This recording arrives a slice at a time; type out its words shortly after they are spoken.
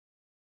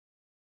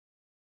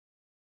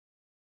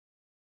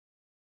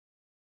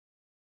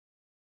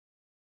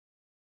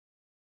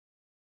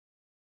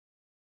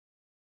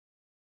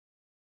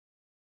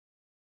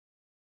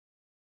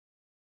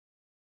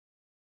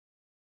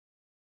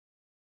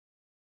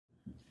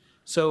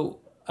So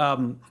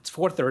it's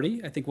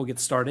 4:30. I think we'll get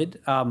started.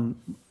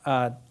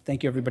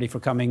 Thank you, everybody, for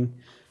coming.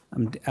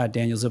 I'm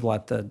Daniel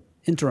Ziblatt, the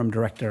interim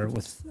director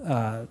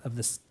of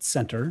this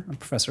center. I'm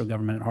professor of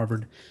government at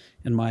Harvard,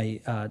 and my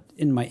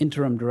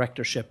interim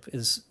directorship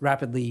is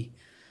rapidly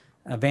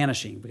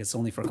vanishing because it's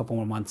only for a couple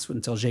more months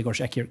until Grzegorz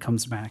Ekiert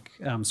comes back.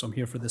 So I'm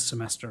here for this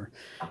semester.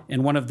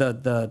 And one of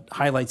the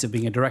highlights of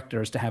being a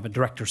director is to have a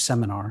director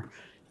seminar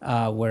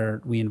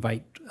where we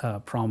invite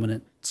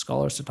prominent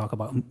scholars to talk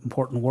about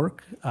important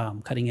work,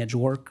 cutting-edge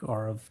work,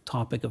 or of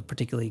topic of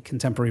particularly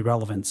contemporary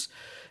relevance.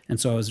 And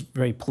so I was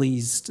very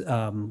pleased.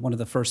 One of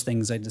the first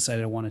things I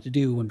decided I wanted to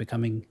do when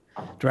becoming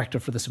director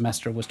for the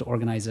semester was to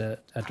organize a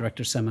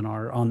director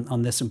seminar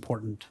on this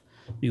important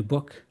new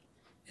book,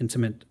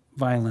 Intimate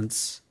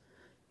Violence,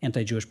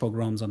 Anti-Jewish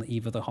Pogroms on the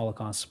Eve of the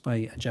Holocaust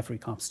by Jeffrey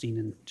Kopstein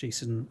and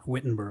Jason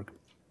Wittenberg.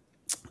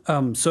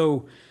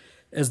 So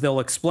as they'll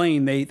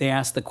explain, they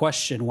ask the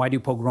question, why do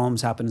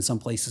pogroms happen in some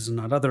places and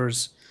not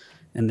others?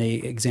 And they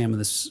examine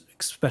this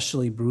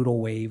especially brutal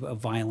wave of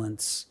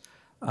violence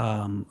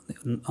on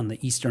the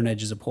eastern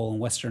edges of Poland,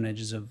 western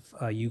edges of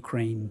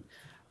Ukraine,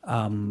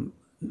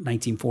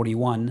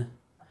 1941.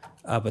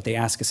 But they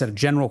ask a set of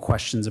general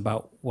questions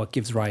about what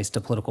gives rise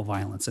to political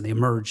violence. And they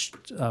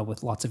emerged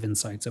with lots of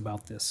insights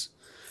about this.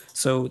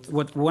 So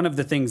one of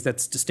the things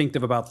that's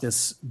distinctive about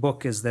this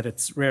book is that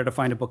it's rare to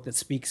find a book that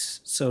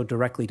speaks so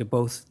directly to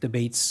both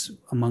debates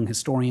among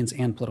historians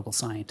and political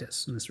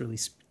scientists. And this really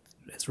is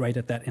right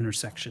at that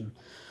intersection.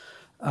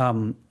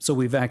 So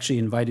we've actually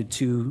invited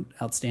two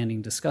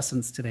outstanding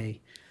discussants today,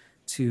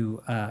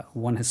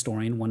 one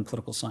historian, one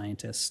political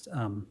scientist,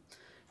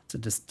 to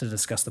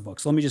discuss the book.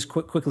 So let me just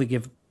quickly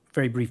give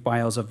very brief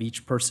bios of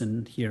each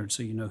person here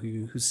so you know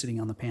who's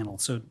sitting on the panel.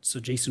 So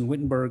Jason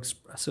Wittenberg,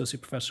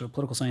 Associate Professor of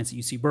Political Science at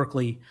UC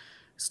Berkeley,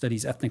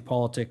 studies ethnic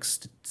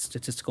politics,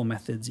 statistical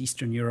methods,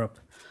 Eastern Europe.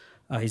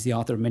 He's the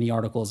author of many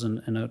articles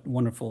and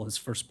his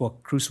first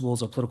book,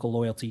 Crucibles of Political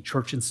Loyalty,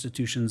 Church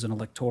Institutions and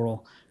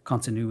Electoral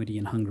Continuity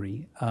in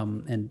Hungary.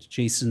 And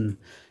Jason,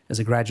 as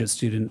a graduate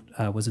student,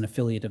 was an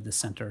affiliate of the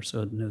center,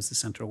 so knows the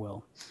center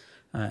well.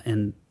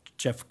 And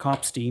Jeff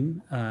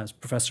Kopstein is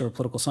professor of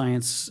political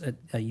science at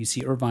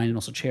UC Irvine and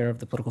also chair of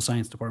the political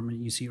science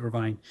department at UC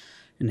Irvine.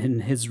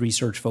 And his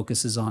research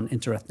focuses on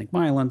interethnic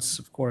violence,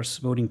 of course,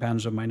 voting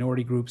patterns of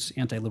minority groups,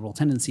 anti-liberal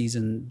tendencies,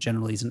 and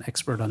generally he's an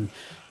expert on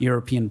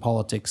European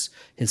politics.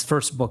 His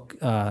first book,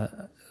 I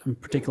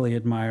particularly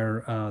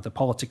admire, The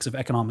Politics of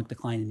Economic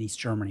Decline in East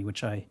Germany,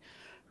 which I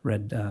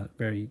read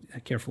very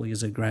carefully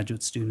as a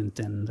graduate student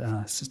and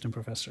assistant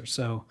professor.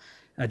 So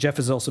Jeff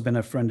has also been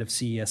a friend of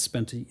CES,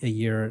 spent a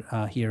year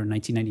here in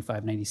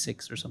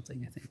 1995-96 or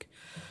something, I think.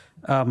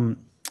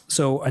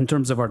 So in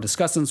terms of our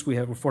discussants,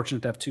 we're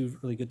fortunate to have two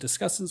really good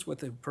discussants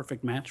with a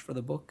perfect match for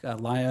the book.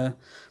 Laia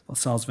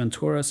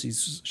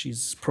Lascelles-Venturas,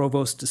 she's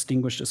Provost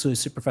Distinguished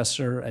Associate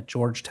Professor at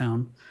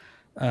Georgetown,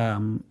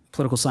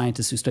 political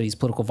scientist who studies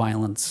political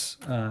violence,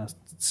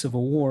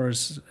 civil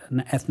wars,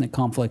 and ethnic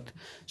conflict.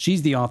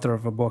 She's the author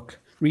of a book,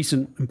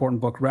 recent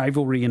important book,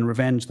 Rivalry and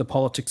Revenge, The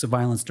Politics of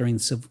Violence During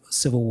the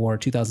Civil War,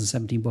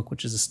 2017 book,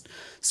 which is a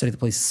study of the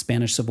place of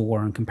Spanish Civil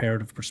War in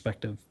comparative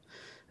perspective.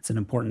 It's an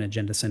important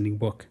agenda-sending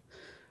book.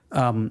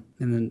 And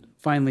then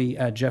finally,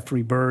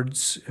 Jeffrey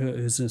Birds, who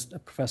is a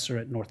professor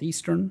at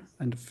Northeastern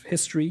and of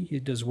history. He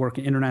does work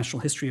in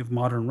international history of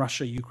modern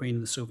Russia, Ukraine,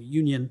 and the Soviet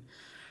Union,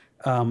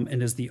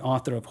 and is the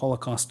author of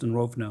Holocaust in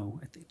Rovno,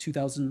 I think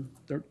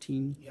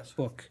 2013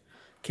 book,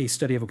 Case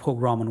Study of a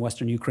Pogrom in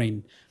Western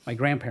Ukraine. My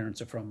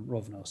grandparents are from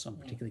Rovno, so I'm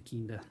particularly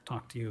keen to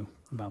talk to you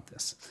about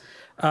this.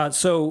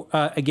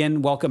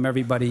 Again, welcome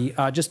everybody.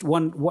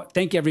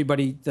 Thank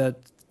everybody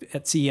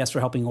at CES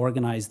for helping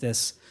organize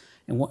this.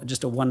 And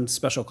one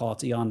special call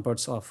to Jan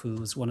Bertzlaff, who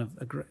was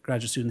a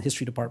graduate student in the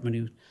history department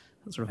who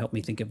sort of helped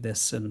me think of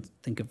this and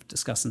think of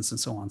discussants and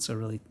so on. So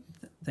really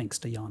thanks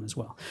to Jan as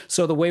well.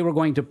 So the way we're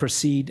going to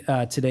proceed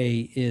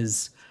today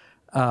is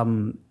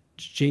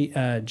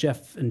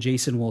Jeff and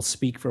Jason will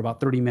speak for about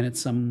 30 minutes,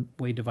 some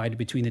way divided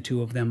between the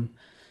two of them.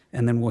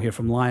 And then we'll hear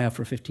from Laia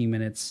for 15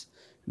 minutes,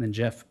 and then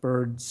Jeff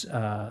Birds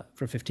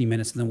for 15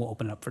 minutes, and then we'll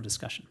open it up for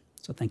discussion.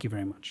 So thank you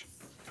very much.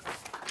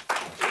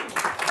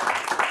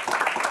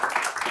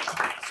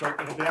 So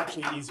it'll be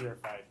actually easier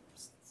if I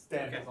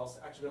stand, because I'll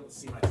actually be able to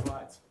see my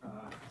slides.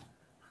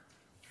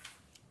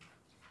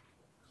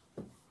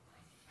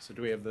 So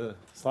do we have the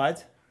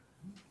slides?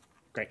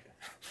 Great.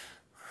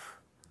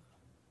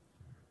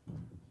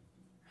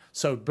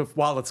 So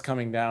while it's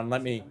coming down,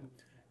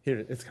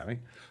 here it's coming.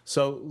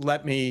 So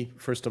let me,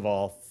 first of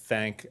all,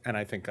 thank, and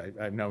I think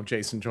I know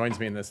Jason joins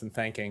me in this, in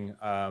thanking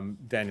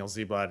Daniel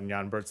Ziblatt and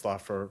Jan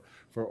Bertzlaff for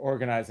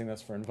organizing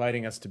this, for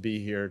inviting us to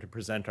be here to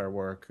present our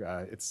work.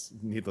 It's,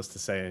 needless to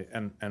say,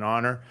 an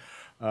honor.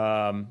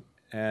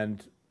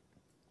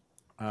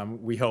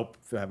 We hope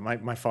that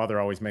my father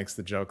always makes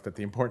the joke that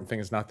the important thing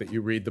is not that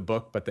you read the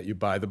book, but that you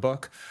buy the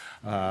book.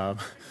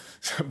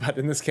 But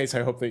in this case,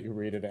 I hope that you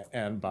read it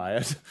and buy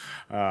it.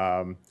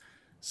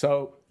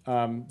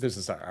 This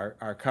is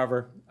our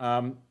cover.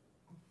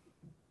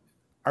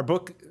 our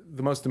book,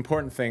 the most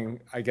important thing,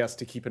 I guess,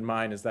 to keep in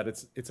mind is that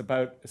it's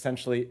about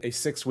essentially a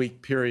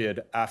 6-week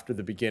period after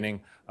the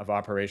beginning of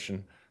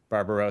Operation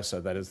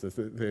Barbarossa. That is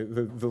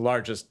the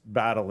largest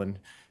battle in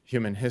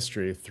human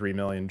history, 3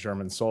 million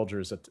German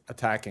soldiers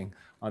attacking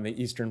on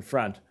the Eastern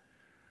Front.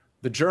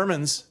 The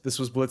Germans, this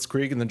was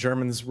Blitzkrieg, and the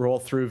Germans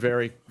rolled through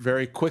very,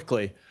 very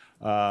quickly,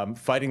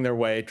 fighting their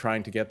way,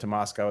 trying to get to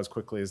Moscow as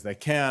quickly as they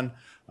can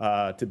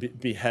to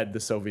behead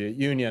the Soviet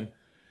Union.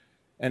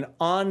 And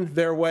on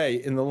their way,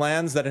 in the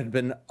lands that had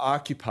been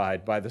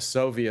occupied by the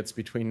Soviets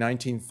between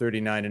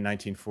 1939 and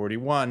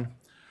 1941,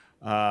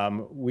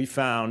 we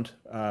found,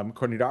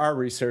 according to our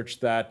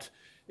research, that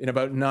in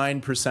about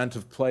 9%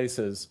 of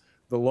places,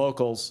 the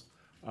locals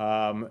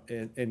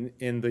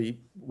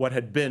in what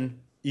had been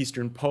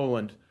Eastern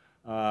Poland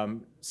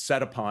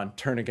set upon,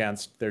 turn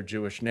against their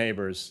Jewish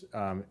neighbors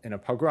in a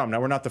pogrom. Now,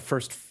 we're not the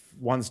first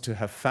ones to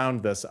have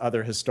found this.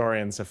 Other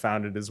historians have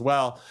found it as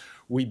well.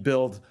 We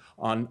build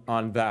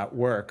on that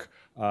work,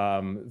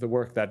 the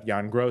work that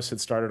Jan Gross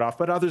had started off,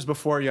 but others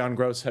before Jan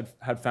Gross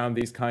had found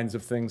these kinds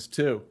of things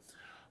too.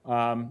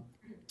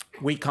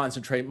 We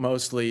concentrate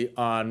mostly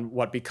on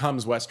what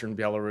becomes Western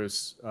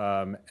Belarus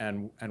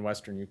and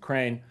Western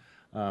Ukraine.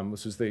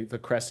 This was the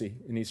Kresy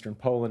in Eastern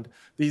Poland.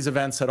 These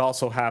events had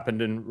also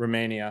happened in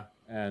Romania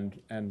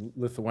and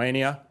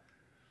Lithuania.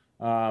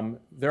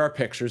 There are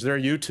pictures, there are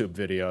YouTube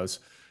videos.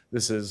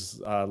 This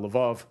is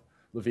Lviv,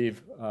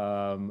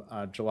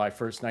 July 1st,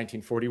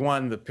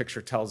 1941. The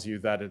picture tells you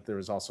that there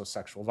was also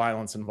sexual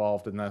violence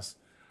involved in this.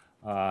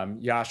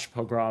 Yash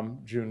pogrom,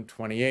 June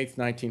 28th,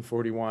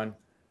 1941.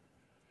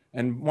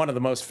 And one of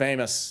the most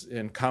famous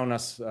in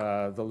Kaunas,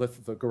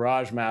 the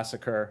garage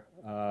massacre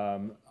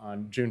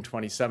on June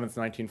 27th,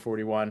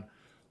 1941.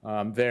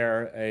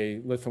 There,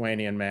 a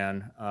Lithuanian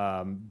man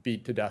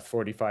beat to death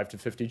 45 to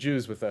 50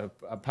 Jews with a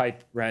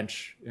pipe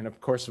wrench in a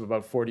course of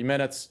about 40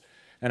 minutes.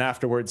 And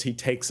afterwards, he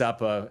takes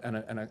up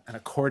an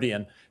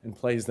accordion and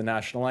plays the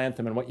national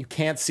anthem. And what you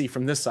can't see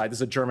from this side, this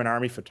is a German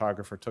army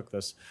photographer took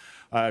this,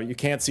 you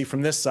can't see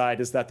from this side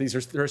is that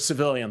there are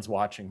civilians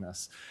watching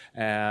this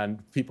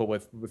and people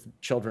with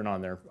children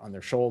on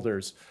their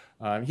shoulders.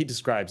 He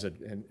describes it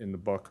in the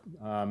book.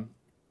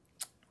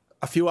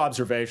 A few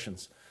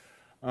observations.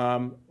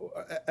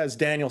 As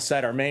Daniel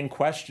said, our main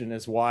question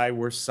is why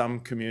were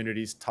some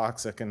communities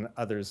toxic and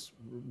others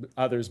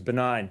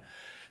benign?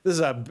 This is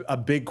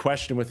a big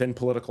question within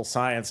political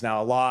science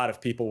now. A lot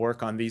of people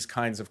work on these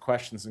kinds of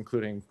questions,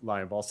 including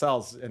Laya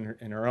Balcells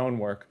in her own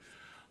work.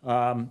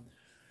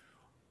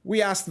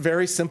 We asked the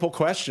very simple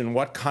question,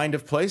 what kind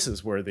of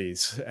places were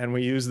these? And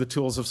we use the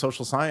tools of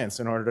social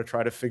science in order to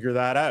try to figure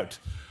that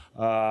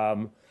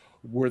out.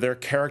 Were there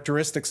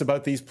characteristics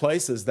about these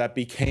places that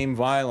became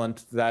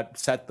violent that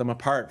set them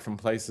apart from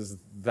places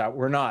that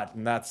were not?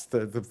 And that's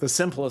the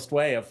simplest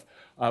way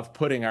of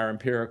putting our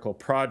empirical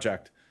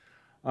project.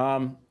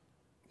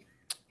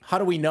 How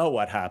do we know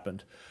what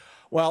happened?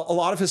 Well, a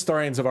lot of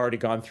historians have already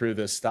gone through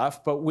this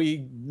stuff, but we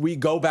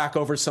go back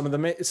over some of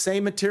the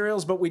same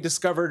materials, but we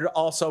discovered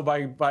also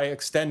by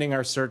extending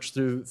our search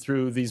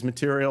through these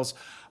materials,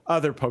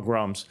 other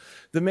pogroms.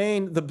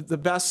 The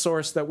best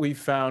source that we've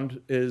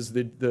found is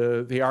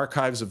the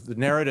archives of the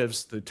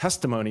narratives, the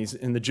testimonies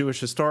in the Jewish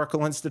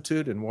Historical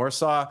Institute in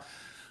Warsaw.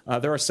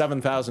 There are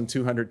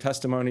 7,200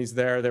 testimonies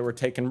there. They were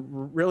taken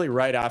really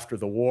right after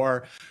the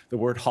war. The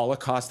word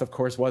Holocaust, of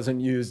course,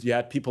 wasn't used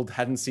yet. People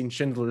hadn't seen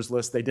Schindler's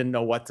List. They didn't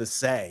know what to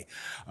say.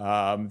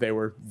 They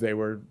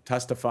were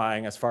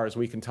testifying, as far as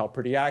we can tell,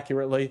 pretty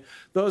accurately.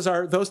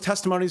 Those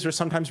testimonies are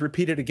sometimes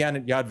repeated again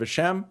at Yad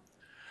Vashem,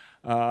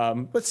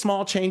 with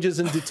small changes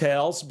in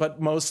details,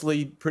 but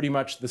mostly pretty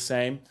much the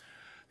same.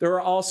 There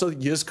are also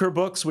Yizkor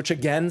books, which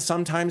again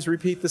sometimes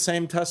repeat the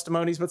same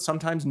testimonies, but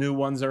sometimes new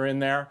ones are in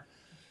there.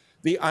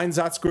 The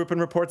Einsatzgruppen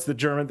reports,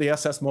 the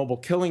SS mobile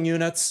killing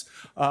units,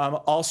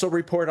 also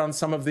report on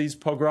some of these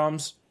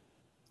pogroms.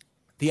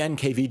 The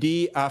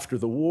NKVD, after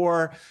the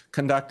war,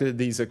 conducted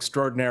these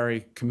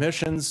extraordinary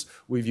commissions.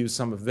 We've used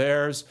some of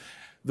theirs.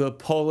 The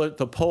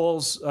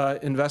Poles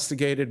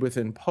investigated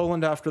within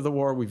Poland after the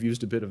war. We've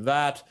used a bit of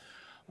that.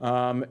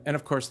 And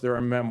of course, there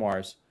are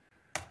memoirs.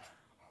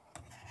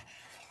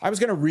 I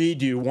was going to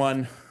read you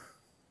one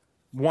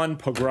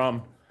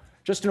pogrom,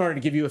 just in order to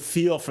give you a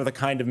feel for the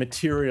kind of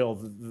material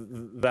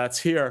that's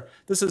here.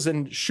 This is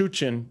in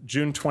Szczucin,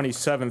 June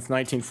 27th,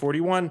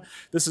 1941.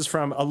 This is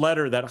from a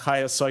letter that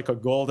Chaya Soika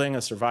Golding,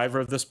 a survivor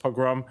of this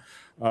pogrom,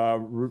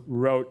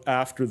 wrote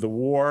after the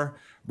war,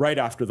 right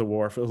after the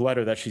war, for a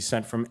letter that she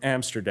sent from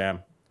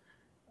Amsterdam.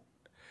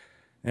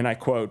 And I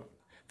quote,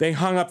 "They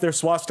hung up their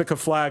swastika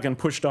flag and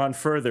pushed on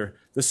further.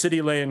 The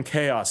city lay in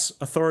chaos.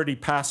 Authority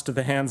passed to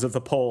the hands of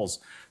the Poles.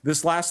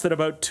 This lasted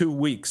about 2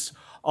 weeks.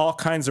 All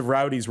kinds of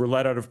rowdies were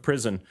let out of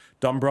prison.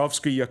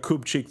 Dombrovsky,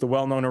 Yakubchik, the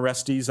well-known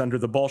arrestees under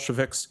the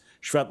Bolsheviks,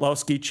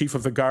 Svetlowski, chief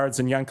of the guards,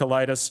 and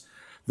Yankelitis,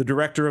 the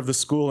director of the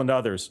school, and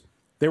others.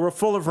 They were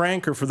full of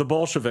rancor for the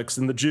Bolsheviks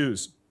and the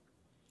Jews.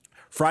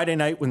 Friday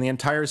night, when the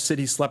entire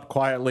city slept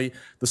quietly,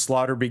 the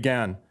slaughter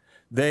began.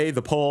 They,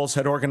 the Poles,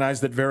 had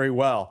organized it very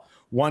well.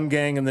 one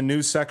gang in the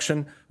news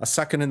section, a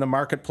second in the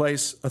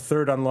marketplace, a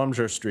third on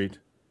Lomżer Street.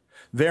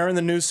 There in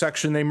the news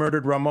section, they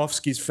murdered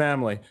Ramowski's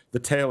family, the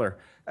tailor,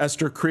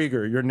 Esther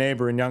Krieger, your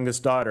neighbor and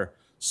youngest daughter,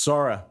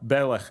 Sora,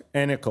 Belech,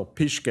 Enikel,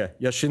 Pishke,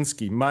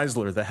 Yashinsky,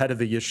 Meisler, the head of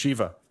the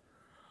yeshiva,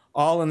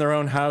 all in their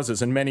own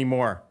houses and many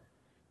more.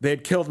 They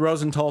had killed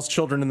Rosenthal's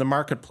children in the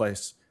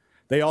marketplace.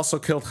 They also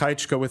killed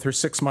Chaichka with her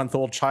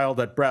 6-month-old child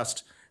at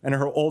breast and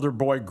her older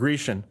boy,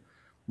 Grishin.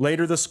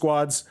 Later, the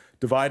squads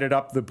divided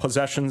up the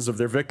possessions of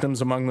their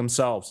victims among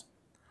themselves.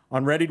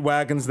 On readied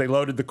wagons, they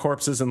loaded the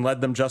corpses and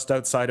led them just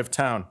outside of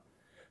town.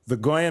 The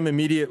Goyim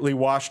immediately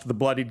washed the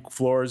bloodied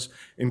floors,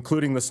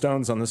 including the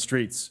stones on the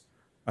streets.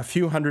 A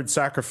few hundred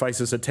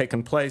sacrifices had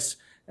taken place,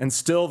 and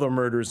still, the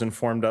murderers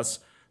informed us,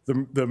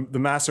 the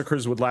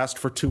massacres would last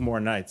for 2 more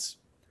nights.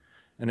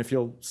 And if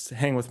you'll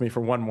hang with me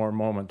for one more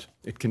moment,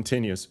 it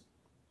continues.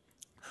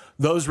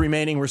 Those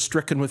remaining were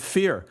stricken with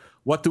fear.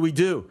 What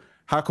do?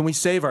 How can we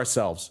save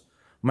ourselves?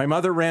 My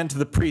mother ran to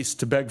the priests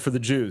to beg for the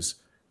Jews.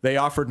 They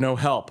offered no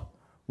help.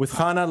 With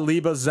Hanna,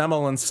 Liba,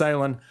 Zemel, and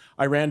Seilen,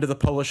 I ran to the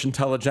Polish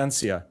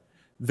intelligentsia.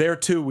 There,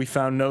 too, we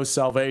found no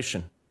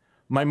salvation.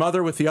 My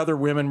mother, with the other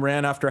women,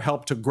 ran after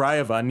help to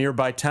Grajeva, a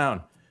nearby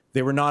town.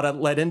 They were not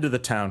let into the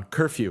town.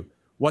 Curfew.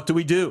 What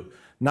do?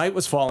 Night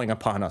was falling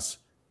upon us.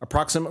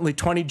 Approximately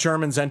 20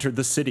 Germans entered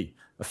the city,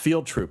 a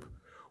field troop.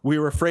 We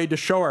were afraid to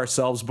show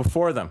ourselves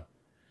before them.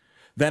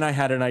 Then I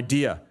had an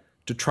idea,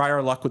 to try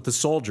our luck with the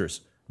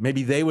soldiers.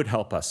 Maybe they would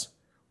help us.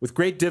 With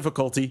great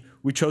difficulty,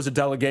 we chose a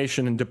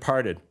delegation and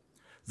departed.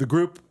 The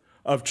group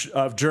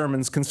of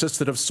Germans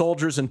consisted of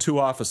soldiers and 2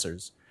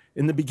 officers.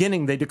 In the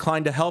beginning, they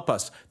declined to help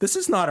us. This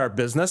is not our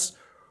business.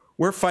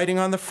 We're fighting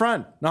on the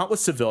front, not with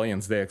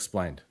civilians, they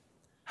explained.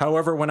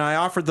 However, when I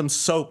offered them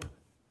soap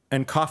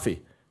and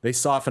coffee, they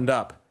softened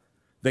up.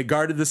 They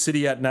guarded the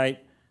city at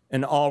night,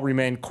 and all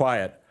remained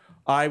quiet.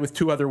 I, with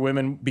 2 other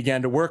women,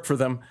 began to work for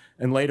them,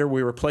 and later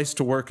we were placed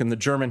to work in the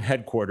German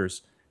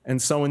headquarters.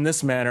 And so in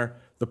this manner,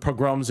 the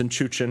pogroms in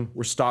Chuchin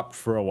were stopped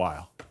for a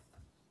while.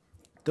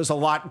 There's a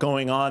lot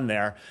going on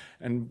there,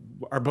 and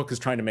our book is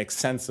trying to make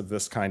sense of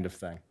this kind of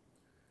thing.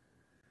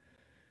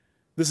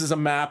 This is a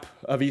map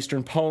of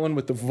eastern Poland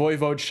with the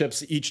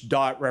voivodeships, each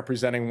dot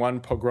representing one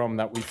pogrom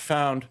that we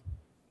found.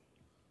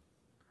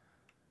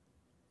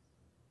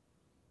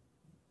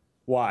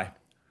 Why?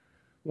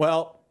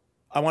 Well,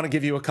 I want to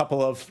give you a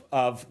couple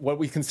of what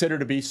we consider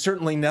to be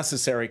certainly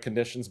necessary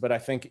conditions, but I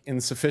think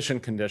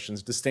insufficient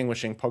conditions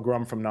distinguishing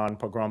pogrom from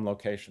non-pogrom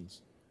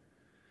locations.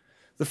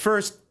 The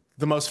first,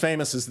 the most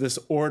famous, is this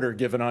order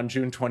given on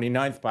June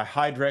 29th by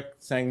Heydrich,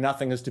 saying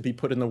nothing is to be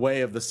put in the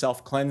way of the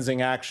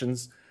self-cleansing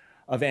actions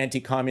of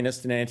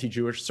anti-communist and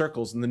anti-Jewish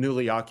circles in the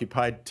newly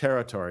occupied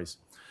territories.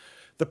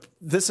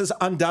 This is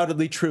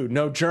undoubtedly true.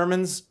 No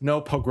Germans, no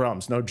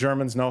pogroms. No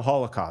Germans, no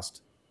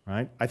Holocaust.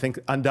 Right? I think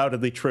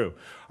undoubtedly true.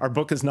 Our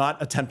book is not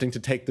attempting to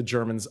take the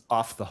Germans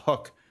off the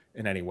hook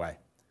in any way.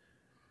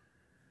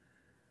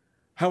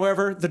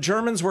 However, the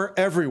Germans were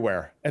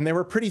everywhere, and they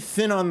were pretty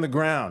thin on the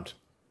ground.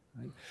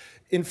 Right?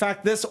 In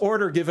fact, this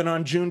order given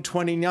on June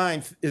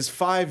 29th is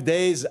 5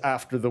 days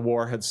after the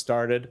war had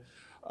started.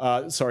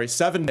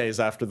 7 days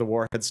after the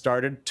war had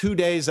started, 2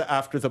 days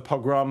after the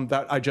pogrom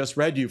that I just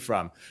read you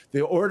from.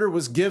 The order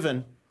was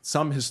given,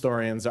 some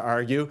historians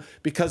argue,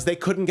 because they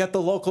couldn't get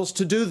the locals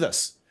to do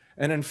this.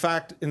 And in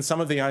fact, in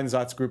some of the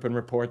Einsatzgruppen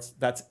reports,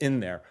 that's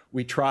in there.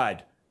 We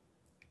tried.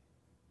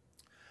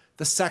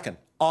 The second,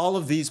 all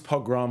of these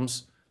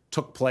pogroms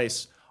took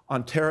place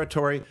on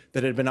territory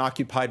that had been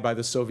occupied by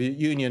the Soviet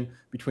Union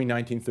between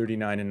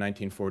 1939 and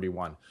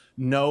 1941.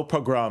 No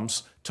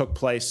pogroms took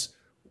place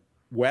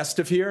west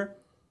of here,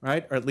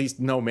 right? Or at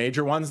least no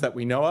major ones that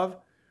we know of.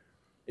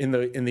 In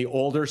the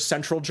older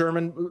central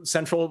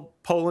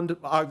Poland,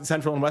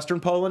 central and western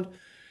Poland,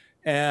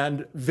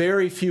 and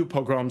very few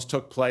pogroms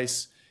took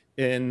place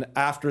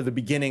after the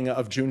beginning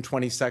of June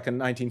 22nd,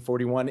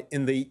 1941,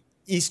 in the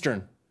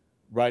eastern,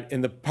 right,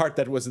 in the part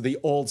that was the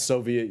old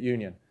Soviet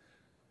Union.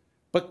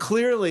 But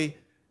clearly,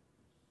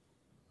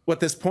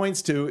 what this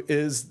points to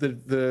is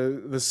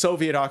the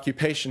Soviet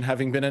occupation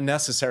having been a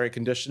necessary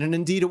condition, and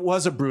indeed it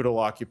was a brutal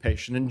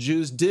occupation, and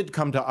Jews did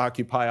come to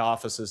occupy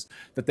offices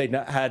that they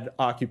had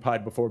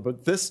occupied before,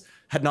 but this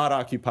had not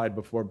occupied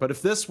before. But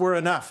if this were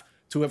enough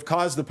to have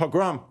caused the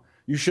pogrom,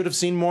 you should have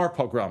seen more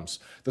pogroms.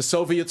 The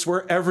Soviets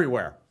were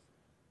everywhere.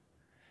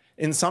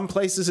 In some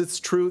places, it's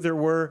true, there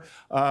were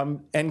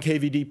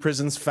NKVD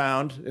prisons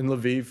found, in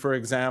Lviv, for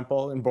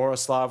example, in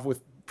Borislav,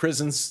 with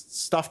prisons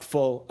stuffed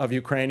full of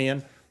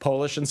Ukrainian,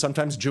 Polish, and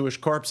sometimes Jewish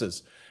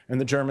corpses.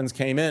 And the Germans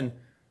came in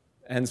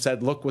and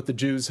said, look what the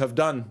Jews have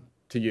done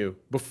to you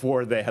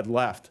before they had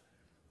left.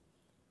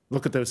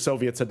 Look what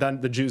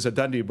the Jews had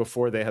done to you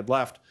before they had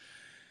left.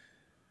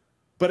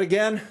 But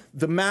again,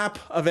 the map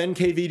of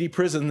NKVD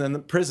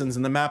prisons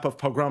and the map of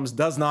pogroms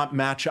does not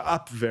match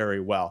up very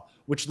well,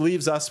 which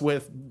leaves us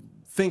with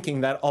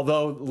thinking that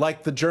although,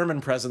 like the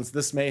German presence,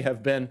 this may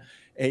have been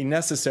a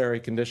necessary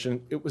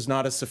condition, it was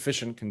not a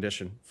sufficient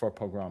condition for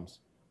pogroms.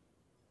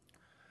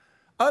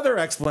 Other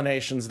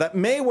explanations that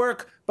may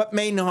work but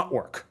may not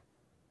work.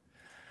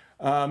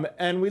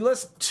 And we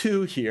list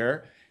two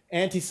here: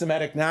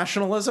 anti-Semitic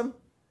nationalism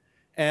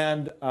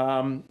and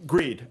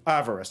greed,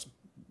 avarice,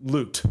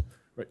 loot,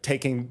 right,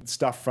 taking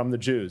stuff from the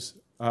Jews.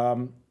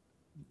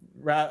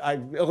 I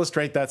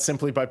illustrate that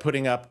simply by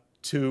putting up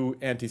two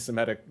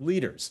anti-Semitic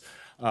leaders.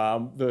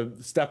 The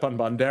Stepan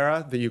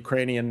Bandera, the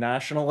Ukrainian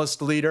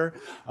nationalist leader,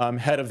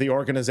 head of the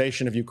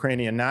Organization of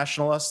Ukrainian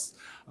Nationalists,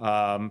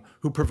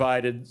 who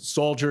provided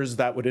soldiers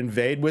that would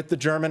invade with the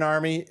German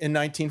army in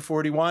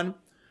 1941.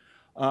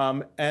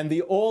 And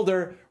the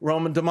older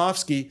Roman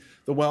Dmowski,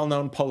 the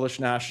well-known Polish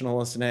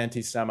nationalist and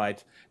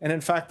anti-Semite, and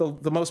in fact,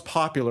 the most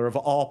popular of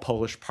all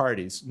Polish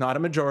parties. Not a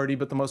majority,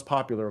 but the most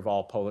popular of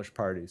all Polish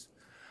parties.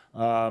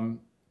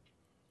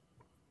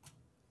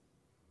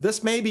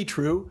 This may be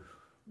true.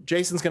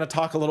 Jason's going to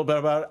talk a little bit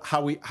about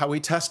how we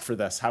test for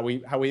this, how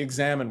we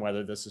examine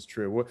whether this is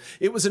true.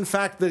 It was, in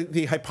fact,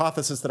 the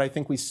hypothesis that I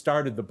think we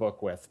started the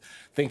book with,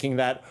 thinking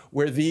that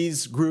where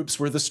these groups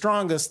were the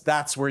strongest,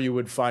 that's where you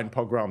would find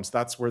pogroms.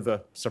 That's where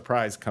the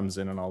surprise comes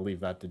in, and I'll leave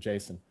that to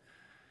Jason.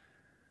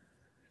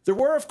 There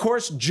were, of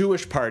course,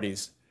 Jewish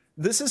parties.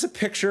 This is a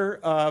picture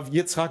of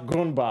Yitzhak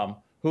Grunbaum,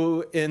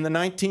 who in the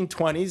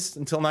 1920s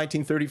until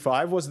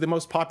 1935 was the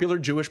most popular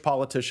Jewish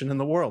politician in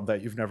the world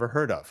that you've never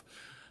heard of.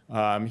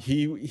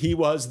 He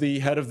was the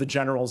head of the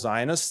General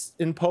Zionists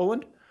in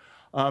Poland.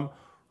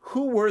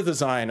 Who were the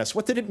Zionists?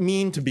 What did it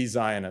mean to be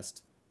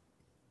Zionist?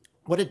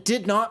 What it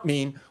did not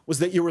mean was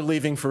that you were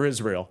leaving for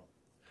Israel.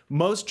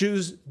 Most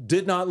Jews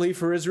did not leave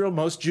for Israel.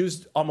 Most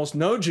Jews, almost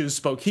no Jews,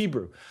 spoke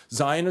Hebrew.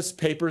 Zionist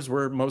papers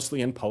were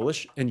mostly in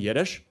Polish and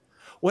Yiddish.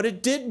 What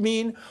it did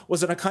mean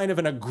was a kind of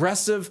an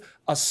aggressive,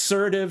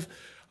 assertive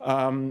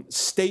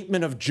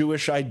statement of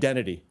Jewish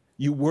identity.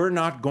 You were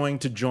not going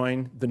to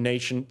join the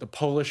nation, the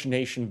Polish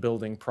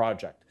nation-building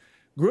project.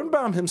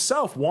 Grunbaum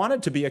himself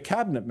wanted to be a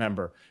cabinet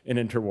member in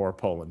interwar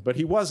Poland, but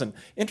he wasn't.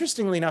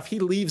 Interestingly enough, he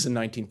leaves in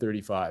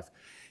 1935.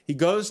 He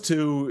goes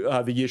to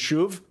the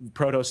Yishuv,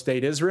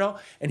 proto-state Israel,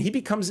 and he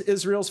becomes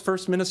Israel's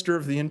first minister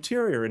of the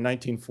interior in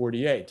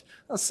 1948.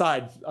 A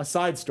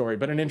side story,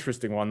 but an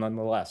interesting one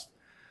nonetheless.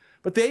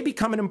 But they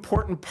become an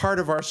important part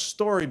of our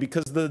story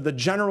because the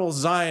general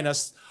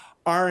Zionists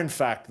are, in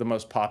fact, the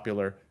most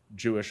popular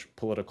Jewish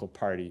political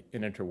party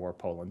in interwar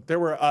Poland. There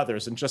were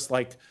others, and just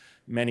like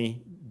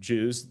many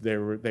Jews, they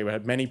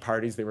had many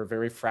parties. They were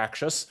very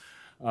fractious,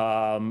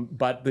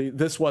 but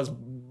this was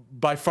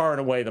by far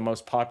and away the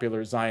most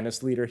popular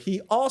Zionist leader.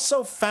 He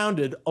also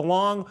founded,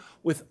 along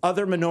with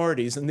other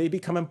minorities, and they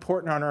become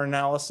important on our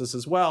analysis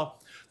as well,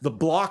 the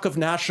bloc of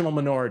national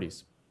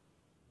minorities.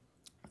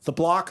 The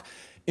bloc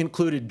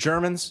included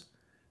Germans,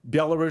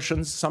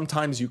 Belarusians,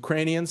 sometimes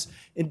Ukrainians.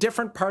 In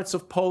different parts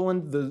of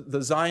Poland,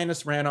 the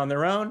Zionists ran on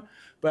their own,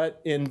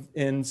 but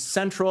in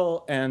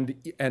central and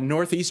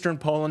northeastern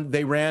Poland,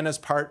 they ran as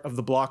part of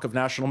the bloc of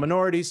national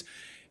minorities,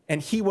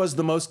 and he was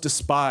the most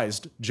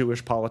despised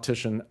Jewish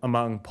politician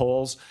among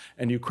Poles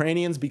and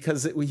Ukrainians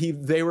because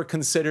they were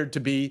considered to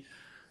be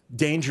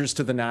dangers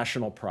to the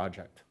national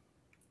project.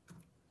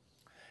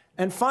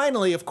 And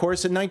finally, of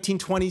course, in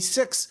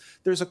 1926,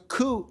 there's a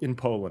coup in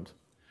Poland.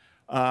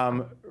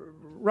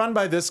 Run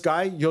by this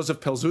guy, Józef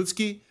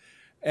Pilsudski.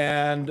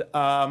 And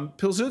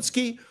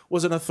Pilsudski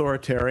was an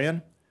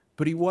authoritarian,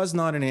 but he was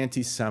not an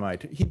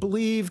anti-Semite. He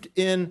believed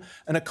in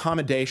an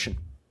accommodation,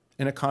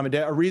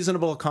 a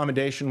reasonable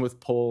accommodation with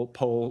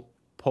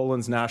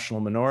Poland's national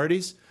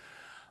minorities.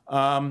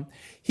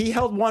 He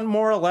held one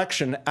more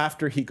election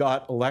after he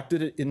got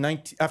elected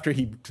after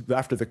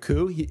the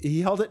coup.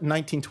 He held it in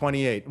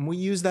 1928, and we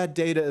use that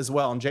data as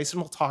well, and Jason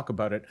will talk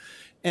about it.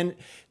 And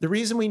the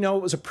reason we know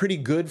it was a pretty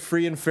good,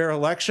 free and fair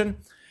election,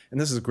 and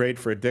this is great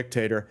for a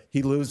dictator,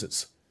 he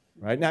loses.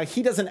 Right? Now,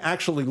 he doesn't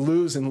actually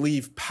lose and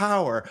leave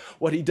power.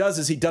 What he does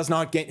is he does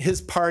not gain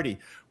his party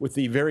with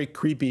the very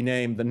creepy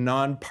name, the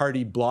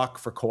Non-Party Bloc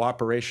for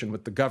Cooperation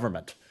with the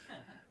Government.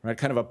 Right?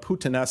 Kind of a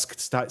Putinesque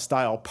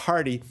style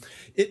party.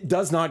 It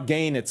does not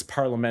gain its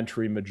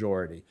parliamentary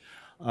majority.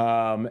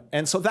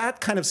 And so that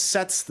kind of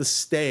sets the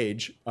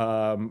stage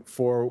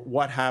for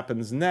what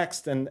happens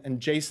next. And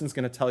Jason's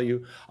going to tell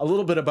you a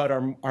little bit about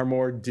our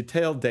more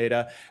detailed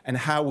data and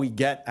how we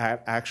get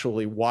at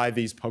actually why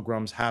these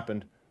pogroms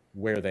happened,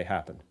 where they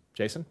happened.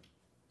 Jason?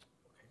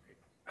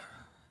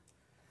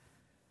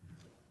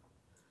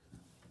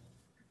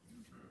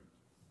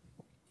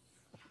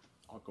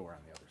 I'll go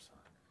around the other side.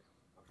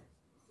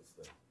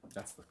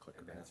 That's the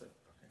clicker. That's it.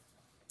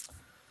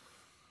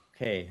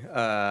 Okay.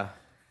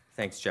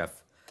 Thanks,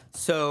 Jeff.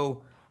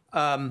 So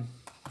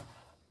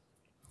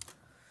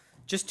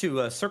just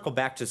to circle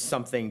back to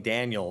something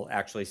Daniel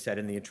actually said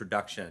in the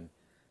introduction.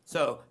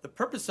 So the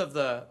purpose of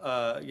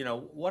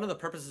one of the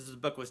purposes of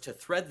the book was to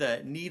thread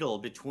the needle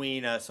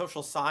between a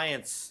social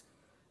science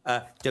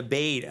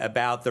debate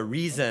about the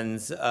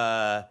reasons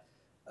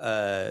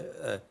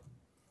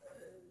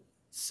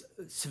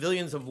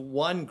civilians of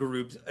one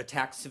group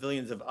attack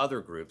civilians of other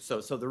groups.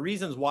 So the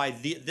reasons why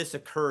this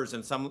occurs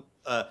in some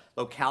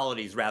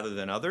localities rather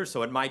than others.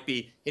 So it might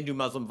be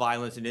Hindu-Muslim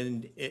violence in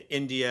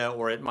India,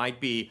 or it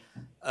might be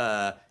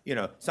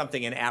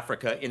something in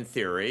Africa in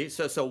theory.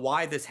 So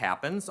why this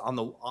happens on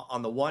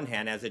the one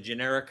hand as a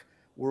generic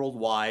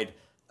worldwide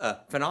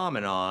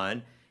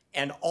phenomenon,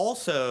 and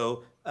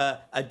also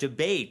a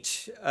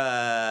debate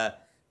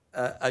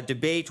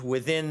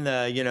within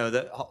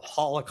the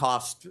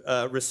Holocaust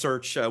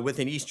research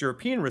within East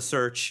European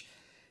research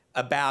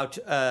about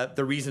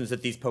the reasons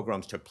that these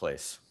pogroms took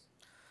place.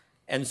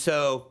 And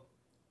so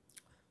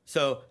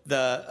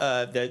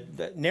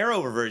the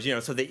narrower version,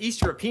 so the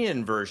East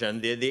European version,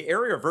 the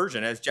area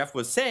version, as Jeff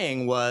was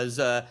saying, was,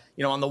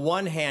 on the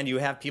one hand, you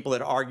have people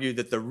that argue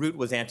that the root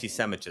was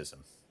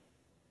anti-Semitism.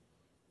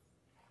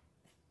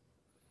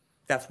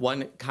 That's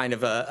one kind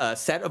of a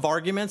set of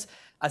arguments.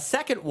 A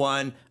second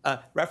one,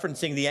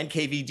 referencing the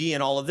NKVD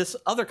and all of this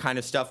other kind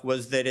of stuff,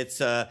 was that it's,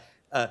 so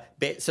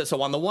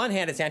on the one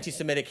hand, it's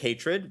anti-Semitic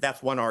hatred.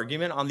 That's one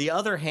argument. On the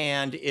other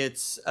hand,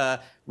 it's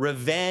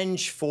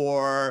revenge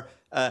for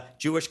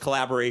Jewish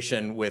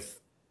collaboration with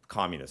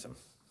communism,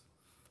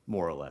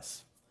 more or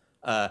less.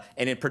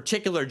 And in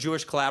particular,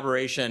 Jewish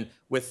collaboration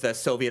with the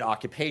Soviet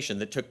occupation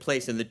that took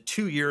place in the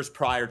 2 years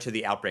prior to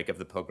the outbreak of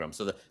the pogrom.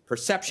 So the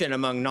perception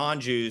among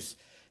non-Jews,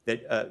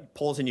 that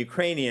Poles and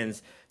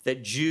Ukrainians,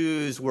 that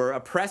Jews were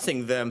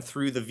oppressing them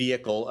through the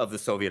vehicle of the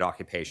Soviet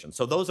occupation.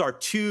 So those are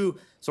two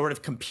sort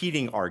of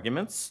competing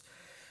arguments.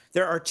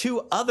 There are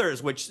two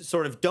others which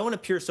sort of don't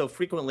appear so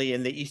frequently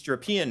in the East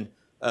European.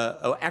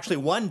 Actually,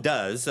 one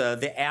does,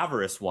 the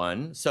avarice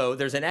one. So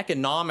there's an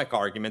economic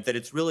argument that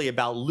it's really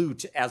about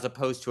loot as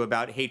opposed to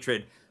about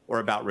hatred or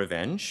about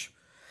revenge.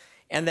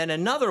 And then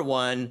another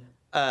one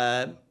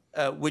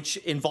which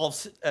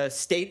involves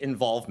state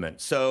involvement.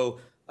 So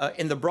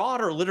in the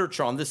broader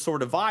literature on this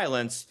sort of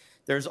violence,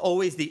 there's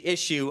always the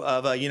issue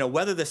of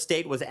whether the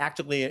state was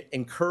actively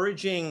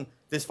encouraging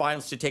this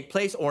violence to take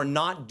place or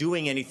not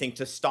doing anything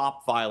to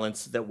stop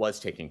violence that was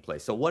taking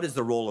place. So what is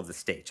the role of the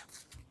state?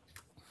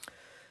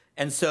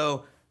 And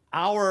so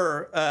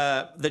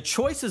the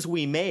choices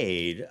we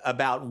made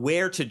about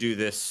where to do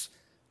this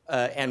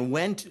and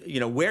when,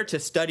 where to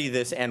study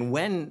this and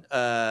when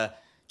to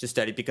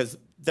study, because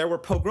there were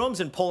pogroms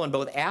in Poland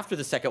both after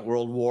the Second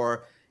World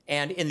War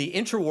and in the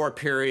interwar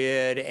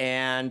period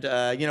and,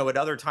 at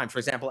other times. For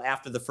example,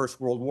 after the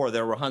First World War,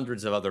 there were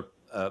hundreds of other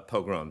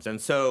pogroms.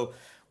 And so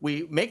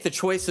we make the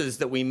choices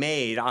that we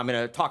made, I'm going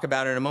to talk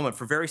about it in a moment,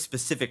 for very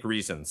specific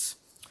reasons.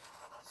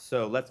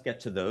 So let's get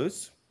to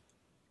those.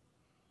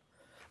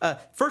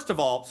 First of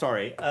all,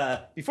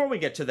 before we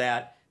get to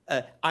that,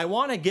 I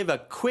want to give a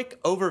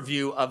quick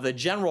overview of the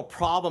general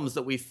problems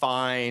that we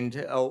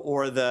find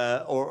or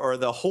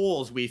the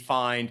holes we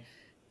find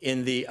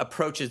in the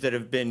approaches that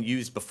have been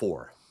used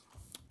before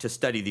to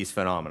study these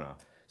phenomena.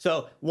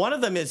 So one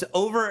of them is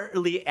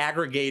overly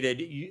aggregated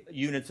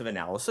units of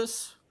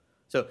analysis.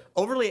 So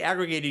overly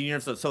aggregated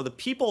units, so the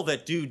people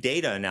that do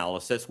data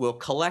analysis will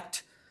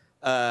collect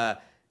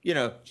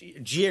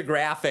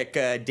geographic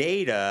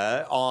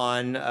data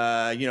on,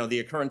 the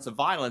occurrence of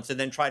violence and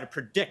then try to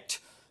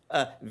predict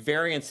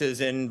variances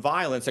in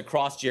violence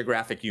across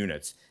geographic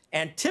units.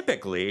 And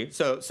typically,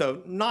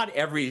 so not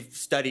every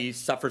study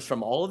suffers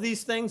from all of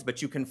these things,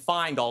 but you can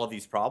find all of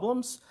these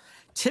problems.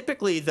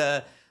 Typically,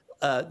 the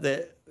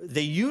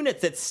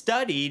unit that's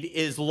studied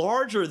is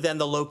larger than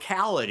the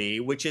locality,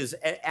 which is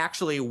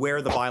actually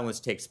where the violence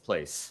takes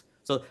place.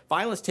 So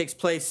violence takes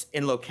place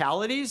in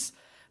localities,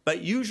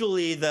 but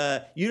usually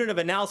the unit of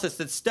analysis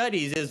that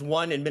studies is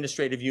one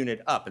administrative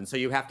unit up. And so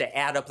you have to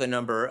add up the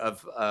number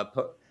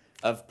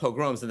of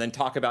pogroms and then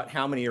talk about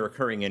how many are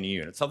occurring in a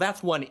unit. So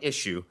that's one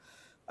issue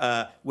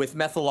with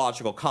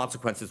methodological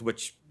consequences,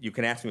 which you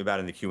can ask me about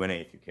in the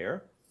Q&A if you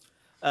care.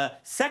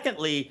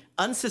 Secondly,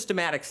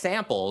 unsystematic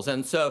samples.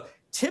 And so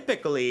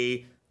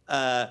typically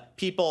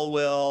people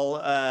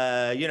will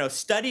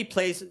study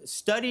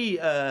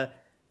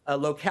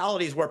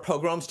localities where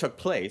pogroms took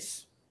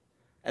place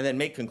and then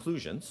make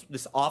conclusions.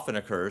 This often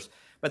occurs,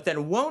 but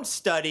then won't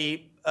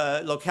study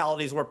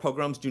localities where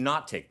pogroms do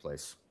not take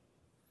place.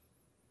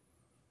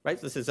 Right?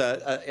 This is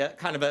a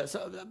kind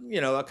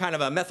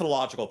of a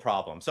methodological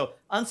problem. So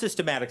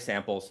unsystematic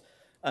samples.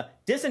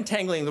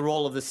 Disentangling the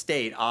role of the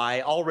state,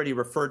 I already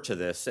referred to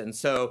this, and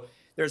so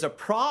there's a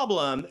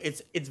problem.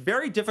 It's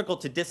very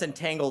difficult to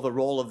disentangle the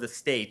role of the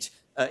state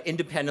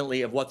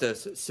independently of what the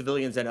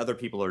civilians and other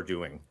people are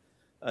doing.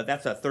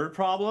 That's a third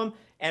problem.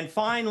 And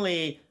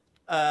finally,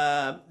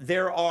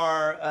 there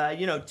are,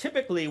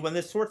 typically when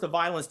this sort of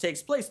violence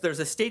takes place, there's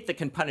a state that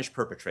can punish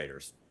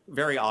perpetrators.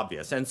 Very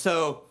obvious. And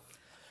so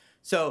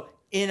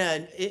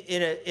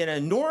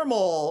under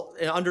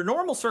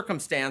normal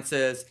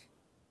circumstances,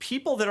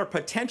 people that are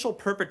potential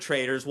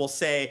perpetrators will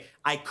say,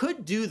 I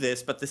could do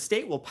this, but the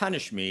state will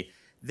punish me.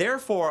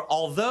 Therefore,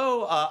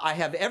 although I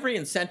have every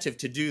incentive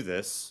to do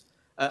this,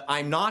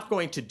 I'm not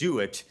going to do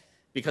it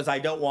because I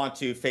don't want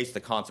to face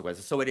the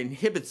consequences. So it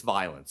inhibits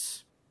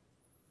violence,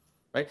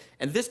 right?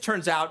 And this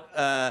turns out,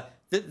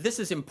 this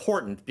is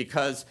important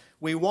because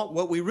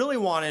what we really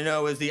want to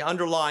know is the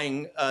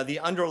underlying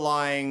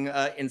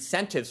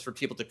incentives for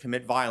people to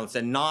commit violence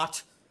and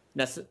not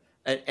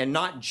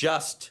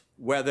just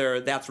whether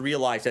that's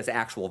realized as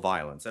actual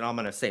violence. And I'm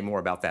going to say more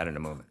about that in a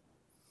moment.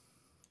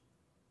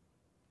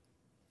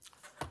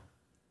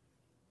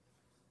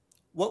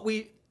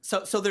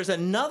 So there's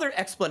another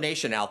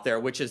explanation out there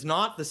which is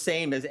not the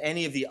same as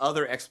any of the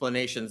other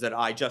explanations that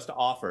I just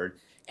offered,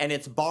 and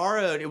it's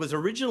borrowed. It was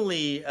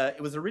originally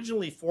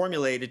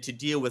formulated to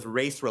deal with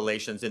race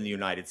relations in the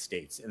United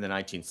States in the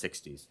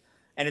 1960s,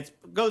 and it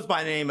goes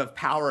by the name of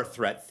power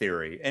threat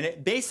theory. And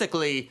it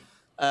basically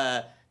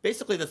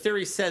the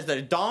theory says that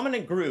a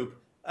dominant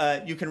group,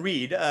 you can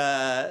read,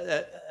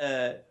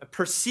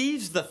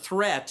 perceives the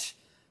threat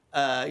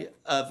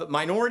of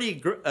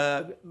minority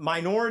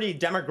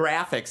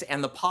demographics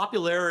and the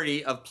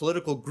popularity of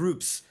political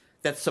groups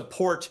that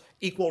support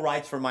equal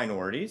rights for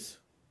minorities.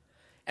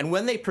 And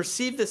when they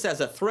perceive this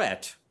as a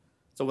threat,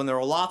 so when there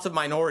are lots of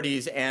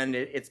minorities and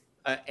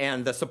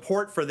and the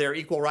support for their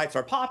equal rights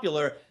are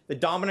popular, the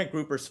dominant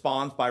group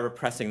responds by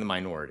repressing the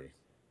minority.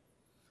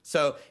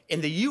 So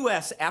in the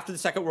US, after the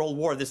Second World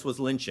War, this was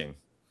lynching.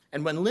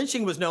 And when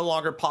lynching was no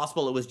longer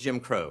possible, it was Jim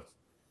Crow.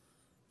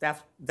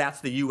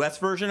 That's the US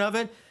version of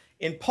it.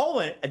 In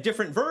Poland, a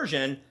different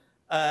version,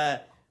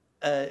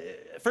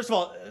 first of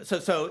all,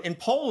 so in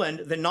Poland,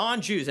 the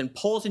non-Jews, and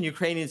Poles and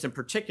Ukrainians in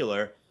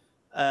particular,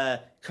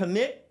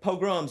 commit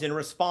pogroms in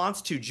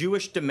response to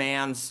Jewish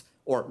demands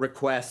or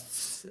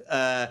requests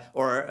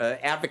or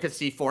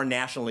advocacy for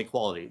national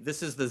equality.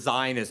 This is the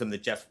Zionism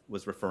that Jeff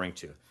was referring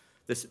to.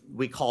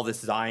 We call this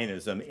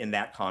Zionism in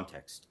that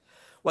context.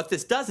 What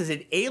this does is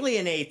it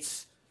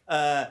alienates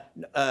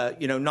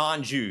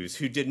non-Jews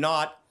who did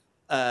not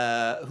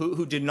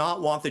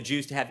want the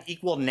Jews to have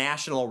equal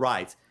national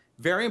rights.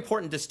 Very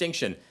important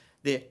distinction.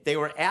 They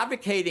were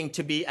advocating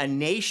to be a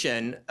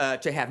nation,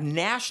 to have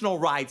national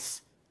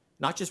rights,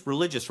 not just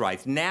religious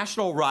rights,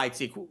 national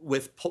rights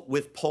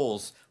with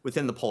Poles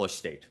within the Polish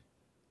state.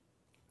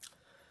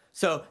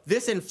 So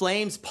this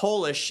inflames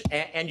Polish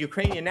and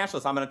Ukrainian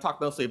nationalists. I'm going to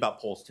talk mostly about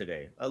Poles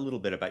today, a little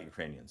bit about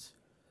Ukrainians.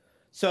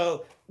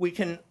 So we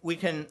can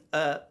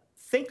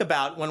think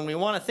about, when we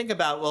want to think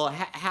about, well,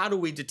 how do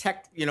we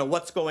detect,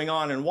 what's going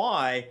on and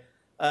why?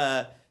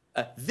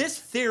 This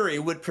theory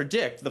would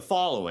predict the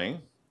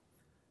following: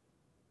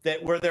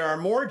 that where there are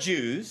more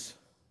Jews,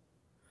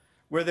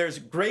 where there's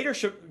greater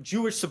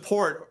Jewish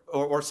support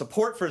or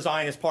support for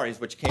Zionist parties,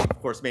 which came,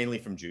 of course, mainly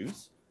from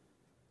Jews,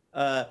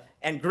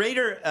 and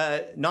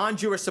greater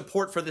non-Jewish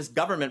support for this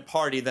government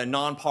party, the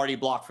non-party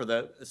bloc for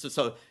the,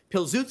 so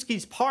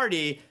Pilsudski's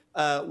party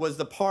was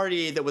the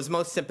party that was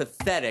most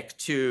sympathetic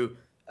to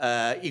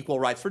equal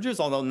rights for Jews,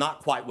 although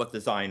not quite what the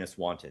Zionists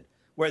wanted.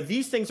 Where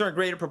these things are in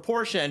greater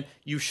proportion,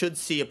 you should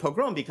see a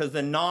pogrom, because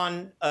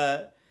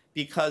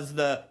because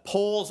the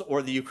Poles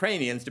or the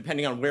Ukrainians,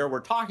 depending on where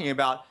we're talking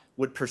about,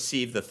 would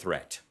perceive the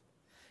threat.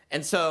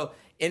 And so,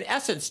 in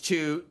essence,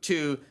 to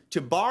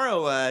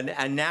borrow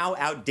a now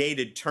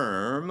outdated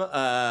term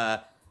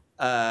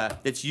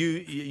that's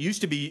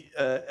used to be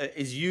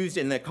is used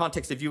in the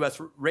context of U.S.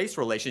 race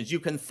relations, you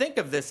can think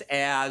of this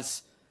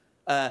as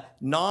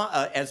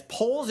as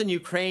Poles and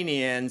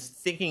Ukrainians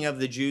thinking of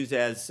the Jews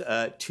as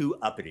too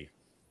uppity.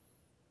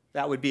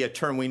 That would be a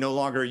term we no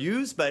longer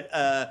use, but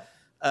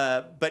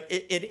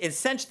it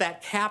essentially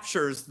that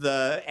captures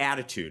the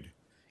attitude.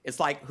 It's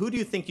like, who do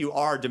you think you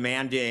are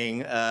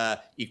demanding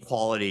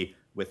equality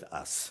with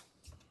us?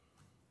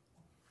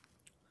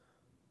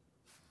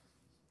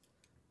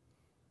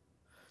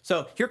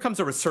 So here comes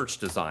a research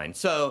design.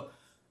 So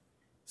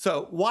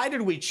why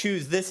did we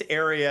choose this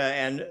area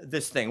and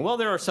this thing? Well,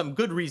 there are some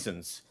good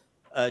reasons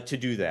to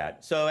do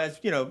that. So as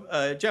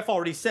Jeff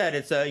already said,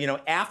 it's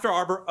after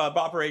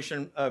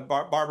Operation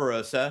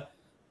Barbarossa,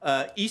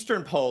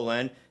 Eastern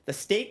Poland, the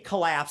state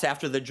collapsed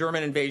after the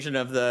German invasion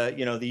of the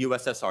the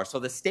USSR. So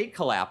the state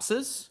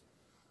collapses.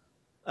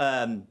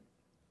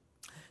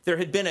 There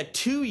had been a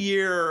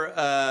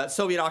 2-year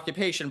Soviet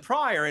occupation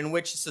prior in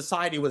which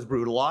society was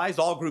brutalized.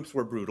 All groups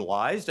were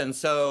brutalized, and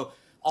so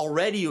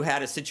already you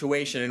had a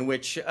situation in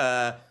which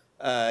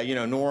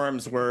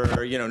norms were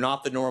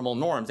not the normal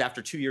norms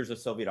after 2 years of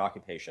Soviet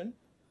occupation.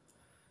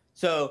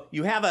 So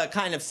you have a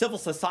kind of civil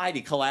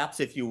society collapse,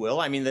 if you will.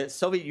 I mean, the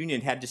Soviet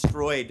Union had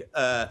destroyed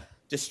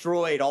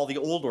all the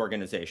old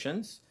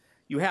organizations.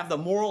 You have the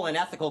moral and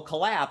ethical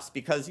collapse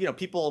because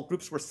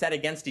groups were set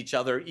against each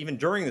other even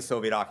during the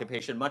Soviet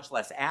occupation, much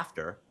less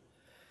after.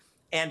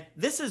 And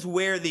this is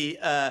where the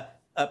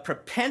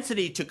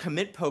propensity to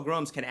commit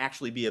pogroms can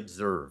actually be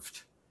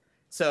observed.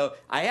 So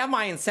I have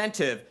my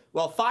incentive.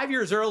 Well, 5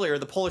 years earlier,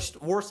 the Polish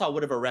Warsaw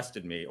would have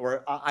arrested me,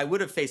 or I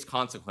would have faced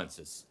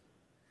consequences.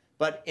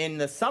 But in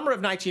the summer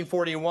of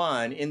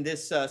 1941, in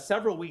this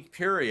several-week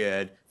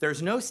period,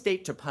 there's no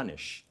state to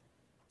punish.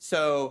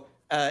 So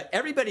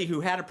everybody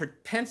who had a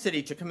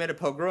propensity to commit a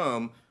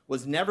pogrom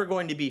was never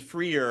going to be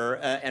freer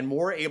and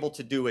more able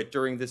to do it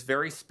during this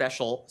very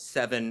special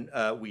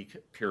 7-week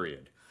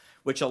period,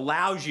 which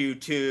allows you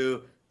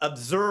to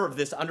observe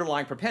this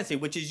underlying propensity,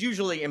 which is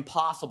usually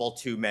impossible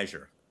to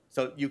measure.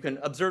 So you can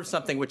observe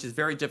something which is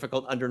very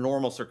difficult under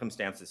normal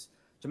circumstances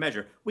to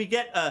measure. We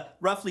get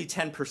roughly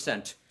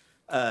 10%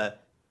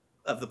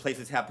 of the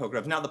places have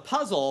pogroms. Now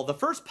the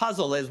first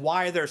puzzle is,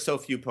 why are there so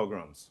few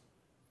pogroms?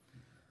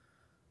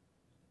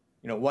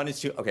 You know, one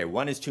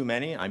is too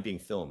many. I'm being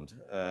filmed.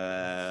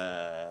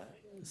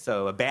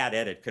 So a bad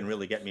edit can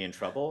really get me in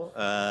trouble.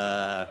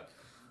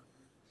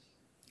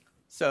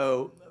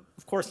 So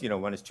of course, you know,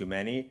 one is too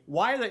many.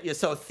 Why are there,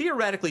 so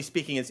theoretically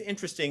speaking, it's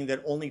interesting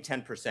that only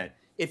 10%.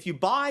 If you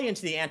buy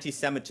into the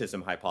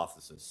anti-Semitism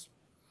hypothesis,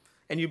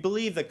 and you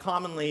believe the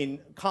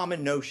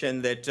common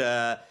notion that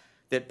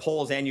that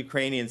Poles and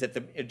Ukrainians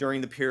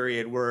during the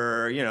period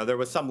were, you know, there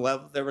was some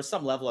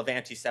level of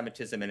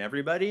anti-Semitism in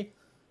everybody.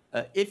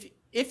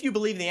 If you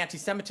believe the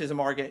anti-Semitism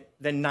argument,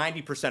 then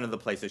 90% of the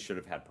places should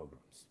have had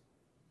pogroms.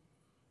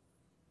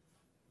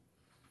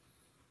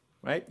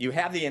 Right? You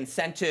have the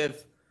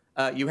incentive.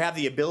 You have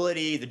the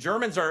ability. The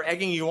Germans are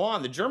egging you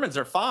on. The Germans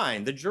are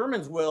fine. The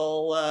Germans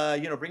will,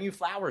 you know, bring you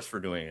flowers for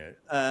doing it.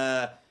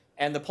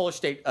 And the Polish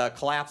state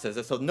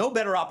collapses. So no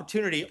better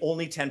opportunity,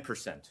 only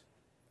 10%,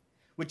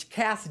 which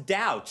casts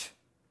doubt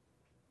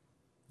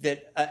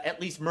that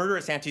at least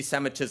murderous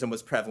anti-Semitism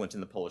was prevalent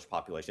in the Polish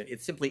population.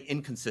 It's simply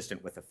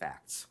inconsistent with the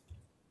facts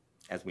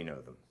as we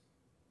know them.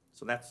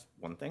 So that's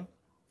one thing.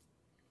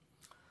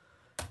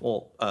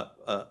 We'll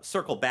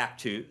circle back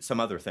to some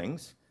other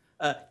things.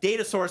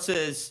 Data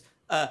sources.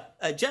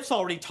 Jeff's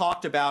already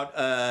talked about,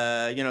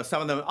 you know,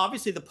 some of them.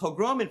 Obviously, the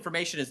pogrom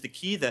information is the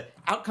key. The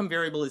outcome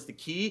variable is the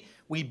key.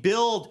 We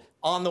build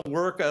on the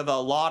work of a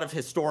lot of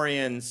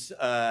historians,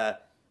 you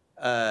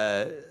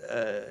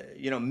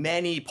know,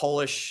 many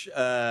Polish,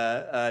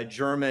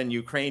 German,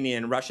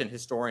 Ukrainian, Russian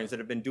historians that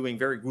have been doing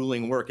very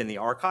grueling work in the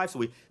archive. So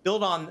we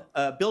build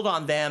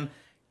on them,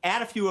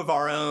 add a few of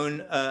our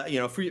own, you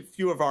know,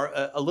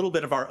 a little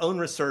bit of our own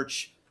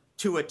research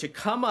to it to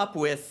come up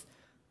with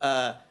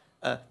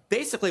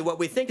basically what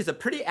we think is a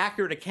pretty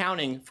accurate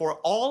accounting for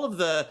all of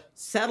the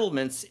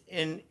settlements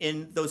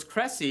in those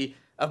cresci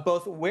of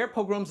both where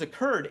pogroms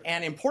occurred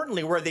and,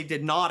 importantly, where they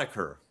did not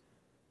occur.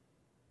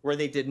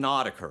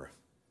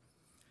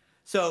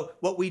 So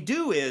what we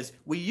do is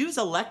we use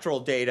electoral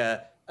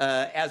data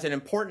as an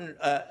important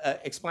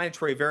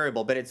explanatory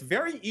variable, but it's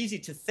very easy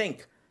to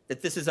think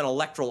that this is an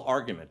electoral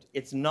argument.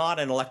 It's not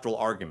an electoral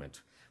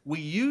argument. We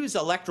use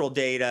electoral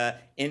data,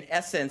 in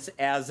essence,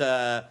 as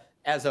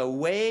a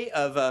way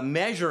of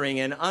measuring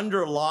an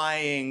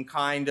underlying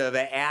kind of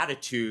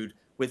attitude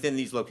within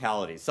these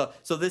localities.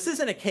 So this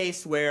isn't a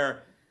case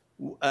where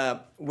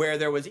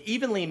there was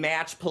evenly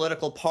matched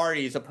political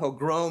parties, a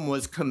pogrom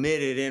was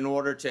committed in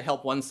order to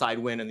help one side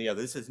win and the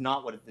other. This is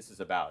not what this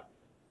is about.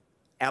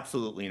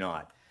 Absolutely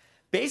not.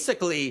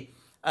 Basically,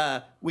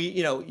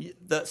 you know,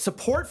 the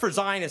support for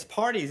Zionist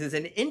parties is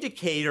an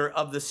indicator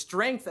of the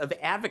strength of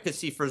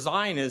advocacy for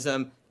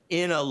Zionism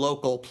in a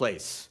local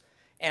place.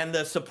 And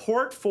the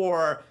support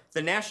for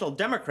the National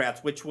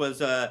Democrats, which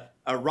was a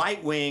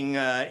right-wing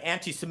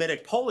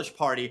anti-Semitic Polish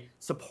party,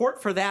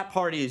 support for that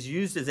party is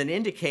used as an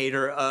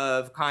indicator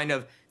of kind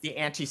of the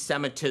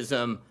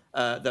anti-Semitism,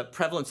 the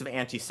prevalence of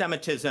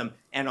anti-Semitism,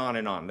 and on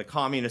and on. The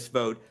communist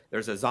vote,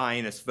 there's a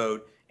Zionist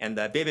vote, and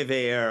the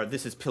BBVR,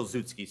 this is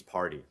Pilsudski's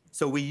party.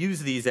 So we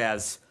use these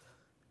as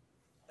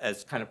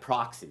kind of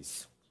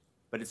proxies,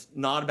 but it's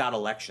not about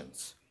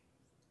elections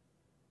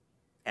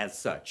as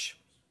such.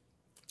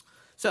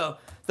 So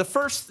the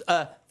first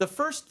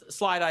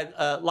slide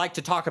I'd like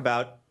to talk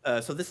about,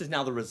 so this is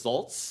now the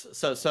results.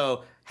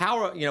 So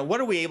how, you know, what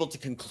are we able to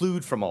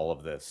conclude from all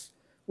of this?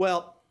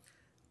 Well,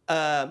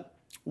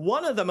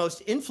 one of the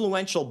most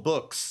influential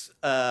books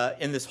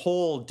in this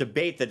whole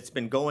debate that's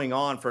been going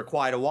on for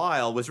quite a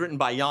while was written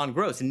by Jan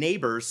Gross,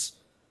 Neighbors,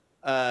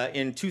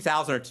 in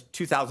 2000 or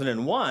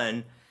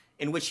 2001,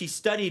 in which he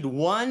studied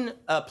one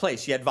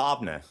place,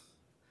 Jedwabne,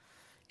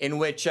 in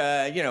which,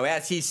 you know,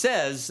 as he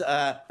says,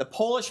 the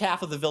Polish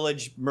half of the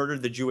village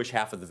murdered the Jewish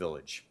half of the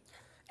village.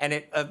 And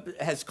it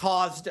has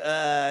caused,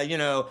 you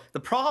know,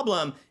 the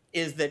problem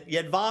is that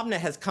Jedwabne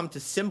has come to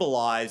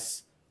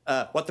symbolize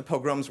what the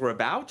pogroms were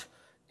about,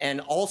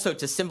 and also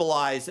to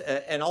symbolize,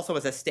 and also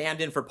as a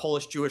stand-in for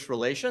Polish-Jewish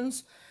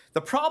relations.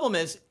 The problem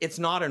is it's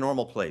not a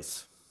normal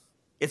place.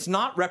 It's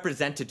not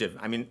representative.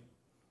 I mean,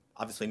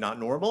 obviously not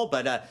normal,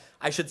 but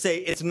I should say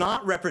it's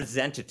not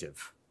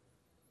representative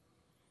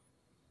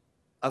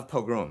of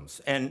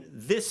pogroms. And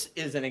this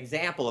is an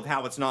example of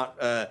how it's not.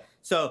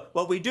 So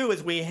what we do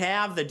is we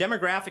have the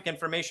demographic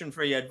information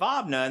for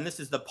Jedwabne, and this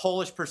is the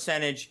Polish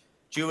percentage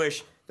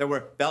Jewish. There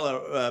were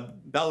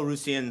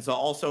Belarusians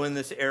also in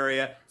this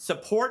area.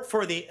 Support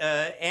for the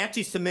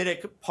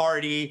anti-Semitic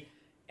party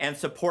and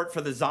support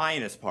for the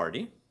Zionist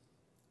party.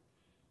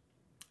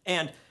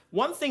 And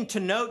one thing to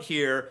note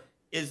here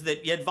is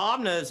that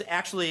Jedwabne is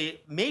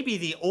actually maybe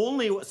the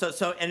only,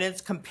 and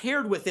it's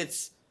compared with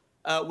its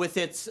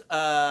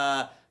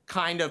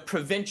kind of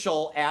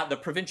provincial, the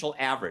provincial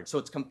average. So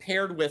it's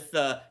compared with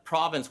the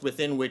province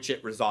within which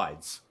it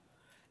resides.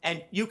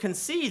 And you can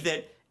see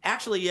that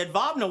actually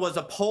Jedwabne was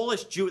a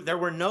Polish Jew. There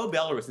were no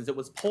Belarusians. It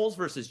was Poles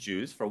versus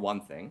Jews, for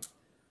one thing.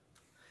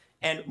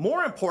 And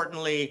more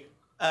importantly,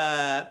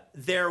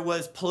 there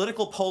was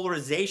political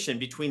polarization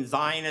between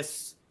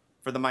Zionists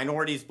for the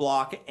minorities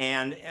bloc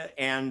and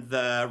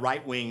the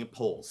right-wing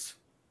Poles.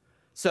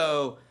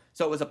 So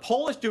it was a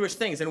Polish-Jewish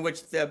thing in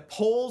which the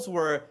Poles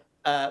were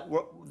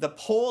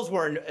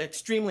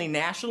extremely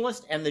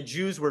nationalist and the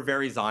Jews were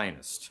very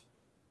Zionist,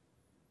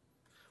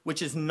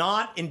 which is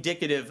not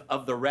indicative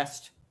of the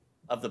rest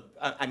of the,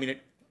 I mean,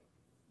 it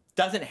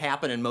doesn't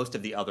happen in most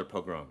of the other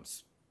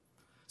pogroms.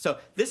 So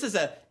this is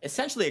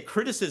essentially a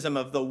criticism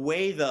of the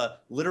way the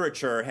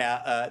literature,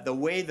 the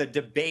way the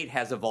debate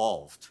has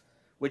evolved,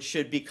 which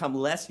should become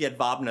less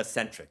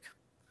Jedwabna-centric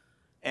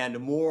and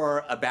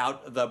more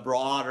about the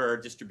broader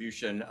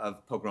distribution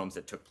of pogroms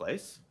that took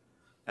place.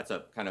 That's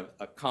a kind of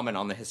a comment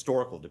on the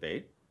historical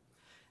debate.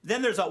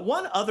 Then there's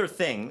one other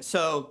thing.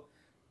 So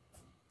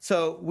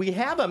we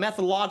have a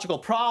methodological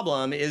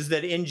problem is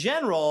that in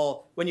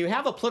general, when you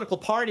have a political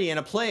party in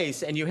a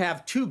place and you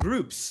have two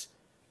groups,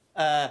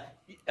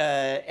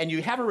 and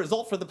you have a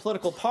result for the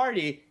political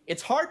party,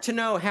 it's hard to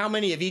know how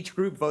many of each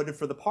group voted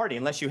for the party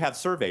unless you have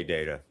survey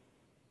data.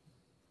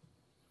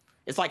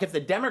 It's like if the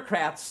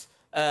Democrats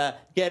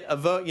get a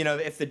vote, you know,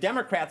 if the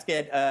Democrats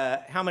get,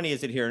 how many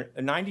is it here?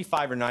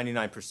 95 or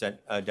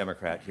 99%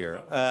 Democrat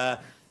here.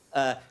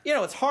 You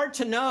know, it's hard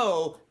to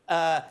know,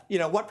 you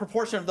know, what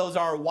proportion of those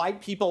are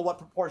white people, what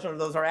proportion of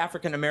those are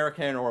African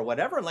American or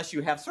whatever, unless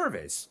you have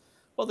surveys.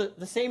 Well,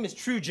 the same is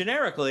true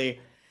generically.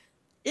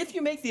 If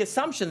you make the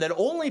assumption that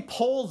only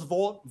Poles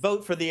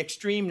vote for the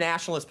extreme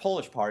nationalist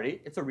Polish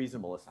party, it's a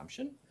reasonable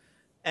assumption.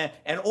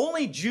 And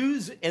only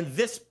Jews in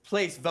this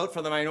place vote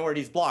for the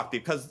minorities bloc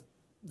because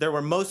there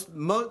were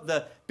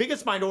the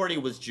biggest minority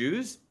was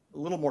Jews, a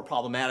little more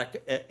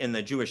problematic in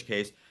the Jewish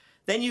case.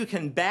 Then you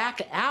can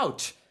back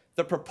out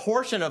the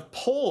proportion of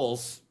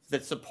Poles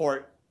that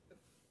support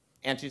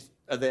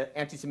the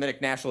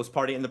anti-Semitic nationalist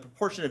party and the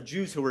proportion of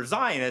Jews who are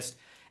Zionist.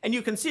 And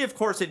you can see, of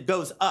course, it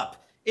goes up.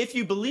 If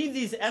you believe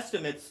these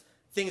estimates,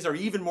 things are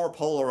even more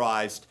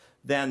polarized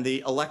than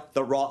the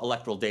raw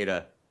electoral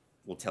data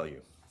will tell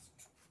you.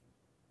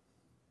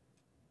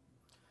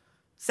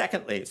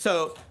 Secondly,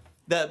 so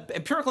the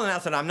empirical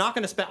analysis, I'm not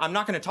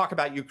going to talk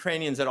about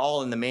Ukrainians at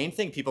all in the main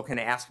thing. People can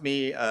ask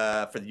me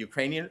for the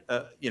Ukrainian,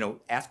 you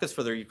know, ask us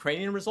for their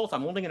Ukrainian results.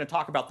 I'm only going to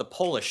talk about the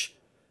Polish,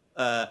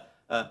 the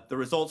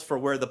results for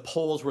where the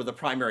Poles were the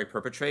primary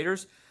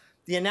perpetrators.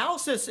 The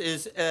analysis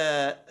is,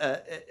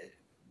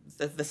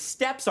 the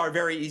steps are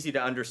very easy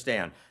to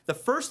understand. The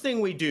first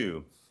thing we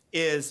do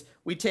is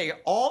we take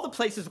all the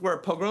places where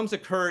pogroms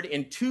occurred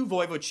in two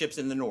voivodeships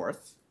in the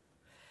north,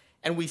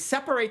 and we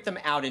separate them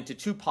out into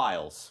two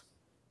piles.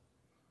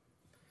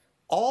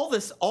 All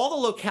the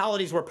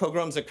localities where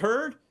pogroms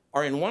occurred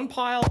are in one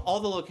pile, all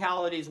the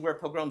localities where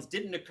pogroms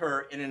didn't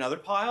occur in another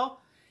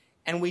pile,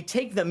 and we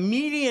take the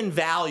median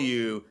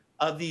value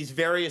of these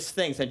various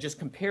things and just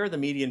compare the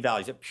median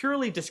values, a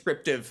purely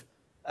descriptive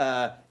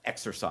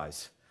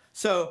exercise.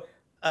 So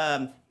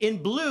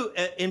in blue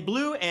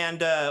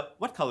and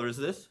what color is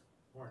this?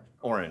 Orange.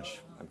 Orange.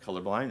 I'm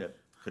colorblind. It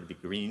could be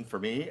green for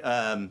me.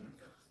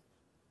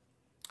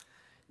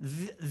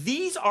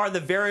 These are the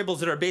variables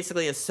that are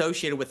basically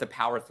associated with the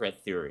power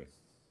threat theory.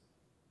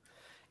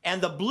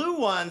 And the blue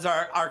ones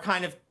are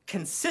kind of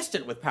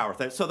consistent with power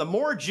threat. So the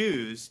more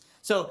Jews.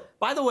 So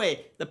by the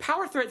way, the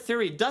power threat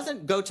theory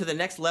doesn't go to the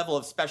next level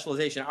of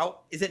specialization.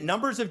 Is it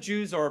numbers of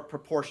Jews or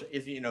proportion?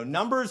 Is it, you know,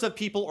 numbers of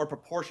people or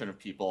proportion of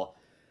people?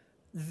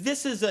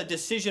 This is a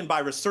decision by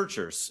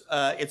researchers.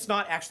 It's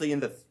not actually in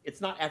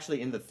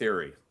the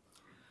theory.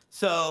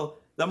 So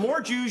the more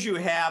Jews you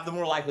have, the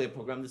more likely a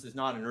pogrom. This is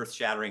not an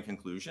earth-shattering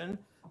conclusion.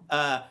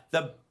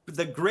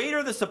 The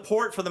greater the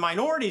support for the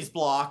minorities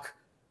bloc,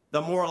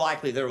 the more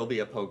likely there will be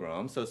a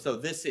pogrom. So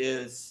this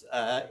is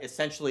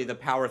essentially the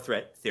power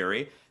threat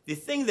theory. The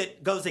thing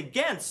that goes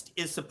against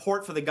is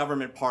support for the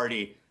government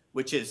party,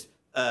 which is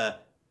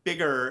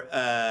bigger,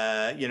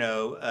 you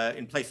know,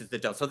 in places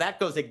that don't. So that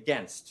goes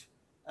against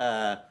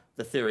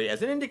the theory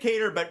as an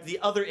indicator, but the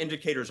other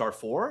indicators are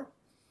for.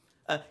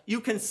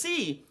 You can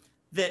see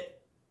that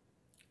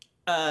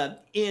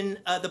in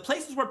the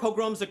places where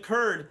pogroms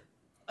occurred,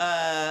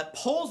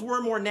 Poles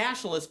were more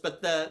nationalist,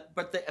 but the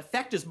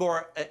effect is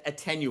more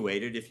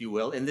attenuated, if you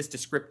will, in this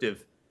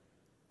descriptive.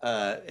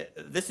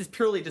 This is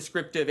purely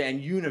descriptive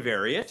and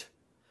univariate.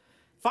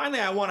 Finally,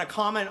 I want to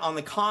comment on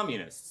the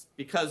communists,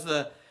 because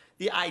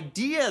the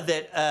idea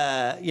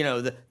that, you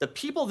know, the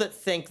people that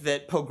think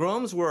that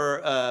pogroms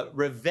were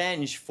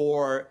revenge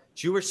for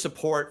Jewish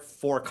support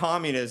for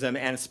communism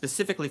and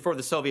specifically for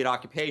the Soviet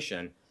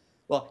occupation,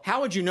 well,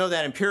 how would you know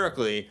that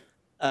empirically?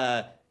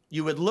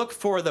 You would look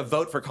for the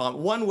vote for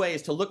one way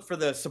is to look for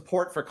the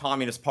support for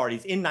communist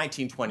parties in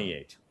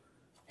 1928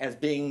 as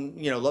being,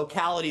 you know,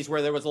 localities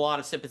where there was a lot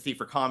of sympathy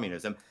for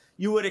communism.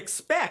 You would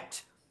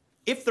expect,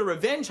 if the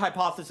revenge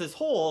hypothesis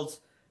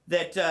holds,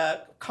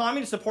 that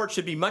communist support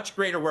should be much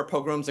greater where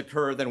pogroms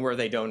occur than where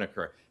they don't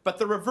occur. But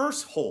the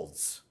reverse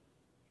holds.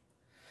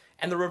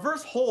 And the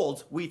reverse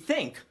holds, we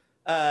think,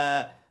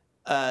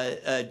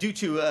 due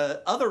to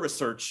other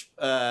research,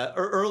 or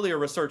earlier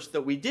research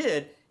that we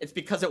did. It's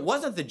because it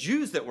wasn't the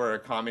Jews that were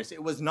communists,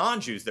 it was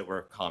non-Jews that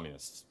were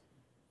communists.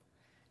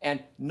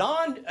 And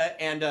non-Jews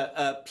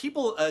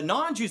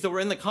that were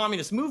in the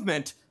communist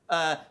movement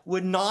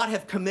would not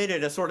have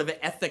committed a sort of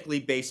ethnically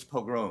based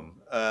pogrom.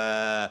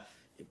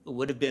 It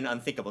would have been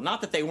unthinkable.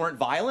 Not that they weren't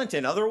violent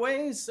in other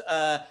ways,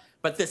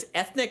 but this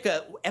ethnic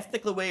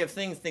way of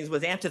things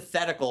was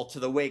antithetical to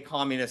the way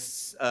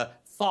communists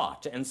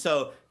thought. And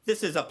so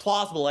this is a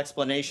plausible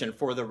explanation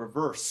for the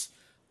reverse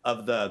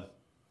of the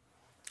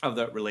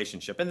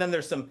relationship. And then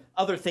there's some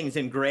other things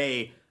in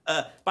gray.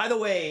 By the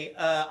way,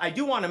 I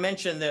do want to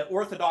mention the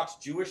Orthodox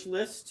Jewish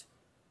list.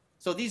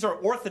 So these are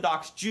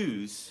Orthodox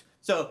Jews.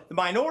 So the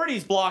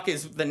minorities block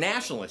is the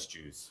nationalist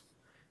Jews.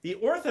 The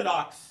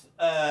Orthodox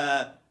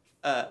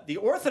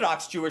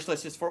Jewish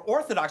list is for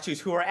Orthodox Jews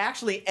who are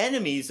actually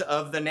enemies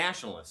of the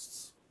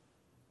nationalists.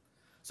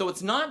 So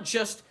it's not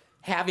just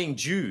having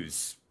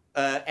Jews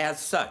as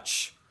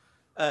such.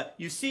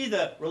 You see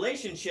the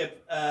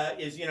relationship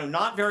is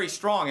not very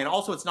strong, and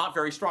also it's not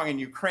very strong in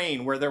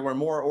Ukraine where there were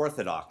more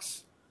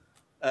Orthodox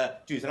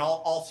Jews. And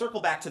I'll circle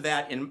back to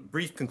that in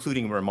brief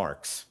concluding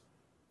remarks.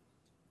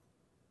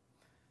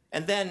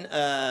 And then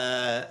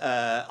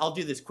I'll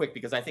do this quick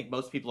because I think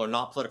most people are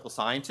not political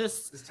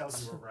scientists. This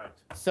tells you we're right.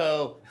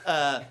 So,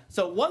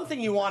 one thing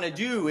you want to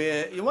do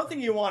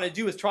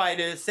is try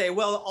to say,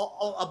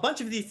 well, a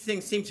bunch of these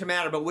things seem to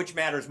matter, but which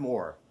matters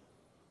more?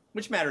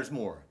 Which matters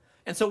more?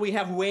 And so we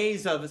have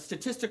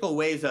statistical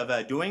ways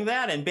of doing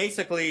that, and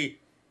basically,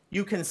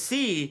 you can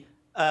see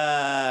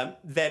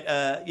that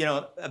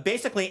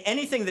basically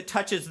anything that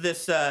touches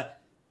this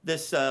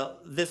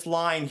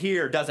line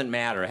here doesn't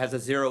matter. It has a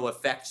zero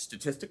effect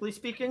statistically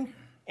speaking.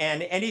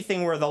 And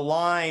anything where the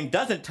line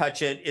doesn't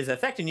touch it is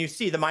effect. And you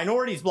see the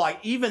minorities block,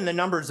 even the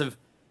numbers of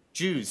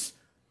Jews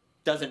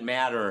doesn't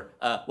matter.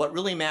 What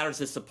really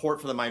matters is support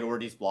for the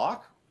minorities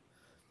block.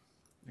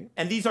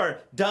 And these are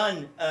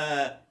done,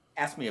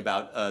 ask me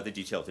about the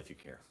details if you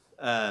care.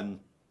 And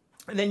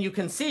then you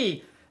can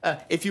see,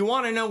 if you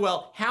want to know,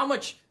 well, how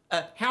much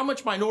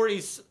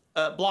minorities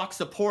block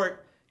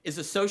support is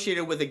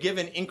associated with a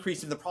given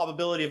increase in the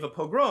probability of a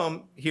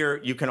pogrom, here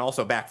you can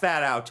also back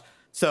that out.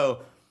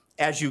 So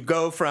as you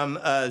go from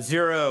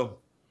 0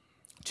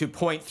 to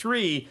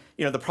 0.3,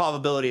 the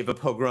probability of a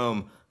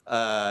pogrom,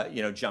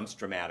 jumps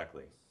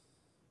dramatically.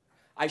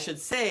 I should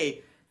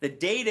say the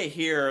data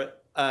here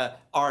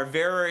are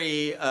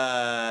very,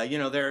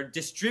 they're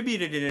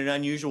distributed in an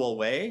unusual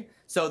way.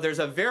 So there's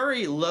a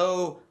very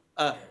low,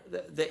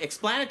 the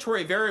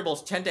explanatory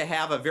variables tend to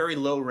have a very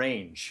low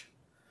range.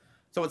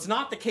 So it's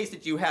not the case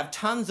that you have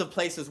tons of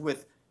places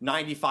with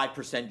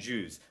 95%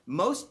 Jews.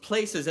 Most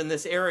places in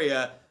this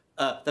area,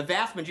 the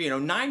vast majority,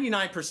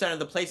 99% of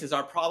the places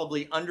are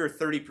probably under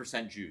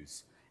 30%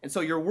 Jews. And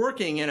so you're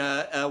working in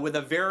with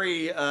a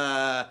very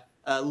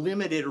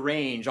limited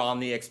range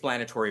on the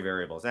explanatory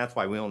variables. That's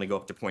why we only go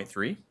up to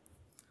 0.3.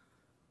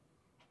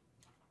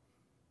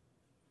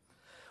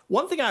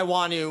 One thing I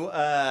want to,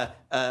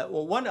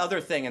 one other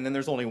thing, and then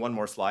there's only one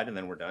more slide, and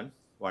then we're done.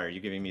 Why are you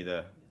giving me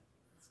the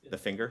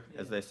finger,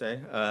 as they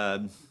say?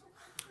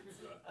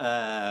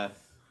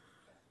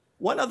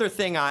 One other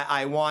thing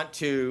I want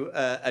to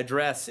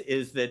address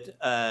is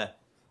that,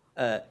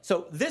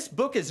 so this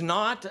book is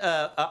not,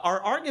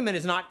 our argument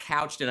is not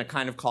couched in a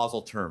kind of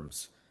causal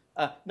terms.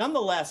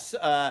 Nonetheless,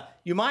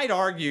 you might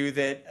argue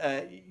that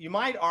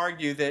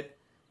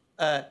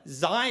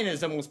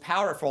Zionism was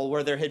powerful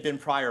where there had been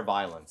prior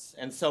violence.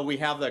 And so we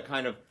have the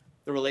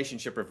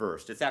relationship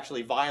reversed. It's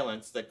actually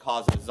violence that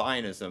causes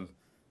Zionist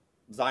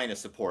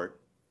support.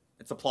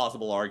 It's a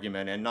plausible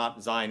argument, and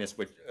not Zionist,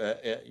 which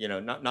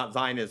not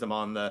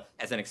Zionism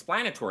as an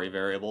explanatory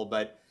variable,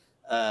 but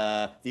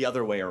the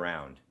other way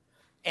around.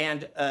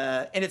 And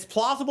it's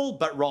plausible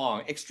but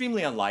wrong,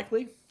 extremely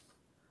unlikely.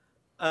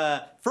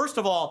 First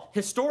of all,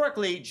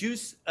 historically,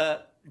 Jews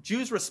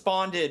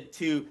responded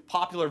to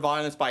popular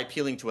violence by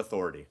appealing to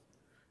authority,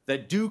 the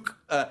duke,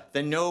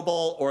 the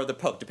noble, or the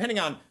pope, depending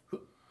on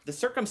the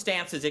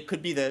circumstances. It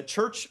could be the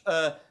church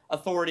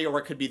authority, or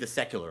it could be the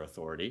secular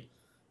authority.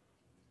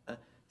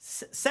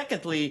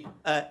 Secondly,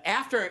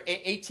 after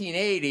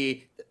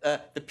 1880,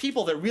 the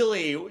people that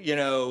really,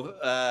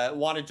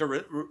 wanted to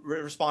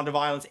respond to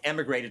violence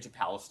emigrated to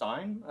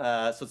Palestine,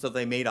 so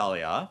they made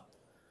Aliyah.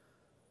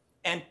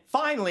 And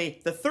finally,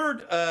 the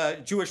third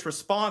Jewish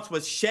response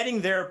was shedding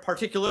their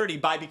particularity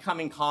by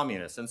becoming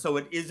communists. And so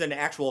it is an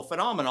actual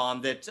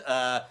phenomenon that,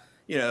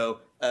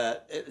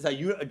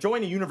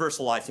 join a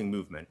universalizing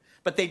movement.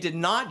 But they did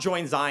not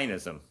join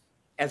Zionism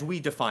as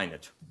we define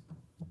it.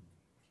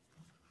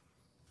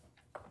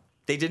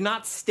 They did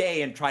not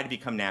stay and try to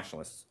become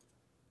nationalists.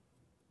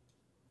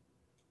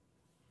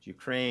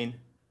 Ukraine.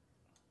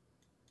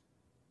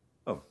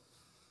 Oh.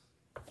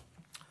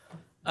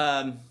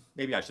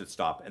 Maybe I should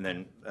stop and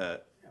then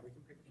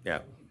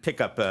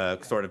pick up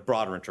sort of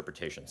broader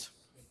interpretations.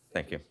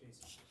 Thank you.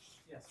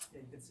 Yes,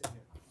 you can sit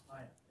here.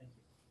 Maya, thank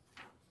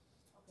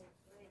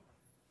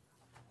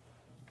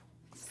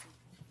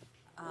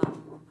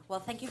you. Well,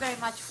 thank you very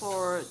much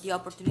for the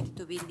opportunity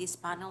to be in this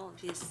panel.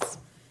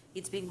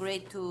 It's been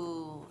great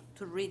to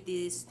read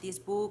this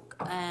book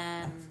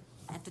and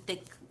to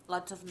take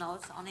lots of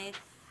notes on it.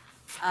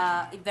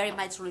 it very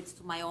much relates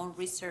to my own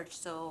research.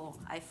 So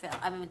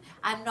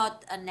I'm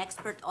not an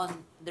expert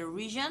on the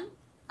region.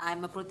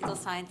 I'm a political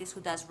scientist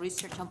who does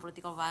research on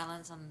political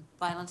violence and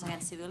violence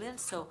against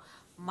civilians. So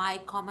my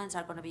comments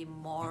are going to be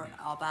more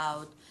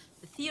about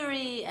the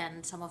theory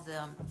and some of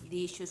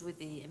the issues with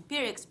the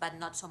empirics, but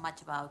not so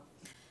much about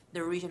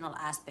the regional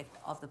aspect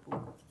of the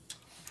book.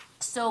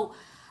 So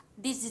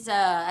this is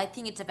I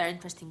think it's a very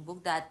interesting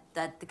book that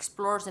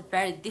explores a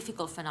very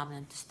difficult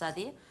phenomenon to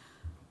study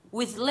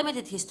with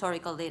limited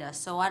historical data.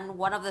 So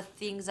one of the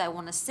things I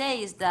want to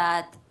say is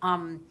that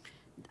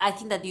I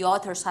think that the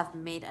authors have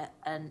made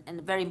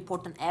a very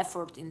important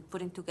effort in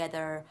putting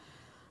together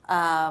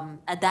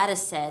a data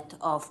set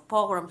of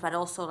pogroms, but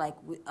also like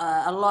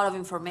a lot of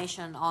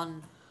information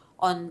on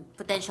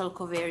potential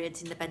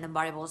covariates, independent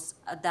variables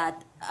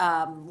that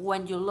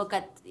when you look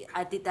at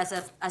it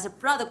as a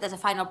product, as a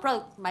final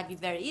product, it might be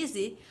very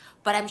easy,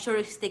 but I'm sure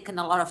it's taken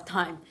a lot of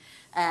time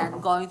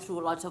and going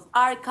through lots of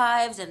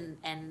archives,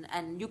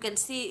 and you can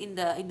see in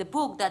the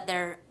book that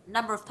there are a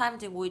number of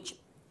times in which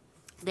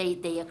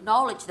they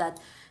acknowledge that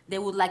they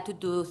would like to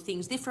do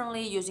things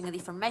differently using a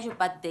different measure,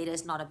 but data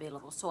is not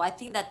available. So I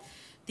think that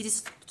this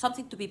is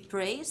something to be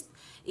praised.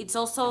 It's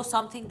also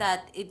something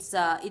that it's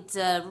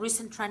a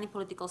recent trend in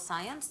political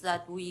science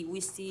that we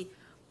see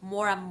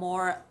more and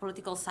more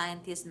political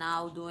scientists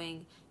now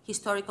doing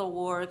historical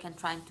work and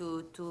trying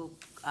to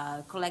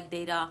collect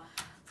data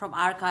from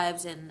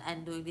archives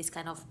and doing these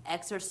kind of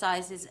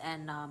exercises.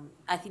 And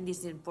I think this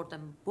is an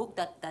important book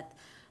that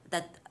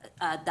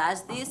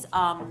does this.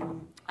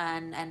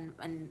 And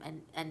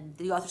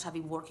the authors have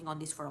been working on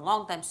this for a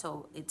long time,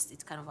 so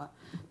it's kind of a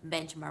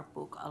benchmark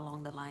book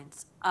along the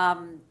lines.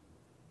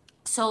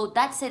 So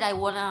that said, I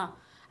wanna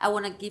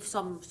give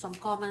some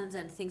comments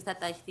and things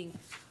that I think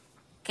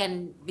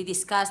can be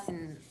discussed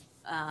in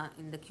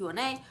the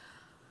Q&A.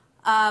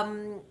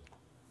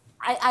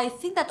 I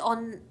think that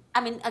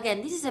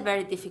again, this is a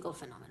very difficult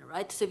phenomenon,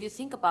 right? So if you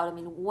think about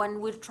it, when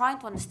we're trying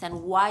to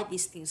understand why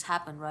these things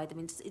happen, right?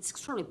 It's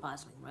extremely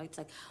puzzling, right? It's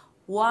like,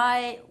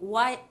 why,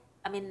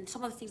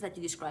 some of the things that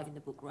you describe in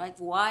the book, right?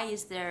 Why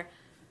is there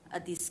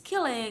this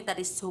killing that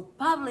is so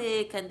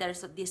public and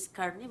there's this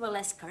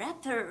carnivalesque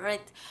character,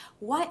 right?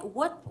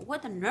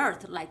 What on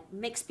earth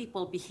makes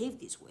people behave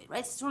this way, right?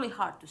 It's really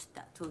hard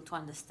to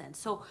understand.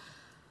 So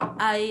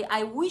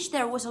I wish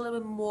there was a little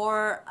bit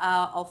more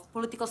of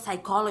political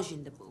psychology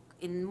in the book,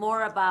 in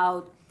more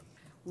about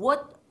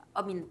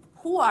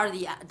who are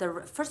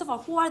first of all,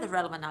 who are the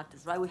relevant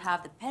actors, right? We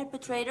have the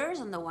perpetrators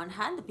on the one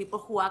hand, the people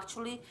who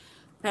actually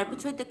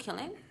perpetrate the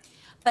killing,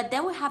 but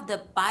then we have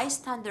the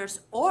bystanders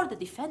or the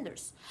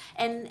defenders.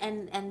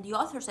 And the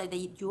authors say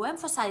that you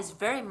emphasize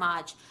very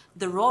much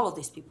the role of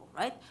these people,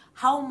 right?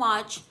 How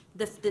much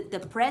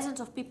the presence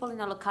of people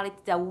in a locality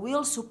that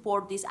will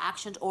support these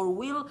actions or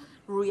will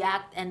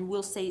react and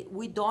will say,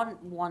 we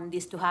don't want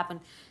this to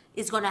happen,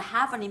 is going to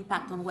have an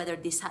impact on whether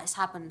this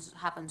happens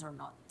or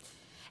not.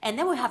 And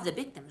then we have the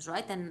victims,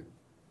 right? And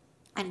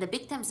the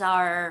victims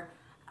are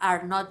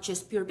not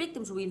just pure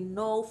victims. We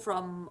know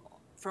from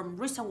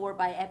recent work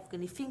by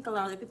Evgeny Finkel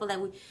and other people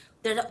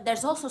that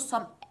there's also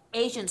some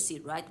agency,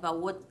 right, about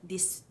what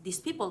these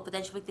people,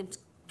 potential victims,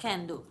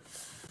 can do.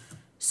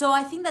 So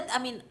I think that,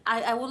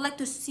 I would like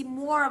to see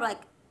more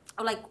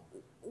like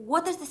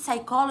what is the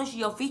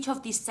psychology of each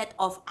of these set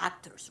of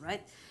actors,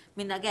 right?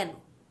 Again,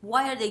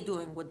 why are they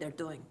doing what they're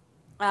doing?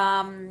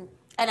 And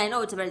I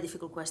know it's a very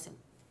difficult question.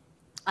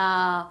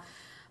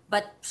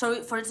 But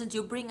so, for instance,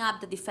 you bring up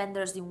the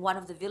defenders in one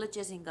of the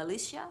villages in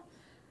Galicia,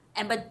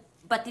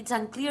 but it's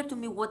unclear to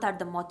me what are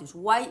the motives.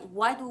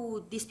 Why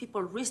do these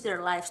people risk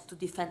their lives to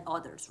defend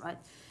others, right?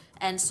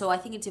 And so I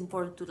think it's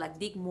important to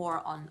dig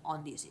more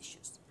on these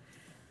issues.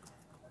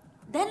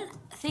 Then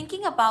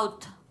thinking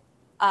about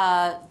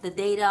the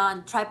data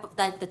and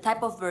the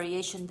type of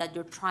variation that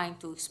you're trying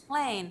to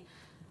explain,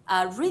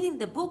 reading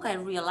the book, I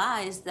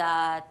realized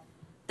that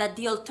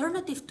the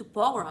alternative to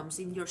pogroms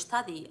in your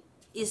study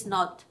is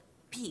not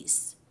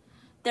peace.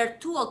 There are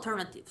two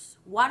alternatives.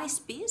 One is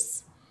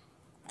peace.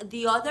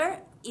 The other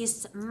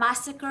is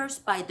massacres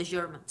by the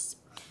Germans.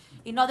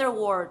 In other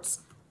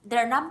words, there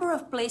are a number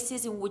of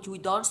places in which we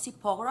don't see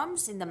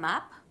pogroms in the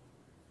map,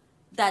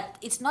 that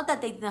it's not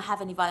that they didn't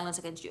have any violence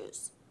against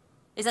Jews.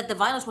 It's that the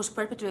violence was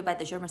perpetrated by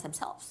the Germans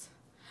themselves,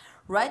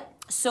 right?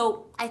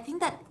 So I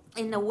think that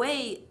in a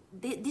way,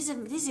 this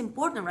is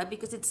important, right?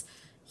 Because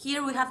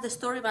here we have the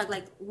story about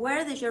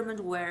where the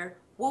Germans were,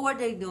 what were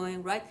they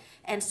doing, right?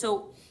 And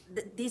so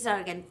these are,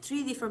 again,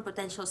 three different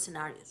potential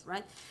scenarios,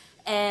 right?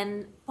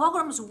 And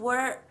pogroms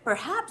were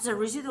perhaps a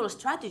residual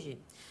strategy.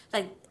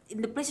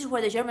 In the places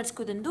where the Germans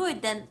couldn't do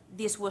it, then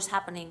this was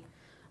happening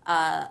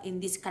in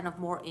this kind of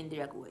more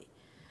indirect way.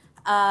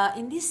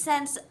 In this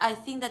sense, I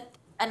think that,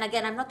 and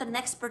again, I'm not an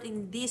expert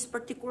in this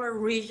particular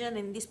region,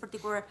 in this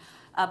particular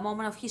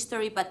moment of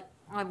history, but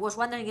I was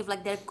wondering if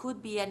there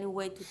could be any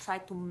way to try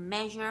to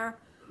measure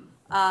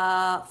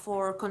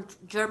for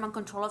German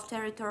control of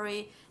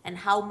territory and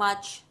how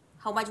much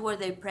were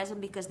they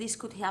present, because this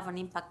could have an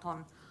impact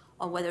on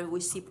whether we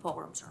see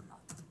pogroms or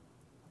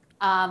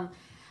not.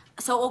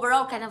 so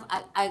overall, kind of,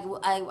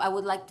 I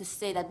would like to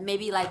say that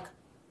maybe like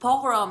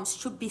pogroms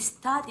should be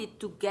studied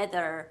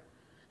together.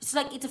 It's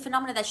like it's a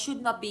phenomenon that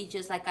should not be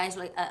just like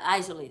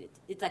isolated.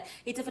 It's like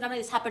it's a phenomenon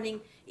that's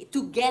happening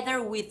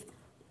together with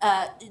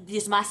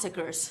these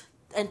massacres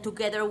and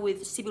together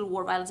with civil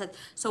war violence.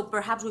 So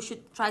perhaps we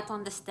should try to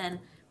understand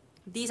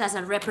this as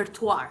a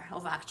repertoire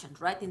of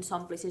actions, right? In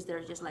some places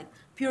there's just like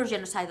pure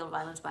genocidal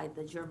violence by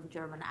the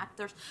German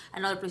actors.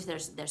 In other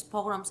places there's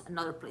pogroms. In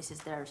other places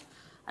there's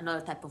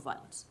another type of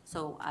violence.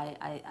 So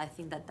I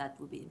think that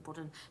would be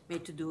important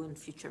maybe to do in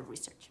future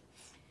research.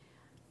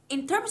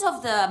 In terms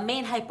of the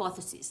main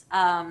hypothesis,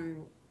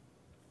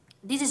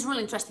 this is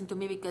really interesting to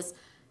me because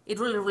it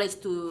really relates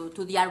to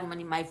the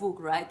argument in my book,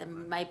 right?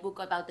 And my book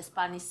about the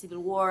Spanish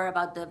Civil War,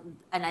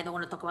 and I don't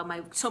want to talk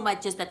about so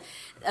much, just that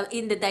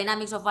in the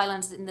dynamics of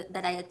violence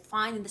that I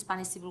find in the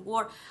Spanish Civil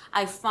War,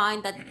 I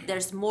find that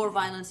there's more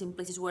violence in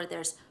places where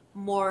there's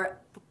more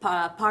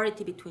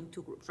parity between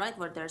two groups, right?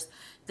 Where there's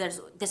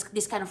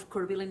this kind of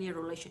curvilinear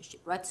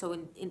relationship, right? So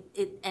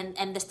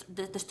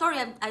the story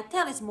I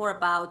tell is more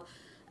about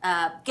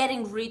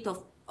getting rid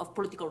of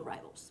political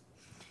rivals.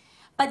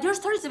 But your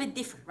story is a bit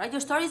different, right?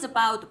 Your story is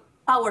about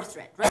power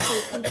threat, right?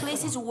 So in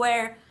places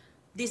where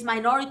this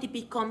minority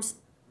becomes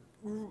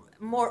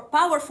more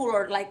powerful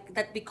or like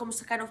that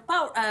becomes kind of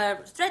power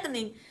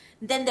threatening,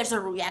 then there's a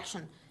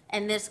reaction.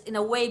 And there's, in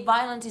a way,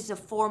 violence is a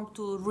form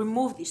to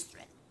remove this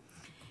threat.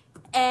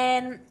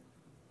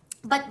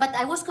 But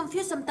I was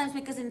confused sometimes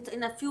because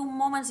in a few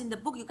moments in the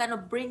book, you kind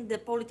of bring the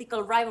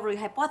political rivalry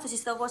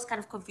hypothesis. That was kind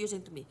of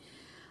confusing to me.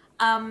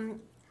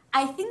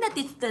 I think that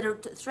it's the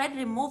threat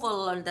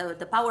removal and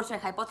the power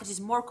threat hypothesis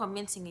is more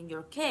convincing in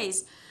your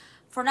case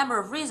for a number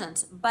of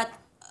reasons. But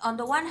on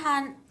the one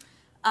hand,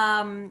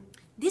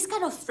 this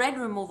kind of threat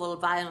removal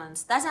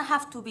violence doesn't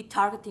have to be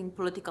targeting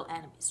political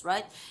enemies,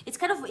 right? It's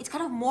kind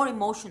of more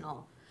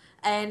emotional,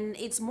 and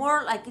it's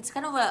more like it's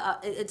kind of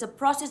it's a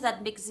process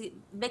that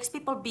makes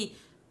people be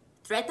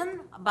threatened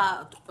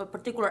about a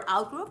particular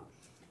outgroup,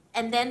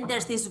 and then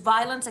there's this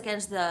violence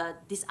against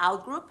this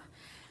outgroup.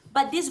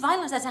 But this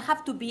violence doesn't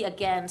have to be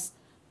against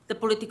the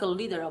political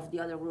leader of the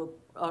other group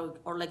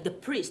or like the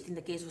priest in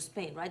the case of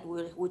Spain, right?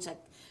 Which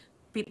like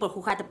people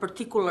who had a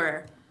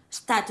particular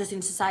status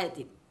in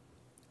society.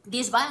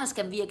 This violence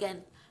can be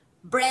against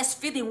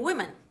breastfeeding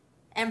women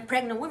and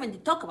pregnant women they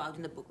talk about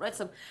in the book, right?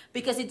 So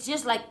because it's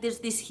just like there's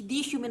this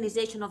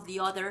dehumanization of the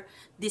other,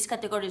 this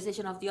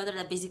categorization of the other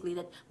that basically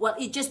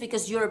it's just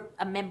because you're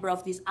a member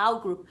of this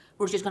outgroup,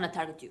 we're just going to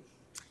target you.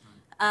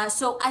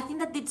 So I think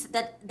that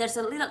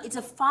it's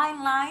a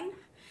fine line,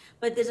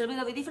 but there's a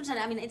little bit of difference. And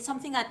I mean, it's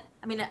something that,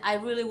 I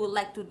really would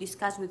like to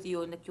discuss with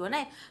you in the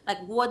Q&A. Like,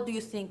 what do you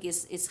think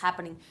is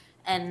happening?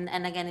 And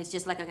again, it's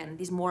just like,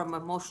 this more of an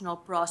emotional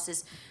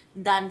process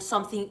than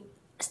something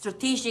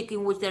strategic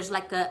in which there's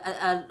like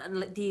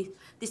the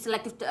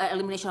selective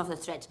elimination of the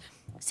threats.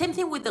 Same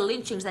thing with the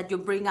lynchings that you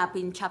bring up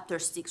in chapter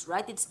 6,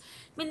 right?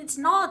 It's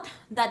not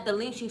that the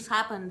lynchings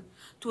happen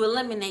to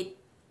eliminate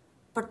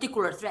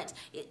particular threats.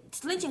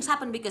 Lynchings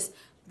happen because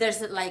there's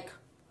like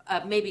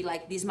maybe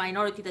like this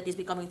minority that is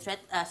becoming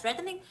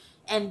threatening,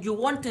 and you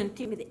want to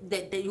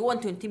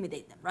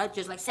intimidate them, right?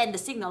 Just like send the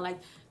signal, like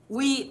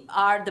we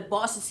are the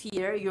bosses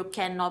here. You're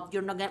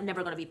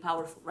never going to be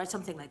powerful, right?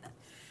 Something like that.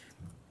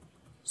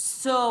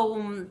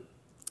 So,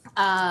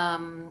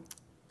 and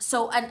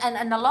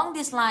along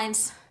these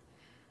lines,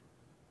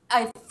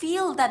 I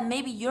feel that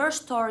maybe your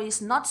story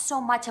is not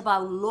so much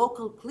about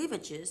local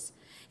cleavages.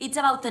 It's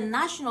about the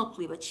national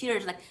cleavage. Here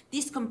it's like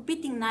these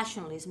competing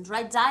nationalisms,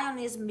 right?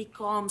 Zionism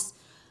becomes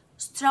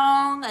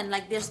strong, and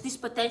like there's this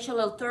potential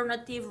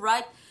alternative,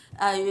 right?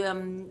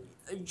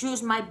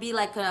 Jews might be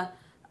like a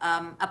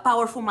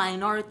powerful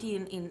minority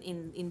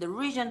in the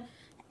region,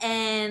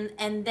 and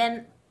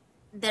then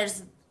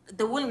there's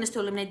the willingness to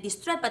eliminate this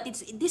threat. But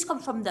this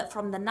comes from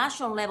the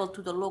national level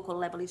to the local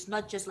level. It's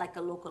not just like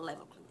a local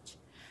level cleavage.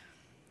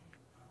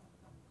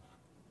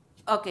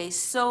 Okay,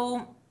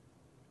 so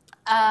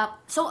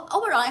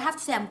overall, I have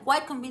to say I'm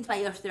quite convinced by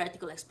your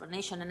theoretical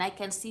explanation, and I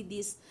can see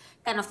these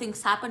kind of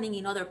things happening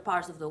in other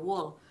parts of the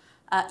world.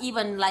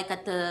 Even like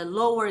at the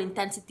lower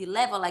intensity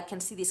level, I can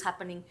see this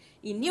happening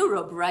in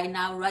Europe right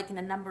now, right? In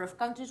a number of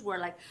countries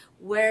where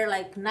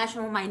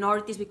national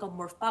minorities become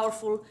more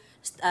powerful,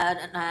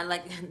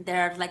 like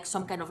there are like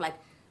some kind of like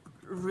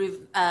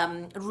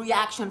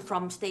reaction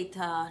from state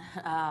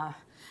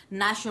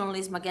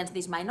nationalism against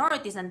these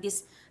minorities, and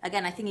this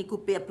again I think it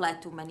could be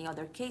applied to many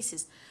other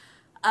cases.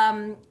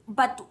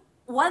 But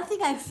one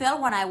thing I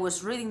felt when I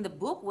was reading the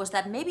book was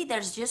that maybe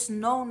there's just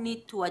no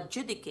need to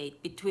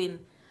adjudicate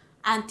between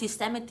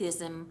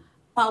anti-Semitism,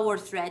 power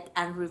threat,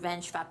 and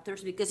revenge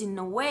factors, because in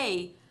a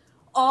way,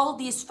 all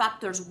these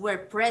factors were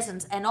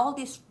present, and all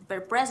these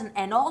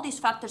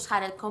factors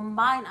had a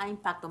combined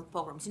impact on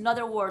pogroms. In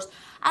other words,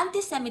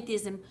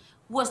 anti-Semitism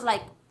was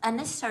like a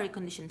necessary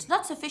condition. It's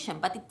not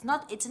sufficient, but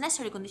it's a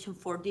necessary condition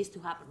for this to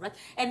happen, right?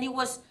 And it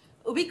was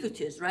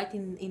ubiquitous, right,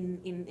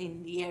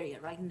 in the area,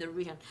 right, in the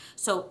region.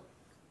 So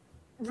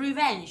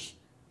revenge,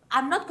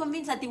 I'm not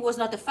convinced that it was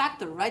not a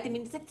factor, right? I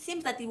mean, it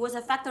seems that it was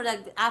a factor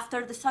that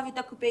after the Soviet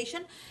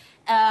occupation,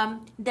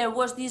 there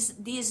was this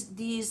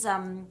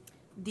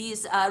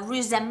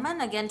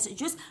resentment against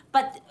Jews,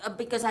 but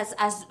because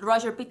as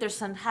Roger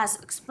Peterson has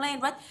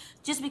explained, right,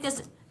 just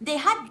because they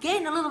had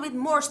gained a little bit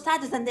more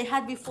status than they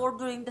had before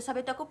during the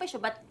Soviet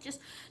occupation, but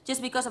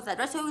just because of that,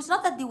 right? So it's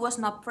not that it was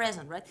not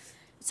present, right?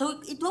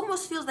 So it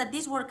almost feels that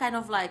these were kind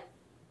of like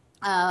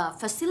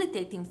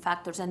facilitating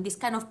factors, and this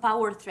kind of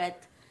power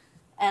threat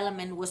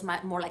element was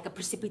more like a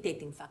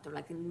precipitating factor,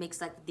 like it makes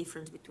like the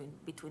difference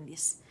between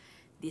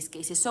these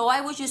cases. So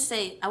I was just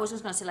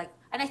gonna say, like,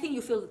 and I think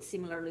you feel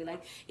similarly,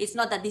 like it's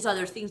not that these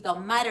other things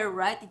don't matter,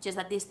 right? It's just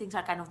that these things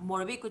are kind of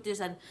more ubiquitous,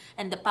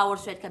 and the power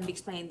threat can be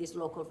explained in this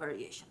local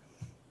variation.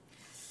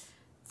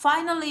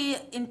 Finally,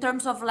 in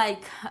terms of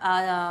like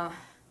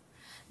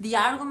the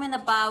argument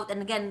about,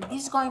 and again,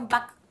 this is going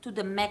back to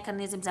the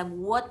mechanisms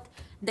and what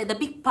the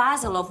big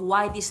puzzle of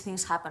why these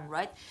things happen,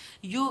 right?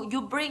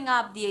 You bring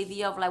up the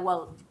idea of like,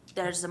 well,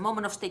 there's a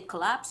moment of state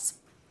collapse,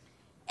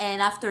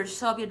 and after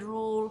Soviet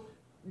rule,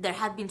 there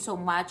had been so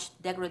much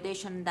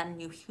degradation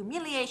and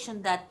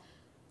humiliation that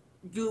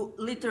you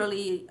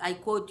literally, I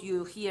quote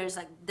you here, is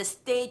like the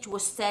stage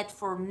was set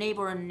for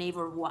neighbor and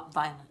neighbor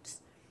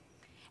violence.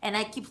 And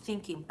I keep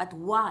thinking, but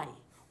why?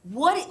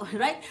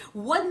 Right?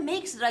 What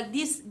makes like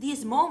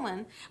this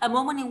moment a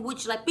moment in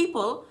which like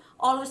people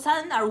all of a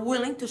sudden are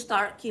willing to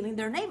start killing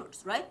their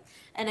neighbors, right?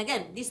 And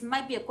again, this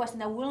might be a question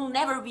that we'll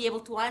never be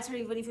able to answer,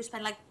 even if you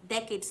spend like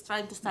decades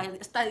trying to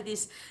study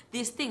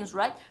these things,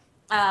 right?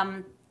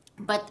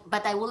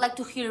 But I would like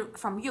to hear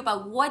from you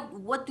about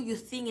what do you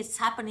think is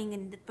happening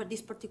in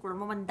this particular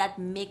moment that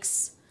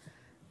makes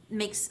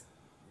this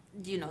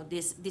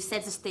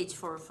sets the stage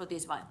for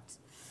this violence.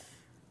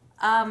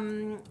 I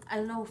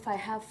don't know if I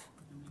have.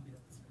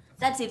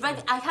 That's it,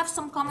 right? I have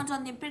some comments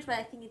on the empirical, but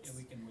I think it's. Yeah,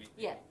 we can wait.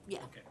 Yeah.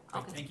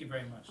 Okay. Thank you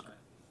very much. So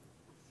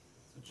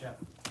Jeff.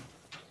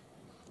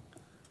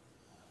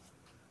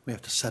 We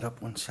have to set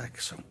up 1 sec,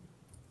 so.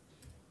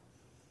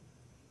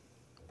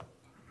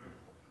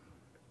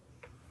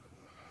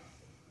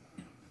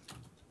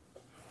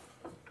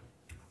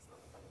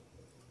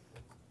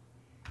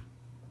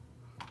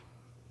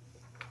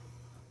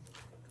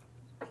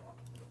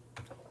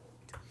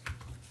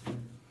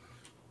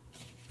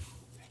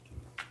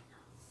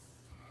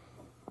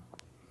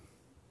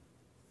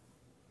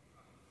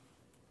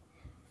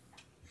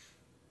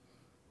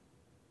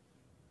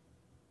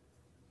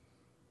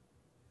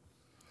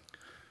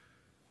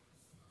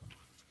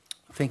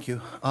 Thank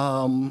you.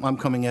 I'm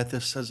coming at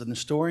this as an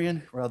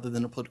historian rather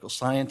than a political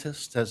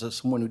scientist, as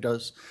someone who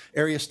does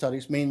area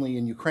studies mainly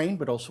in Ukraine,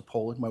 but also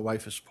Poland. My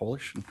wife is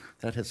Polish, and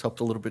that has helped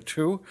a little bit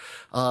too.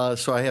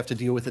 So I have to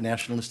deal with the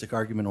nationalistic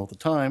argument all the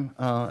time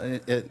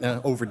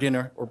over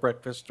dinner or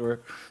breakfast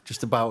or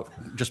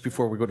just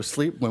before we go to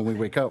sleep, when we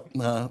wake up,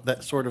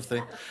 that sort of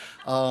thing.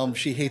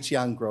 She hates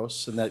Jan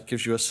Gross, and that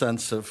gives you a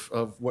sense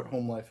of what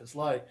home life is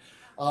like.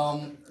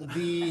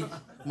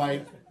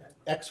 My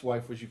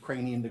ex-wife was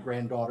Ukrainian, the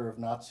granddaughter of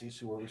Nazis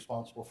who were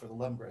responsible for the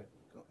Lemberg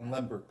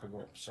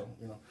pogroms. So,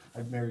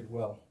 I've married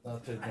well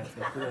to advance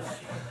my career.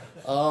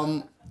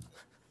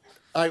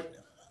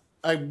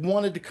 I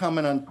wanted to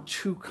comment on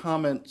two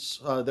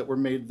comments that were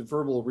made, the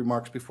verbal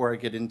remarks, before I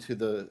get into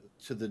the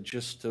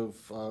gist of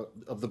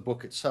the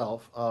book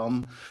itself.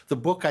 The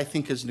book, I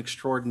think, is an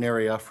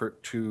extraordinary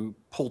effort to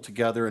pull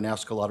together and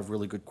ask a lot of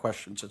really good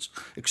questions. It's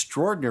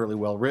extraordinarily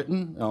well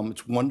written.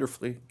 It's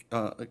wonderfully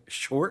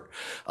short.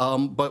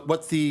 But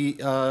what the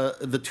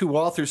two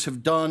authors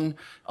have done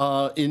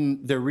in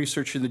their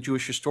research in the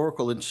Jewish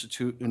Historical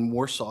Institute in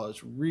Warsaw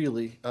is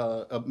really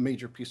a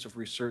major piece of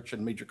research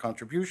and major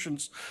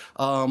contributions.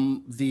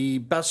 The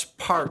best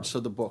parts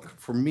of the book,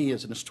 for me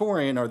as an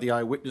historian, are the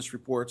eyewitness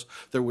reports.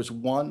 There was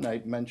one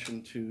I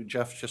mentioned to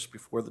Jeff just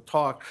before the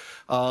talk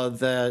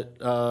of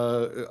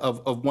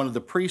one of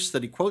the priests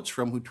that he quotes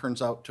from, who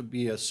turns out to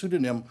be a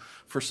pseudonym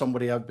for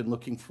somebody I've been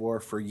looking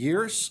for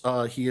years.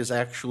 He is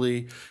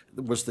actually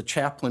was the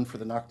chaplain for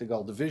the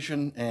Nachtigal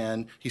division,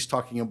 and he's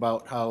talking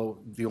about how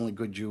the only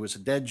good Jew is a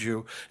dead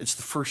Jew. It's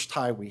the first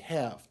tie we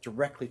have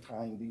directly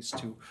tying these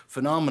two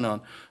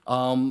phenomenon.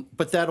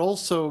 But that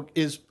also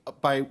is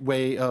by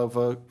way of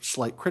a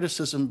slight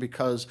criticism,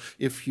 because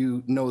if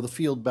you know the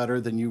field better,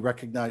 then you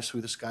recognize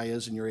who this guy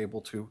is and you're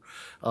able to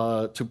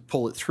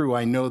pull it through.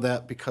 I know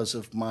that because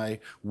of my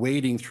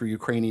wading through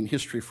Ukrainian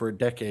history for a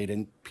decade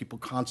and people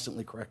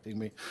constantly correcting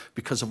me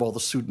because of all the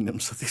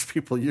pseudonyms that these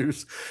people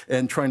use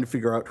and trying to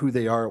figure out who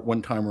they are at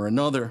one time or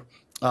another.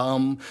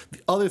 The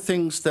other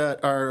things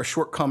that are a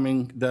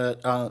shortcoming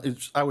that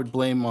I would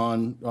blame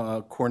on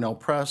Cornell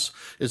Press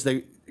is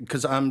they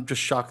because I'm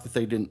just shocked that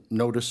they didn't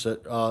notice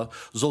it.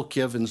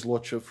 Zolkiev and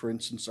Zlochev, for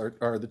instance,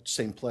 are the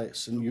same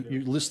place. And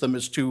you list them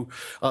as two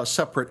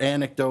separate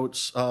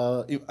anecdotes,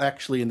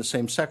 actually in the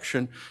same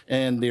section,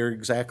 and they're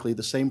exactly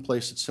the same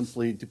place. It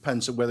simply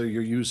depends on whether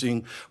you're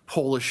using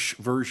Polish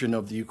version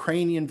of the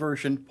Ukrainian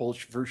version,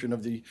 Polish version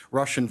of the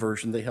Russian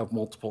version. They have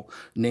multiple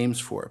names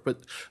for it. But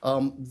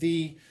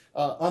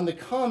on the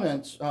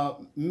comments,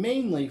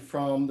 mainly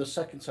from the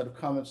second set of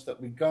comments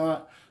that we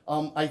got,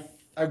 I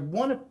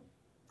want to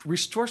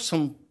restore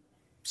some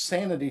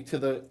sanity to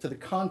the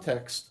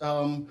context.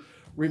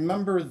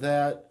 Remember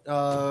that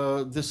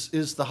this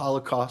is the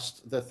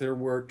Holocaust, that there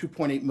were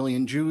 2.8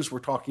 million Jews we're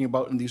talking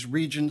about in these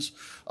regions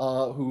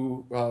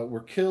who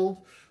were killed.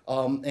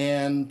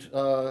 And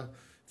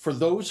for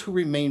those who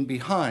remain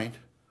behind,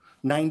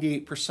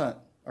 98%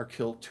 are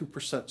killed,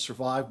 2%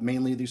 survive.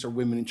 Mainly these are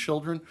women and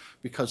children,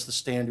 because the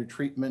standard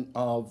treatment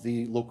of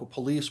the local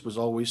police was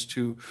always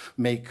to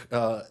make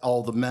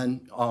all the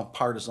men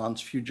partisans,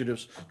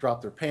 fugitives,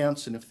 drop their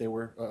pants, and if they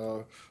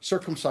were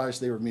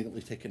circumcised, they were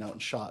immediately taken out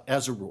and shot,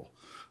 as a rule.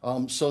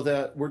 So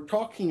that we're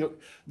talking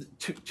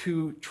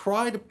to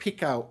try to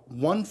pick out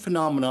one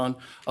phenomenon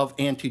of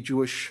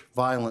anti-Jewish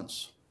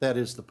violence, that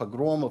is the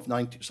pogrom of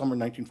summer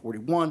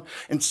 1941,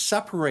 and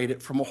separate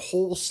it from a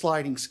whole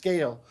sliding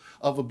scale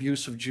of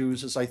abuse of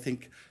Jews is, I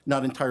think,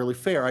 not entirely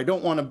fair. I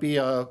don't want to be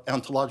an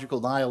ontological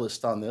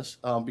nihilist on this,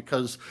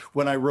 because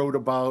when I wrote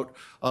about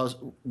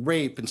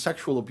rape and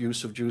sexual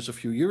abuse of Jews a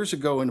few years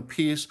ago in a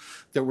piece,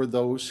 there were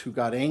those who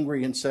got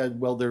angry and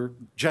said, well, their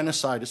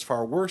genocide is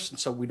far worse, and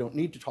so we don't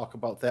need to talk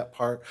about that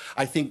part.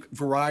 I think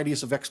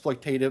varieties of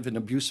exploitative and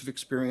abusive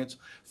experience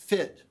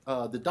fit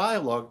the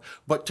dialogue,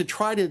 but to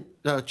try to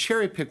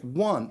cherry pick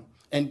one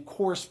and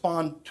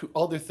correspond to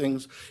other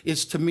things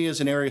is, to me,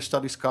 as an area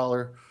study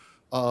scholar,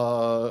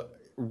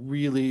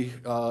 really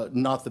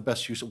not the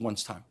best use of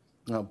one's time.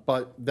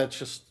 But that's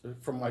just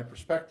from my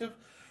perspective.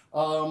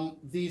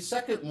 The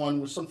second one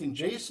was something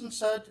Jason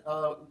said.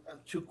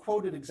 To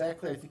quote it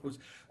exactly, I think was,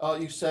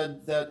 you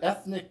said that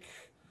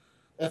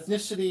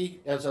ethnicity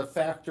as a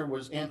factor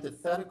was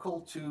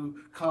antithetical to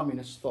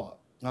communist thought.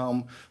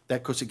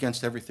 That goes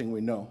against everything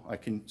we know. I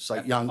can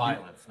cite Jan.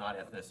 Violence, not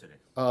ethnicity.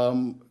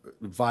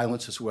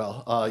 Violence as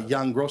well.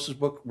 Jan Gross's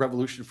book,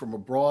 Revolution from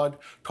Abroad,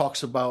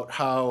 talks about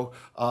how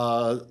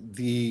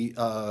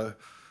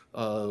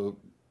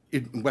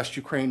in West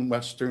Ukraine,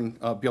 Western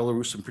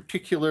Belarus in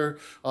particular,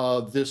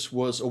 this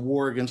was a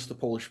war against the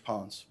Polish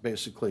pawns,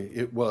 basically.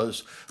 It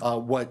was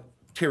what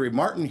Terry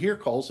Martin here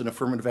calls an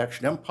affirmative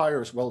action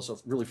empire, as well as a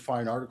really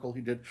fine article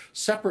he did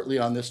separately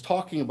on this,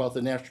 talking about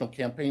the national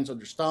campaigns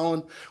under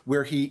Stalin,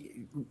 where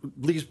he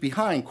leaves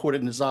behind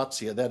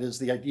korenizatsiya, that is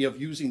the idea of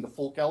using the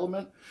folk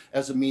element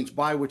as a means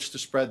by which to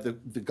spread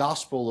the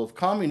gospel of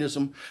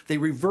communism. They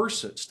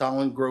reverse it.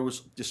 Stalin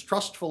grows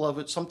distrustful of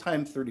it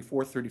sometime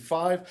 34,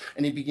 35,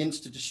 and he begins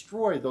to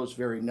destroy those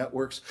very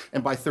networks.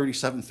 And by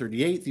 37,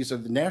 38, these are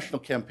the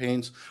national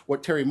campaigns.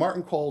 What Terry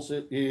Martin calls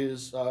it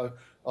is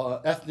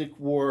ethnic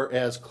war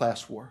as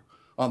class war.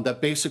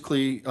 That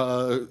basically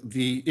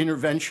the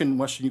intervention in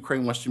Western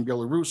Ukraine, Western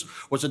Belarus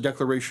was a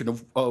declaration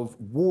of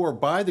war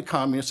by the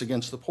communists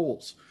against the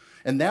Poles.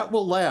 And that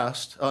will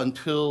last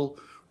until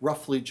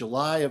roughly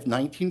July of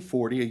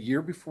 1940, a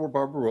year before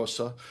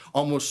Barbarossa.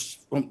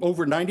 Almost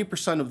over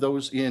 90% of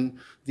those in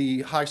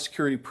the high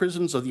security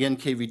prisons of the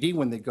NKVD,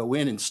 when they go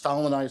in and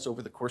Stalinize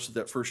over the course of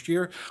that first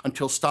year,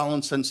 until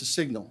Stalin sends a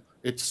signal.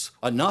 It's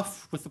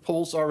enough with the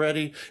Poles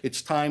already.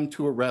 It's time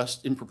to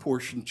arrest in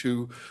proportion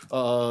to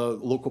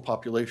local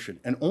population.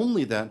 And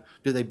only then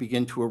do they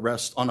begin to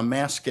arrest on a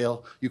mass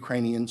scale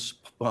Ukrainians,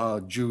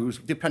 Jews,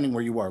 depending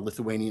where you are,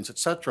 Lithuanians,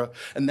 etc.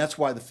 And that's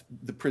why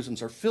the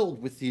prisons are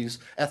filled with these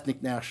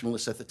ethnic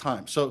nationalists at the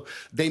time. So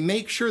they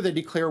make sure they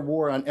declare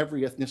war on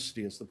every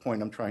ethnicity, is the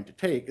point I'm trying to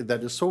take,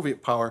 that is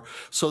Soviet power,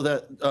 so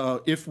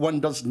that if one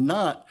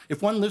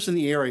lives in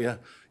the area,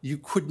 you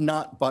could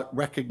not but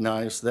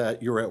recognize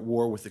that you're at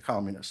war with the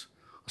communists.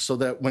 So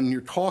that when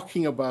you're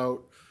talking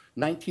about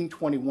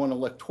 1921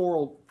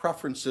 electoral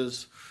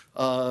preferences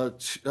and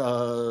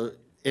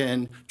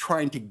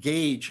trying to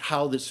gauge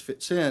how this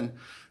fits in,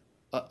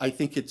 I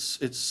think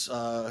it's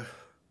a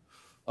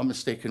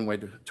mistaken way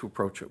to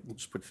approach it. We'll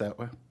just put it that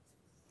way.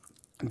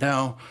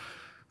 Now,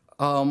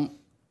 5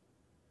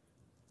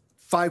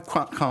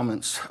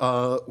 comments.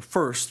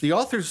 First, the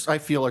authors, I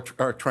feel,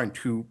 are trying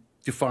to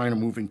define a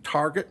moving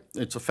target.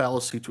 It's a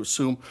fallacy to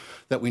assume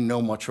that we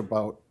know much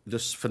about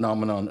this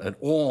phenomenon at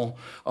all.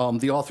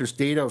 The author's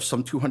data of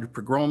some 200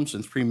 pogroms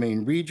in 3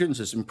 main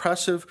regions is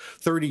impressive.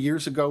 30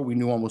 years ago, we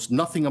knew almost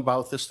nothing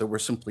about this. There were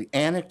simply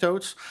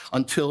anecdotes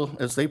until,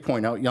 as they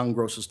point out, Jan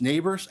Gross's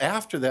neighbors.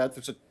 After that,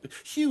 there's a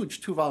huge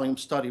 2-volume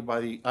study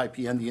by the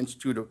IPN, the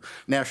Institute of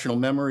National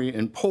Memory,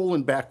 in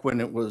Poland, back when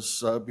it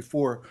was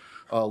before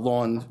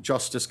Law and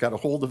Justice got a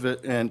hold of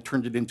it and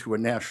turned it into a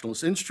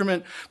nationalist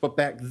instrument. But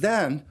back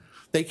then,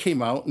 they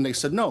came out and they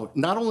said, no,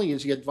 not only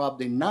is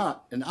Jedwabne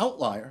not an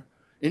outlier,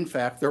 in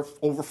fact, there are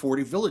over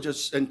 40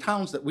 villages and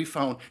towns that we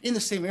found in the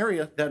same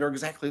area that are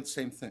exactly the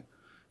same thing.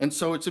 And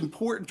so it's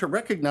important to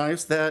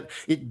recognize that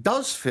it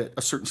does fit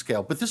a certain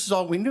scale, but this is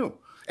all we knew.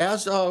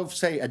 As of,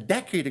 say, a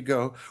decade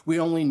ago, we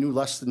only knew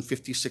less than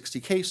 50, 60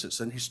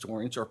 cases, and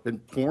historians have been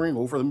poring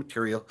over the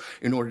material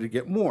in order to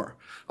get more.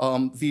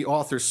 The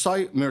author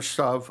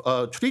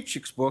Mirosław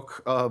Tricik's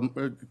book,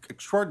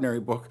 extraordinary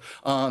book,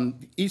 on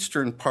the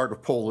eastern part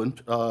of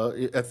Poland,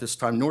 at this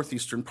time,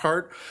 northeastern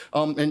part,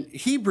 and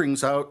he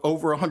brings out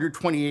over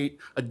 128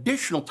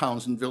 additional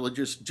towns and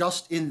villages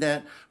just in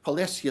that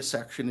Polesia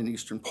section in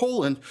eastern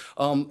Poland,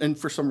 and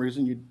for some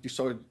reason you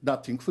decided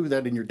not to include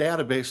that in your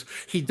database.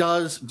 He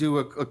does do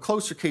a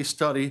closer case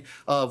study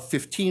of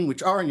 15,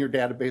 which are in your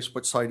database,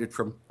 but cited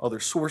from other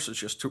sources,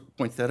 just to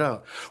point that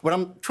out. What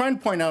I'm trying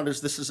to point out is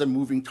this is a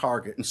moving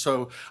target, and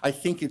so I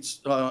think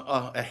it's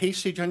a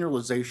hasty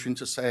generalization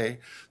to say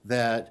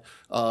that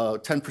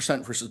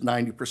 10% versus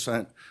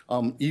 90%,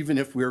 even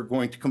if we're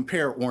going to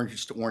compare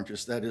oranges to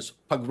oranges, that is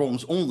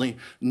pogroms only,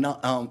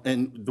 not,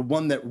 and the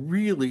one that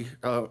really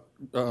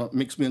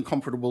makes me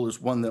uncomfortable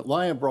is one that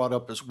Laya brought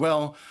up as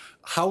well.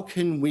 How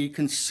can we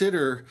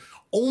consider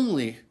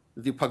only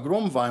the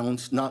pogrom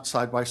violence not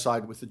side by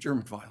side with the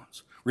German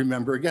violence?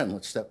 Remember, again,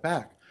 let's step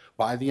back.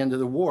 By the end of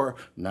the war,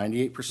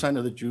 98%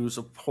 of the Jews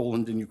of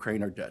Poland and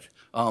Ukraine are dead.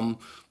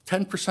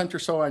 10% or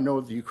so, I know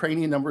of the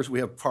Ukrainian numbers. We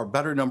have far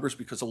better numbers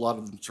because a lot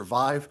of them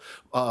survive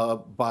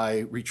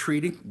by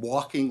retreating,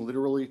 walking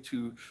literally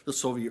to the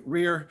Soviet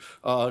rear.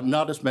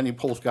 Not as many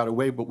Poles got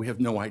away, but we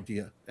have no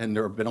idea. And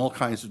there have been all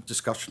kinds of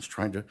discussions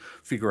trying to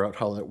figure out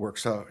how that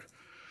works out.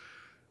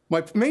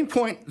 My main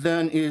point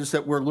then is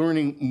that we're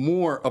learning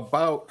more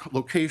about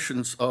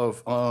locations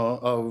of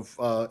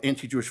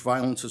anti-Jewish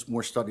violence as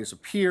more studies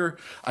appear.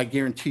 I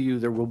guarantee you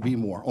there will be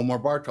more. Omar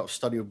Bartov's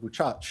study of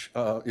Buchach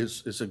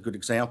is a good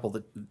example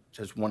that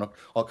has won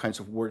all kinds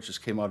of awards,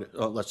 just came out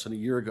less than a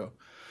year ago.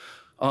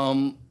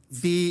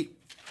 The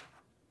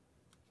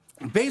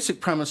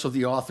basic premise of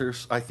the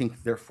authors, I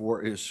think,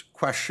 therefore, is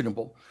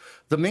questionable.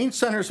 The main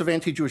centers of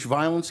anti-Jewish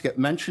violence get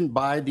mentioned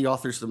by the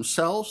authors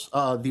themselves.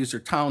 These are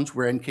towns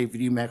where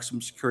NKVD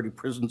maximum security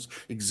prisons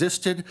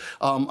existed.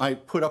 I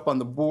put up on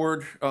the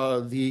board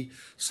the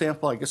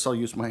sample. I guess I'll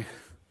use my,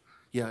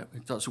 yeah,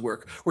 it does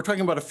work. We're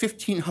talking about a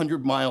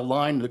 1,500-mile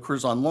line, the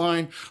Curzon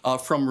line,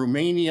 from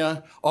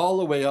Romania all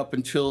the way up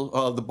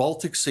until the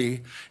Baltic Sea.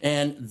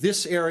 And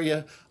this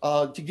area,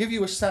 to give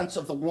you a sense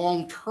of the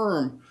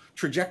long-term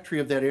trajectory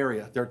of that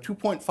area, there are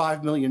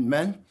 2.5 million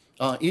men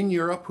in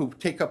Europe who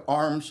take up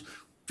arms,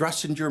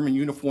 dress in German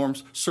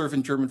uniforms, serve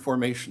in German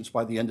formations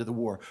by the end of the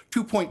war.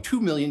 2.2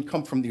 million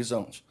come from these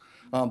zones.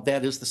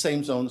 That is the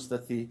same zones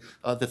that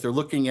that they're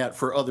looking at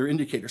for other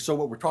indicators. So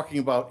what we're talking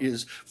about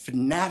is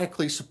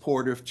fanatically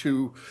supportive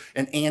to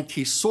an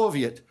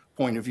anti-Soviet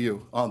point of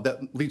view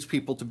that leads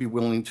people to be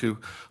willing to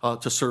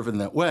serve in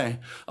that way.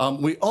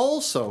 We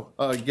also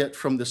get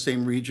from the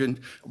same region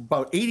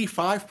about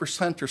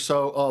 85% or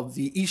so of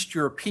the East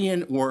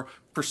European or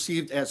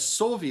perceived as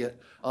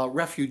Soviet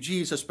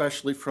refugees,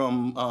 especially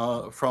from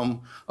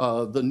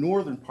the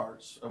northern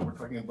parts. We're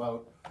talking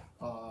about,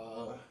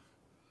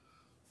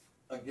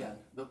 again,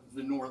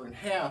 the northern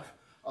half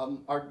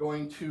are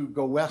going to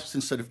go west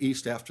instead of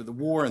east after the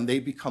war, and they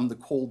become the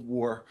Cold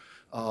War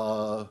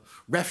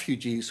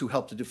refugees who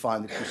helped to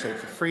define the Crusade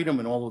for Freedom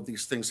and all of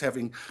these things,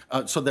 having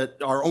so that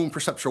our own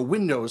perceptual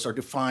windows are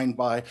defined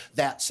by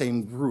that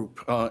same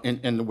group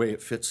and the way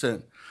it fits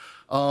in.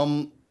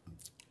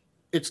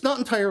 It's not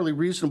entirely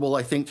reasonable,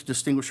 I think, to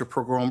distinguish a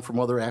pogrom from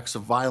other acts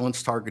of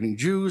violence targeting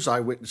Jews.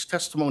 Eyewitness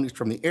testimonies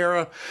from the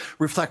era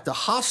reflect a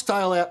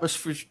hostile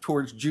atmosphere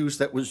towards Jews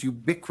that was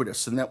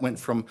ubiquitous, and that went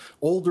from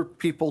older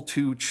people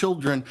to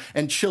children,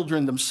 and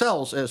children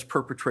themselves as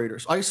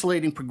perpetrators.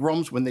 Isolating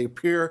pogroms when they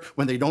appear,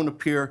 when they don't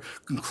appear,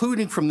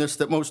 concluding from this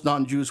that most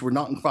non-Jews were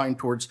not inclined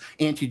towards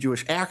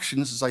anti-Jewish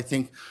actions is, I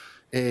think,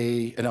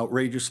 an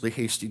outrageously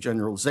hasty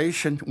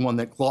generalization, one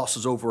that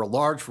glosses over a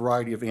large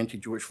variety of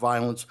anti-Jewish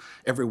violence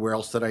everywhere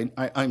else that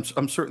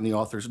I'm certain the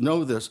authors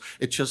know this.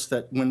 It's just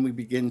that when we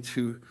begin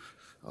to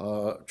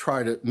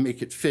try to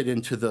make it fit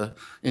into the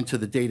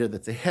data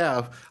that they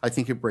have, I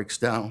think it breaks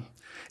down.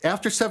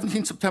 After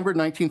 17 September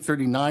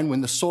 1939,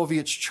 when the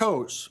Soviets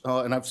chose,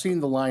 and I've seen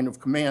the line of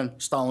command,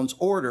 Stalin's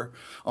order,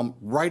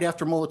 right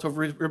after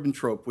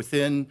Molotov-Ribbentrop,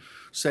 within,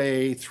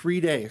 say, 3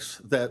 days,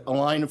 that a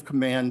line of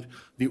command,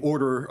 the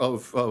order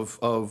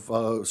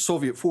of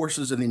Soviet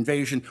forces and the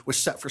invasion was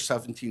set for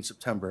 17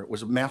 September. It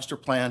was a master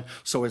plan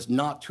so as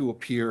not to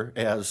appear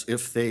as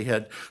if they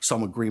had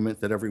some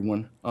agreement that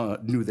everyone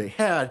knew they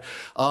had.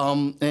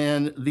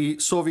 And the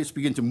Soviets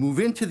begin to move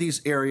into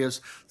these areas.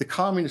 The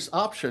communist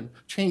option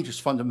changes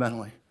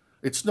fundamentally.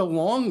 It's no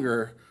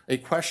longer a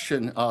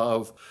question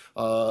of,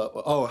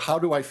 oh, how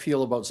do I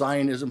feel about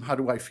Zionism? How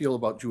do I feel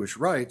about Jewish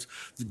rights?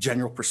 The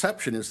general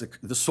perception is that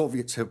the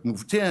Soviets have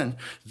moved in.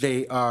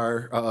 They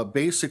are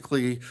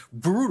basically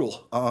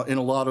brutal in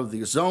a lot of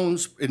these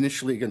zones,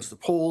 initially against the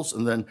Poles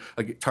and then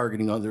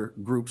targeting other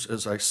groups,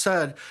 as I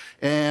said.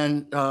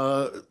 And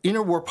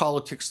interwar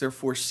politics,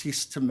 therefore,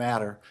 ceased to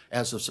matter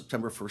as of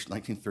September 1st,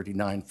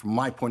 1939, from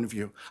my point of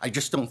view. I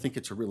just don't think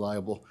it's a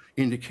reliable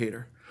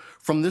indicator.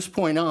 From this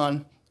point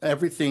on,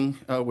 everything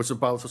was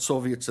about the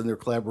Soviets and their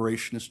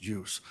collaboration as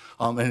Jews.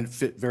 And it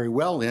fit very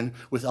well in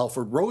with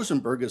Alfred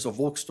Rosenberg as a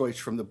Volksdeutsch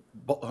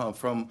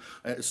from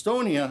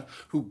Estonia,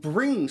 who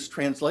brings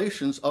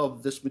translations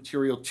of this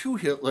material to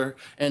Hitler.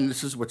 And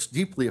this is what's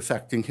deeply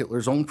affecting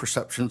Hitler's own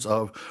perceptions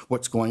of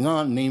what's going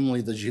on, namely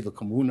the Žydų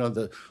komuna,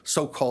 the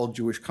so-called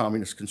Jewish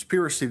communist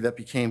conspiracy that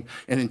became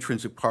an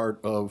intrinsic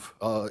part of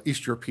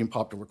East European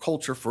popular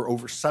culture for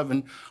over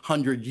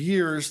 700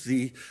 years.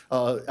 The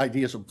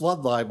ideas of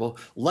blood libel,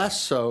 less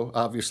so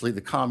obviously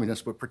the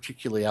communists, but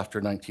particularly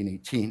after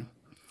 1918.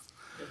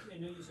 I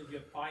know you said you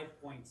have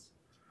 5 points.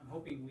 I'm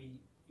hoping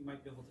you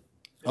might be able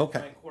to Okay.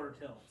 by quarter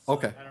till. So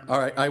Okay, I don't know all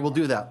right, I will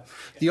do that.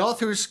 The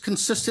authors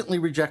consistently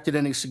rejected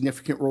any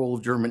significant role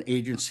of German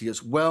agency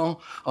as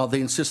well.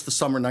 They insist the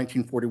summer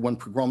 1941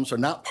 pogroms are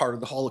not part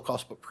of the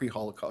Holocaust, but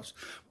pre-Holocaust.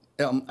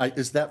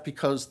 Is that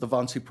because the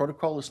Wannsee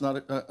Protocol is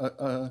not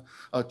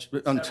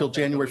until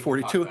January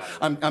 42?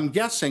 I'm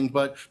guessing,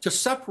 but to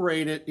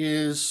separate it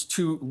is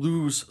to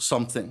lose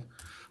something.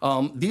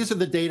 These are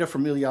the data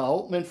from Ilya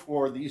Altman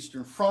for the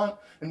Eastern Front,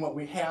 and what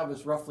we have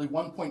is roughly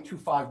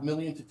 1.25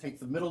 million to take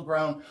the middle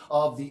ground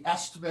of the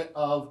estimate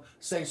of,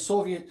 say,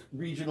 Soviet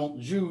regional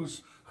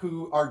Jews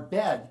who are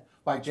dead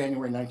by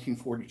January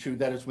 1942.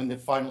 That is when the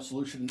final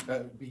solution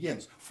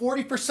begins.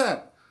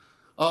 40%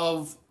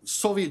 of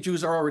Soviet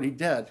Jews are already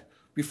dead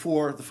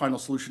before the final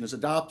solution is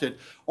adopted.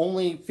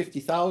 Only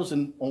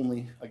 50,000,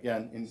 only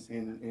again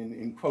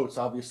in quotes,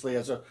 obviously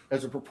as a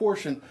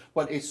proportion,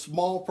 but a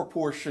small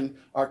proportion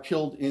are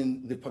killed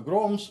in the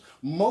pogroms.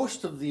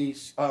 Most of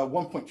these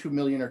 1.2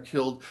 million are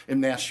killed in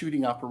mass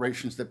shooting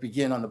operations that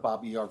begin on the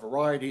Babi Yar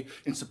variety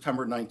in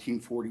September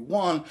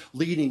 1941,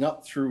 leading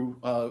up through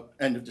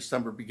end of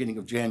December, beginning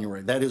of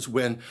January. That is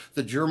when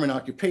the German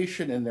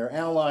occupation and their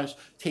allies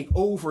take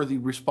over the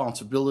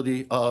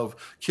responsibility of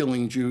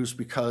killing Jews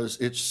because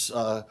it's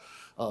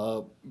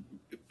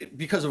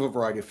because of a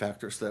variety of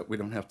factors that we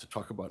don't have to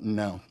talk about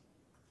now.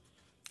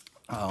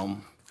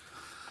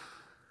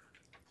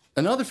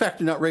 Another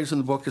factor not raised in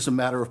the book is a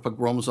matter of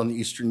pogroms on the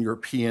Eastern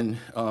European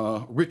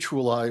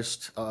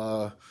ritualized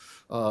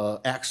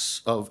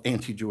acts of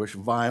anti-Jewish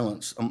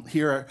violence.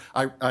 Here,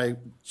 I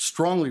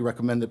strongly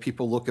recommend that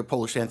people look at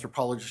Polish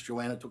anthropologist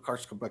Joanna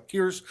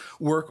Tokarska-Bakir's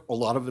work, a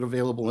lot of it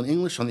available in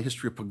English, on the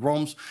history of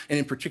pogroms, and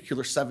in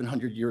particular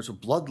 700 years of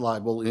blood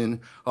libel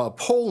in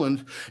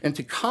Poland, and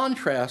to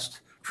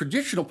contrast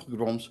traditional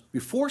pogroms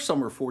before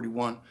summer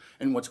 41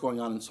 and what's going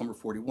on in summer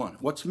 41.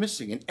 What's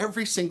missing in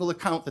every single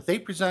account that they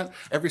present,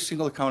 every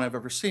single account I've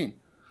ever seen?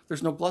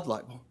 There's no blood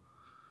libel.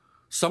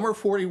 Summer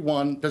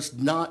 41 does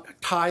not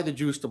tie the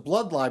Jews to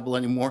blood libel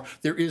anymore.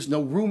 There is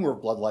no rumor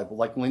of blood libel,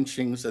 like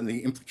lynchings and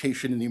the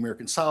implication in the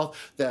American South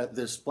that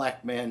this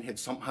black man had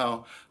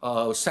somehow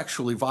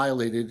sexually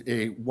violated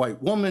a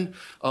white woman.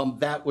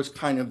 That was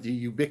kind of the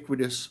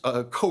ubiquitous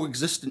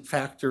coexistent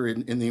factor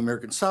in the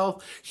American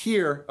South.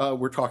 Here,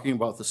 we're talking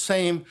about the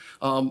same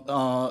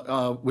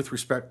with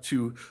respect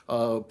to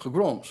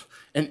pogroms.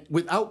 And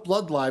without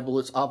blood libel,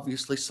 it's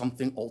obviously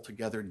something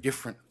altogether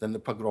different than the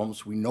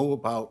pogroms we know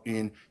about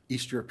in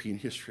East European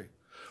history.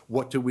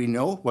 What do we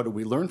know? What do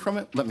we learn from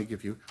it? Let me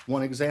give you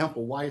one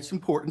example why it's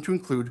important to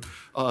include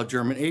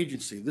German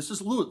agency. This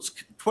is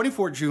Lutsk,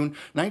 24 June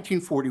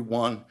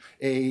 1941,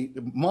 a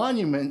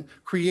monument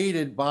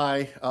created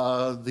by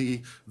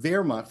the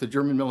Wehrmacht, the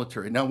German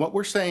military. Now, what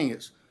we're saying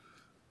is,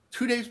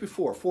 2 days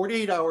before,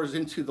 48 hours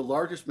into the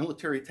largest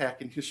military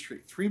attack in history,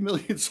 3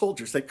 million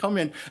soldiers, they come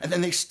in and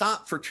then they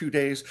stop for 2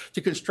 days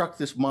to construct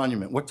this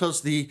monument. What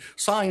does the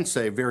sign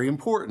say? Very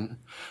important.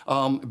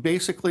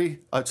 Basically,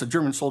 it's a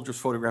German soldier's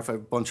photograph, I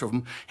have a bunch of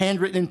them,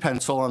 handwritten in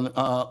pencil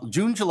on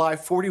June, July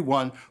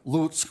 41,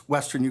 Lutsk,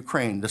 Western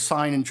Ukraine. The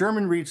sign in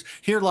German reads,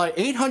 "Here lie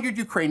 800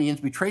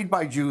 Ukrainians betrayed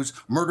by Jews,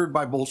 murdered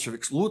by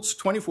Bolsheviks. Lutsk,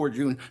 24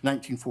 June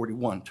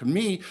 1941. To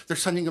me, they're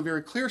sending a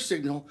very clear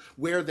signal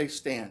where they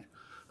stand.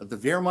 The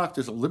Wehrmacht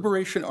is a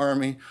liberation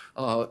army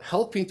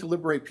helping to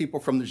liberate people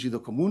from the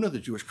Žydų komuna, the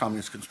Jewish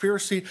communist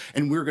conspiracy,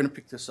 and we're going to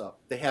pick this up.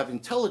 They have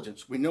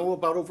intelligence. We know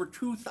about over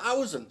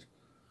 2,000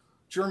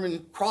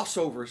 German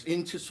crossovers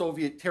into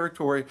Soviet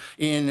territory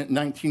in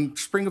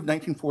spring of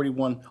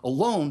 1941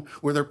 alone,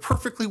 where they're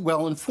perfectly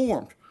well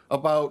informed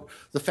about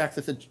the fact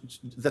that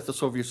the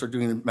Soviets are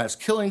doing mass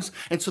killings.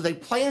 And so they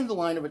planned the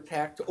line of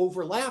attack to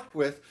overlap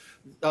with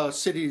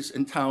cities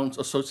and towns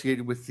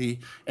associated with the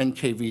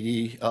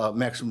NKVD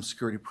maximum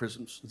security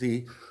prisons.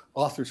 The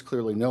authors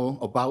clearly know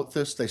about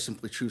this. They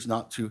simply choose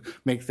not to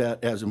make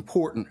that as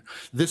important.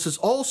 This is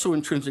also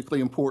intrinsically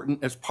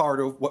important as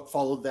part of what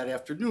followed that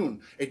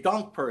afternoon, a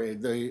Dank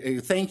parade, a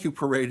thank you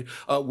parade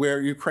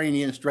where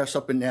Ukrainians dress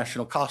up in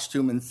national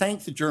costume and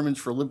thank the Germans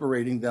for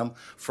liberating them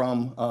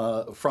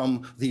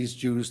from these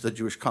Jews, the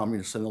Jewish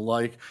communists and the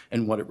like,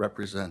 and what it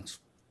represents.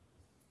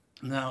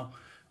 Now,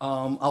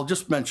 I'll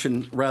just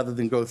mention, rather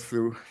than go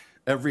through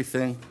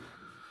everything,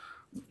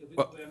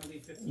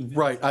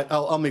 right,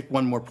 I'll make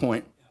one more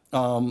point.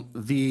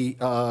 The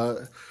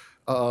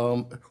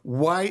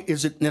Why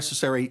is it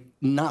necessary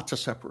not to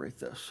separate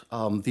this?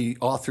 The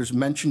authors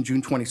mentioned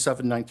June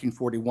 27,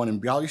 1941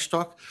 in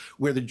Bialystok,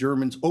 where the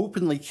Germans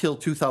openly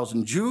killed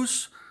 2,000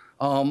 Jews.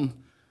 The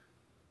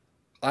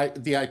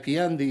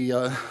IPN,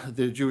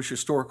 the Jewish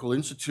Historical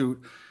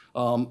Institute,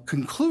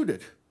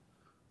 concluded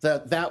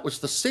that that was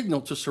the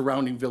signal to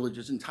surrounding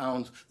villages and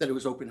towns that it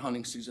was open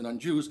hunting season on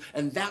Jews,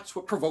 and that's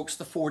what provokes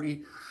the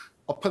 40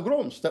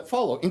 pogroms that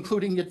follow,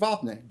 including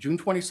Jedwabne. June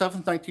 27,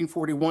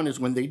 1941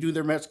 is when they do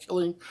their mass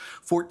killing.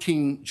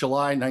 14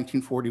 July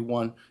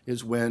 1941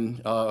 is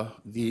when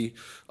the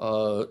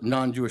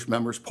non-Jewish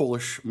members,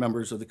 Polish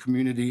members of the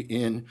community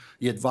in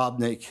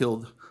Jedwabne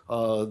killed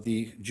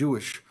the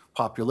Jewish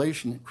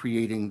population,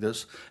 creating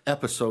this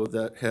episode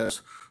that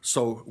has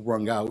so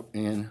rung out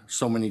in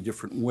so many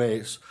different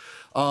ways.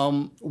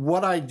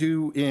 What I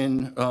do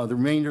in the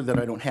remainder that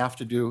I don't have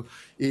to do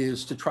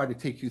is to try to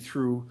take you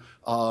through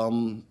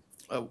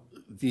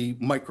the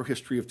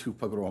microhistory of two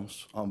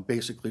pogroms,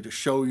 basically to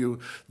show you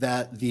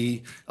that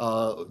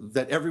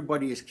that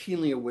everybody is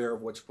keenly aware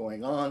of what's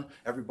going on,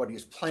 everybody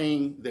is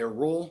playing their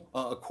role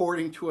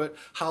according to it.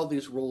 How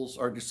these roles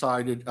are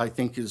decided, I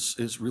think,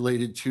 is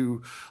related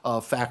to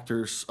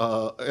factors,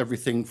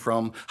 everything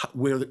from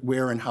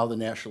where and how the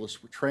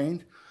nationalists were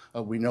trained.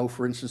 We know,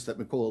 for instance, that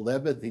Mikola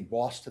Lebed, the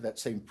boss to that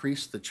same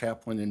priest, the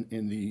chaplain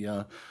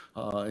in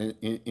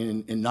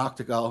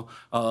Noctegal,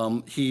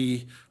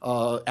 he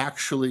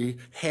actually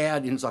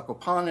had in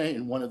Zakopane,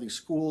 in one of these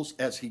schools,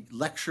 as he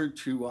lectured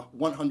to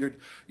 100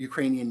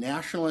 Ukrainian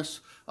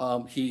nationalists,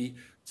 he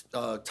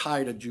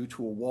tied a Jew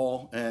to a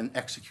wall and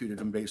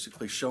executed him,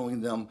 basically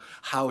showing them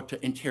how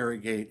to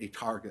interrogate a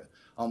target.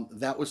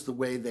 That was the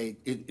way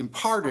it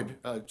imparted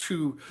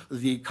to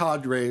the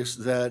cadres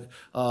that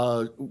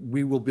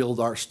we will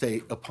build our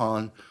state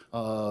upon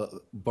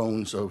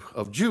bones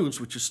of Jews,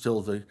 which is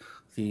still the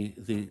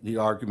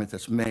argument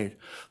that's made.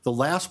 The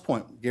last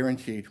point,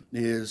 guaranteed,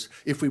 is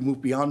if we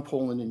move beyond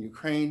Poland and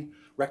Ukraine,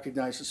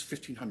 recognizes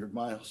 1,500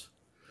 miles.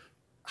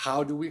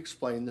 How do we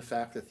explain the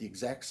fact that the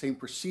exact same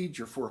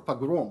procedure for a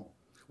pogrom,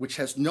 which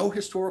has no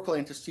historical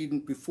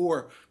antecedent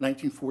before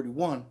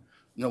 1941,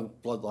 no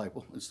blood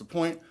libel is the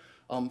point,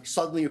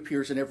 suddenly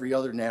appears in every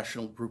other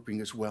national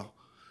grouping as well?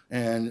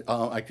 And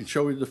I can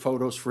show you the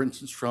photos, for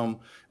instance,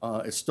 from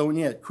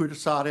Estonia at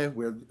Kuressaare,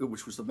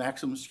 which was the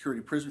maximum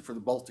security prison for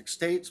the Baltic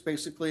states,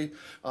 basically.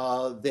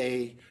 All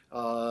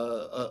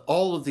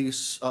of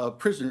these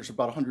prisoners,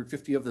 about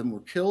 150 of them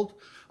were killed.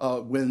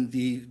 When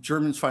the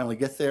Germans finally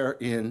get there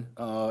in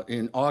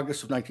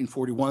August of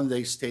 1941,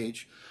 they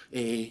stage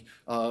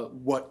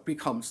what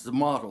becomes the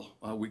model.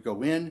 We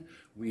go in,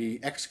 we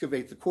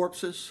excavate the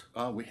corpses,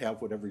 we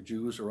have whatever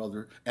Jews or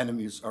other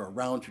enemies are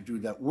around to do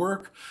that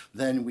work.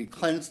 Then we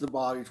cleanse the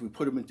bodies, we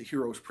put them into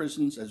heroes'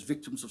 prisons as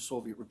victims of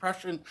Soviet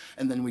repression,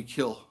 and then we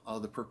kill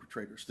the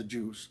perpetrators, the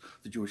Jews,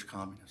 the Jewish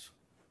communists.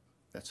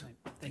 That's it.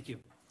 Thank you.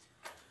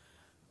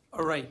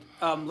 All right,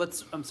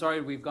 I'm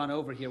sorry we've gone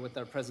over here with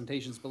our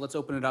presentations, but let's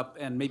open it up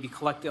and maybe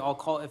collect it. I'll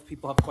call if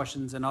people have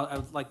questions, and I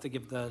would like to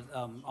give the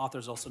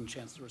authors also a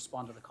chance to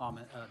respond to the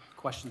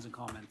questions and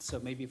comments.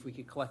 So maybe if we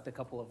could collect a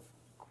couple of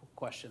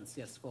questions.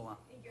 Yes, Vola.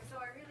 Thank you. So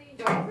I really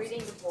enjoyed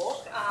reading the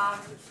book,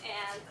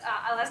 and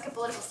I'll ask a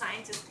political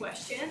scientist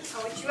question,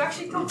 which you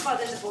actually talk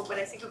about in the book, but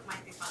I think it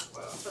might be fun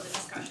for the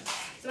discussion.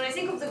 So when I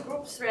think of the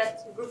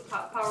group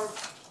power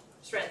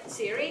threat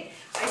theory,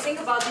 I think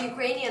about the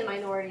Ukrainian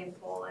minority in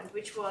Poland,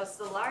 which was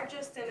the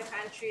largest in the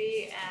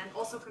country and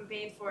also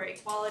campaigned for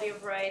equality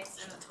of rights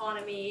and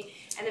autonomy,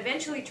 and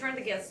eventually turned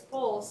against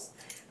Poles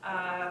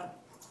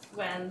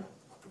when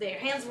their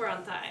hands were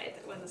untied,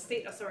 when the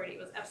state authority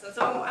was absent.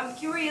 So I'm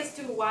curious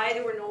to why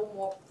there were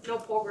no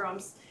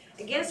pogroms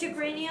against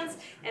Ukrainians.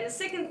 And the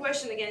second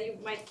question, again, you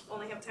might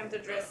only have time to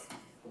address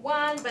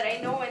one, but I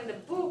know in the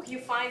book you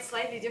find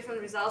slightly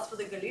different results for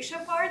the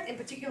Galicia part. In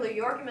particular,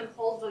 your argument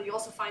holds, but you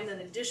also find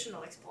an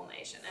additional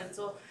explanation. And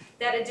so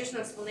that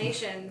additional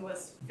explanation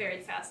was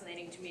very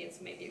fascinating to me, and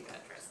so maybe you can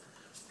address it.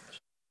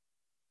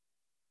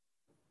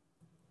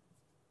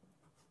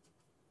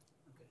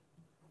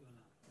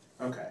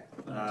 Okay.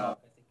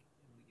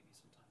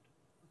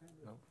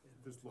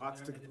 There's lots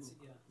to.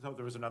 No,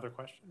 there was another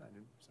question. I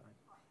didn't. Sorry.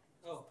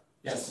 Oh.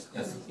 Yes.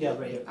 Yes. Yeah.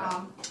 Right.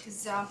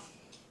 Because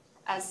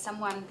as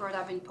someone brought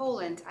up in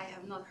Poland, I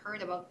have not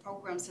heard about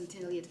pogroms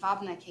until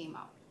Jedwabne came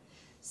out.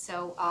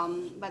 So,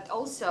 but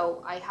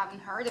also I haven't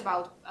heard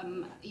about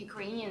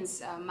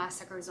Ukrainians'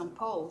 massacres on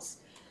Poles,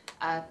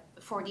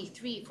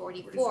 43,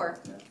 44.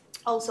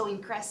 Also in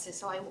Kresy.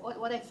 So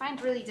what I find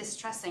really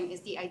distressing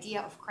is the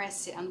idea of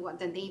Kresy and what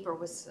the neighbor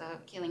was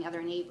killing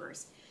other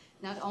neighbors.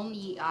 Not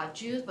only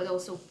Jews, but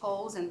also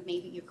Poles and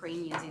maybe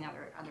Ukrainians in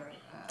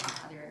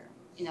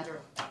other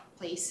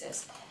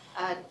places.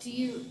 Do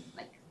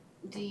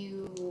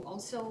you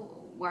also,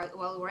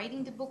 while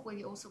writing the book, were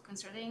you also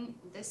considering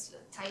this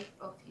type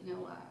of,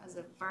 as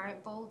a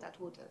variable that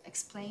would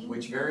explain?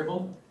 Which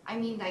variable? I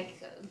mean,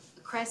 like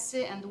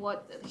Kresy and what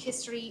the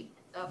history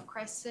of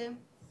Kresy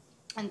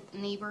and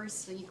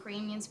neighbors, the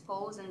Ukrainians,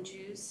 Poles, and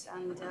Jews,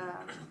 and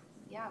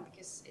yeah,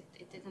 because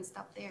it didn't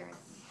stop there.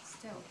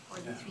 still,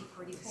 43,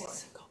 44.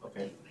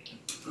 Okay.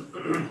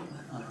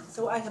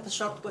 So I have a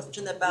short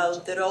question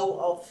about the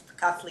role of the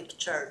Catholic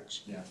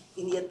Church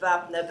in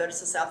Jedwabne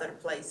versus other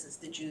places.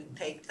 Did you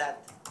take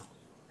that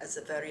as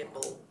a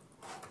variable?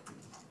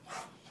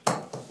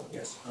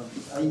 Yes.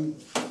 I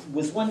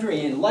was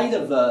wondering, in light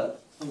of the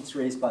points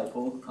raised by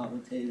both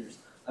commentators,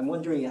 I'm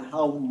wondering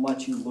how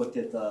much you looked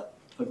at the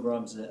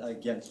pogroms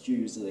against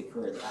Jews that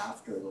occurred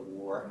after the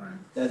war.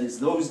 That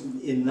is,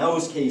 in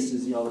those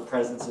cases, the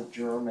presence of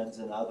Germans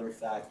and other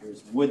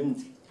factors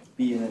wouldn't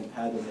be an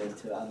impediment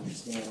to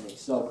understanding.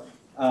 So,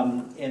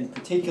 and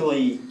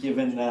particularly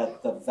given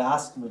that the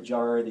vast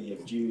majority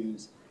of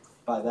Jews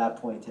by that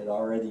point had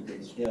already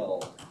been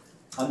killed,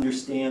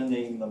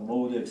 understanding the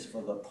motives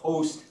for the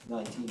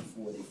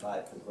post-1945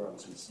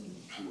 pogroms would seem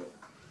clear.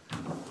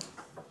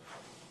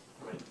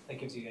 That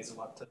gives you guys a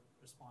lot to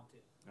respond to.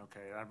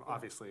 Okay, I'm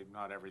obviously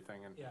not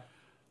everything. And Yeah.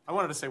 I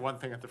wanted to say one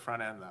thing at the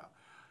front end, though.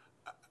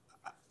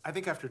 I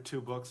think after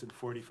 2 books and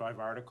 45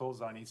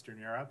 articles on Eastern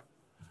Europe,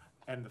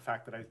 and the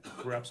fact that I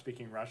grew up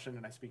speaking Russian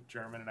and I speak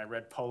German and I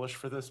read Polish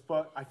for this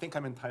book, I think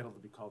I'm entitled to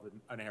be called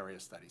an area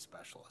study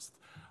specialist.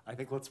 I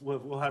think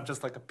we'll have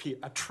just like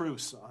a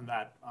truce on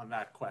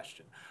that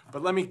question.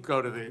 But let me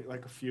go to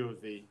a few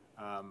of the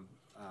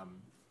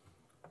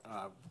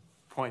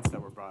points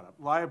that were brought up.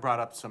 Laia brought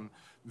up some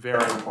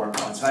very important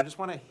points, and I just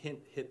want to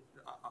hit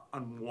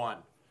on one,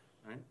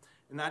 right?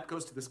 And that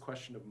goes to this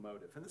question of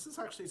motive. And this is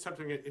actually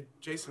something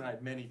Jason and I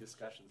had many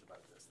discussions about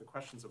this, the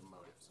questions of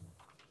motives.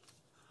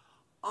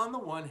 On the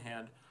one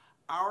hand,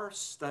 our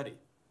study,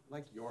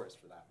 like yours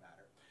for that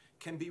matter,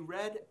 can be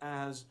read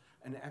as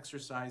an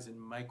exercise in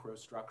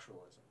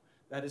microstructuralism.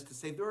 That is to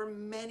say, there are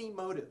many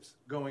motives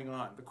going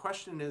on. The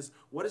question is,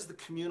 what is the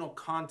communal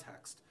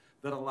context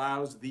that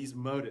allows these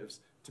motives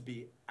to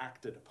be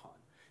acted upon?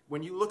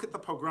 When you look at the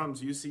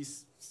pogroms, you see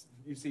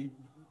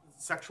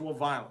sexual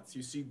violence,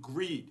 you see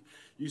greed,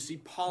 you see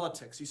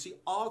politics, you see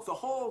the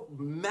whole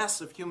mess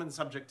of human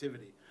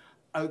subjectivity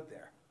out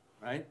there,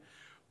 right?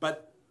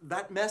 But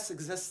that mess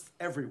exists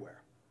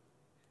everywhere,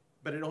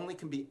 but it only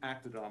can be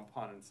acted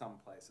upon in some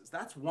places.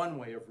 That's one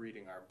way of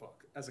reading our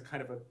book, as a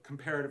kind of a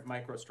comparative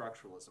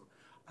microstructuralism.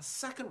 A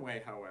second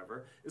way,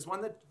 however, is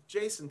one that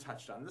Jason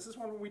touched on. This is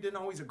one where we didn't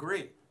always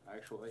agree,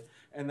 actually,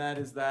 and that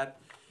is that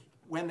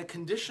when the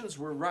conditions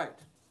were right,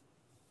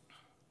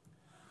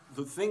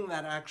 the thing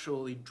that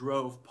actually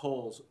drove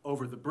Poles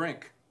over the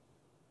brink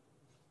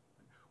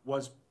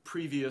was the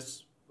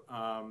previous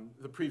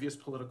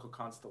political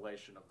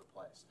constellation of the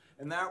place.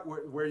 And that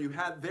where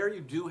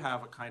you do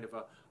have a kind of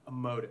a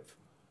motive,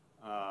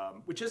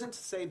 which isn't to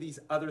say these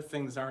other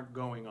things aren't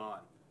going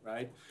on,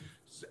 right?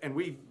 And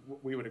we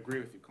would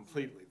agree with you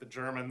completely. The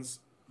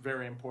Germans,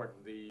 very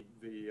important.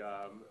 There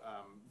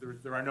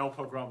are no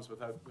pogroms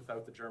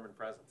without the German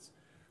presence,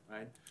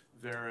 right?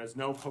 There is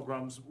no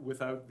pogroms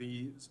without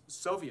the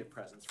Soviet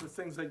presence for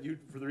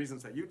the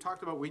reasons that you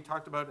talked about, we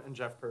talked about, and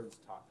Jeff Burns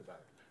talked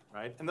about,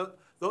 right? And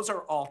those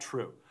are all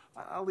true.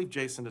 I'll leave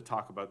Jason to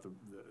talk about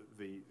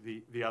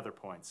the other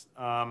points.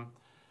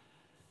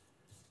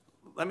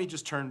 Let me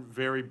just turn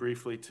very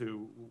briefly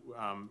to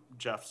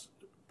Jeff's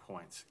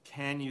points.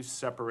 Can you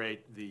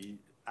separate the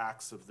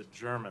acts of the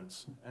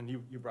Germans? And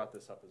you brought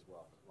this up as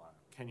well, Lana.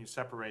 Can you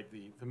separate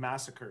the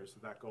massacres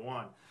that go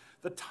on?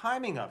 The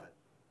timing of it,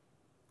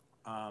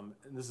 and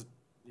this is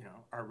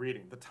our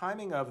reading, the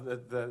timing of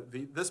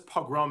this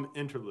pogrom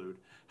interlude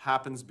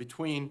happens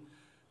between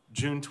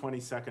June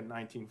 22nd,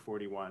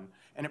 1941,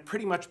 and it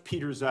pretty much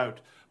peters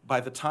out by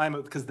the time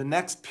because the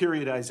next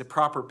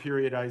proper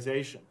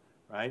periodization,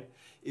 right,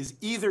 is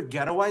either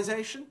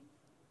ghettoization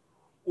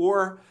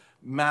or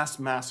mass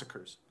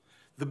massacres.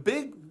 The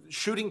big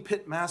shooting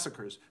pit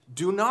massacres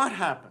do not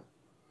happen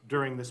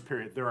during this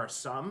period. There are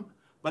some,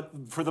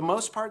 but for the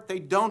most part, they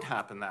don't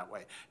happen that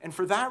way. And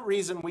for that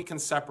reason, we can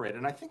separate.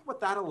 And I think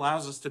what that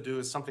allows us to do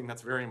is something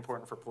that's very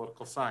important for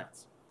political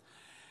science.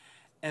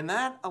 And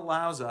that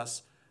allows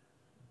us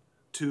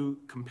to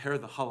compare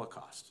the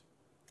Holocaust,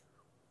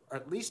 or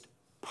at least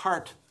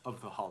part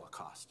of the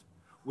Holocaust,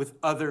 with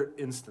other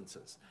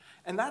instances.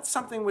 And that's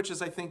something which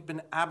has, I think,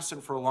 been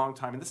absent for a long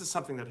time. And this is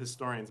something that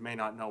historians may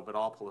not know, but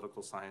all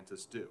political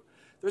scientists do.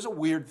 There's a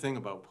weird thing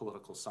about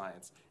political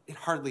science. It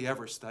hardly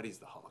ever studies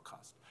the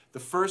Holocaust.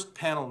 The first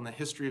panel in the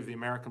history of the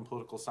American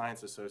Political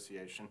Science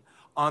Association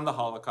on the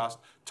Holocaust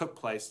took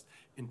place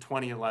in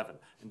 2011.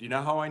 And do you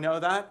know how I know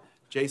that?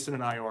 Jason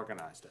and I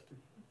organized it.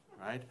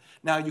 Right?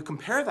 Now, you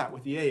compare that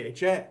with the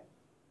AHA,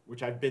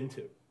 which I've been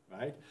to,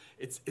 right?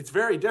 It's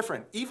very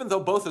different, even though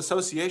both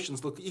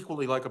associations look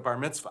equally like a bar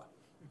mitzvah,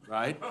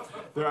 right?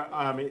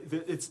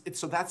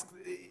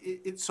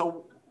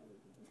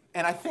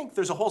 And I think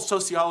there's a whole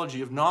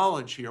sociology of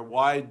knowledge here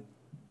why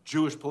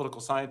Jewish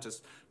political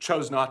scientists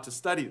chose not to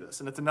study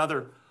this, and it's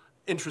another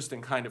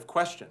interesting kind of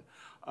question.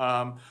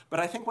 But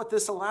I think what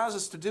this allows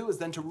us to do is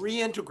then to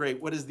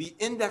reintegrate what is the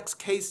index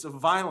case of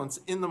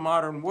violence in the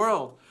modern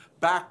world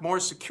back more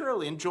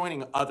securely and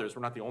joining others.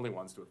 We're not the only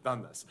ones to have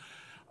done this.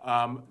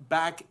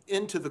 back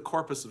into the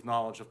corpus of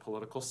knowledge of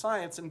political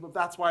science, and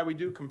that's why we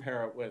do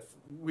compare it with,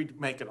 we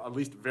make it at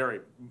least a very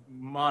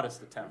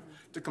modest attempt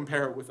to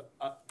compare it with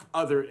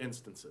other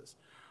instances.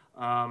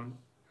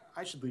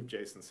 I should leave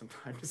Jason some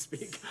time to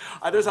speak.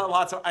 There's a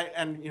lot of,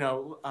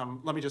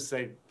 let me just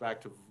say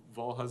back to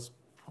Volha's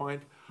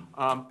point.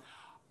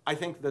 I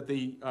think that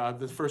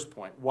the first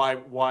point,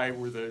 why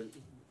were the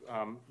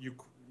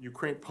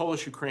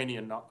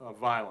Polish-Ukrainian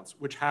violence,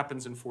 which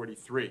happens in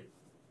 '43,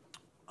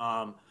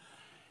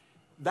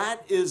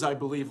 that is, I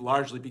believe,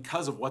 largely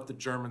because of what the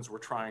Germans were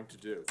trying to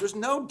do. There's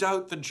no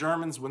doubt the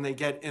Germans, when they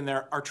get in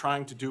there, are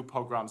trying to do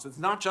pogroms. It's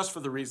not just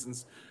for the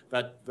reasons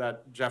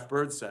that Jeff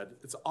Bird said.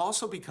 It's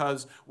also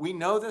because we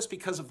know this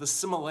because of the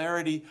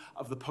similarity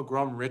of the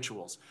pogrom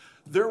rituals.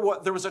 There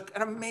was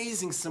an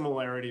amazing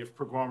similarity of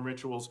pogrom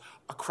rituals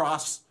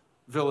across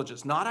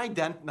villages. Not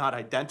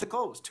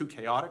identical, it was too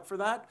chaotic for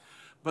that,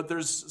 but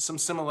there's some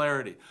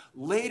similarity.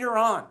 Later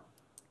on,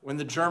 when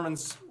the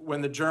Germans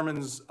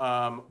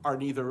are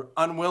neither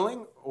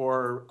unwilling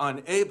or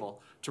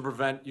unable to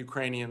prevent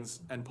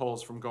Ukrainians and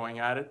Poles from going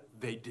at it,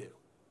 they do,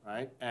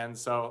 right? And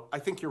so I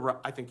think you're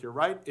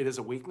right. It is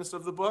a weakness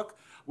of the book.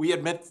 We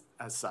admit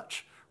as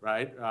such,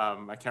 right?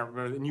 I can't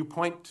remember, and you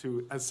point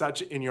to as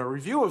such in your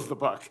review of the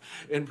book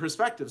in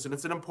Perspectives, and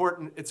it's an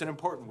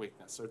important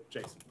weakness. So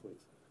Jason,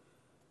 please.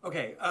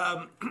 Okay.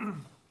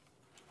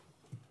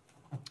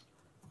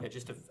 Yeah,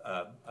 just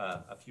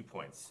a few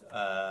points.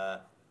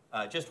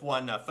 Just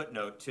one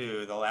footnote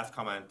to the last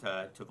comment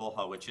to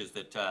Volha, which is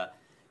that,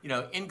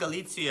 in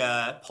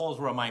Galicia, Poles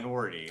were a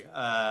minority.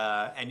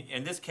 And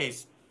in this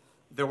case,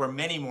 there were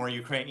many more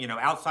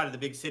outside of the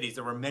big cities,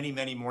 there were many,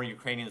 many more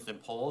Ukrainians than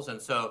Poles.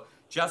 And so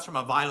just from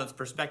a violence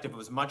perspective, it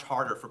was much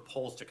harder for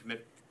Poles to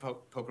commit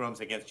pogroms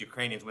against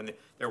Ukrainians when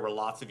there were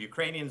lots of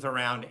Ukrainians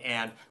around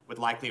and would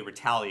likely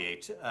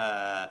retaliate.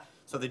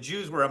 So the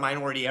Jews were a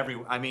minority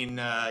everywhere. I mean,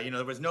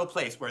 there was no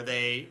place where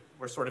they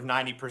were sort of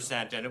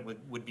 90% and it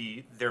would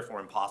be therefore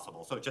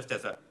impossible. So just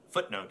as a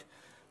footnote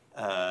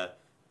to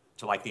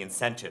like the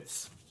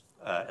incentives,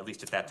 at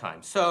least at that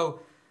time. So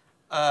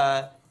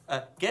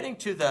getting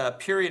to the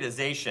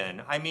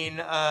periodization, I mean,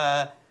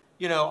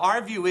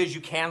 our view is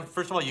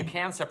first of all, you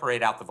can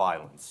separate out the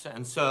violence.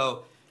 And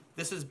so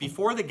this is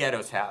before the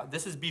ghettos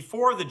this is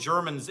before the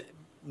Germans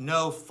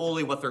know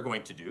fully what they're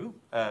going to do,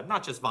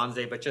 not just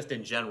Wannsee, but just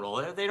in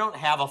general. They don't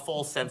have a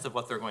full sense of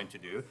what they're going to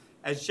do.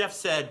 As Jeff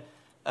said,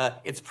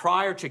 it's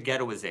prior to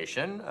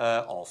ghettoization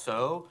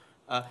also.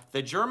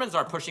 The Germans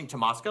are pushing to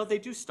Moscow. They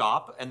do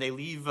stop, and they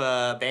leave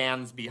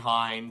bands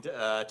behind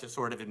to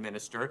sort of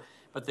administer.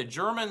 But the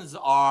Germans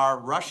are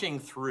rushing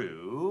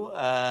through,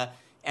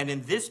 and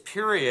in this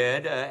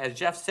period, as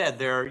Jeff said,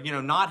 they're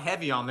not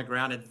heavy on the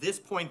ground. At this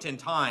point in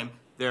time,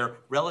 they're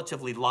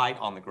relatively light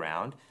on the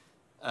ground.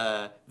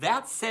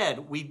 That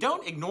said, we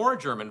don't ignore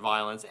German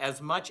violence as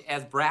much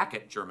as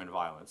bracket German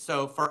violence.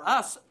 So for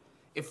us,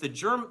 if the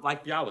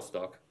like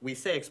Białystok, we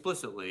say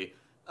explicitly,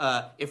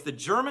 if the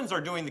Germans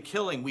are doing the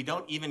killing, we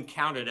don't even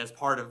count it as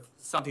part of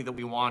something that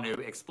we want to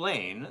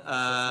explain.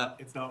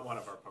 It's not one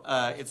of our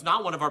pogroms. It's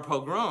not one of our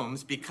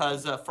pogroms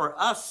because for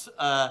us,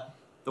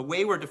 the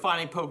way we're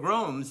defining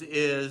pogroms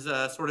is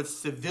sort of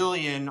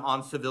civilian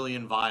on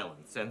civilian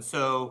violence. And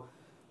so,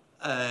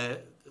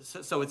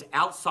 so it's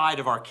outside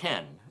of our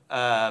ken.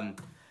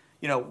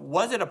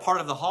 Was it a part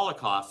of the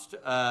Holocaust?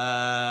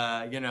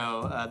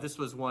 This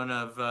was one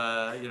of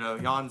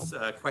Jan's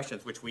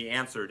questions, which we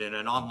answered in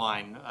an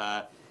online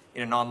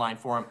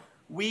forum.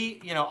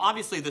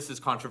 Obviously this is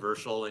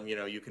controversial, and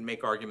you can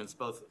make arguments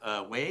both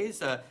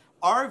ways.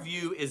 Our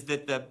view is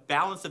that the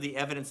balance of the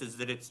evidence is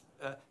that it's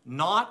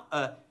not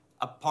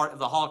a part of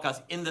the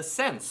Holocaust in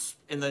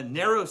the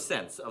narrow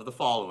sense of the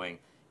following,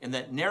 in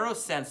that narrow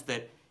sense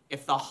that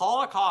if the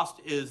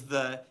Holocaust is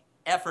the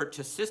effort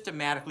to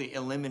systematically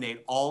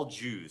eliminate all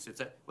Jews.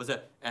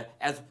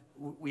 As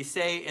we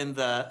say in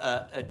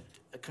the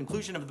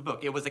conclusion of the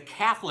book, it was a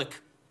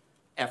Catholic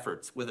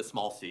effort with a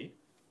small c.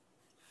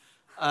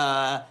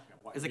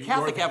 It's a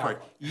Catholic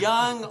effort.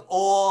 Young,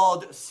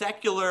 old,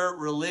 secular,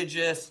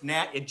 religious,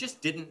 it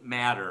just didn't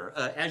matter.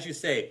 As you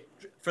say,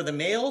 for the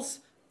males,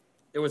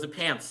 there was a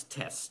pants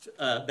test.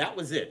 That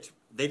was it.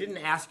 They didn't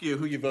ask you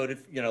who you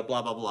voted,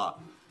 blah, blah, blah.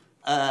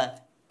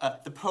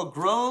 The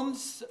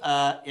pogroms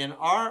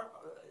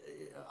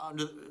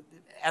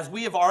as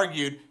we have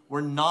argued,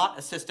 were not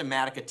a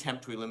systematic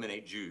attempt to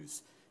eliminate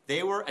Jews.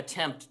 They were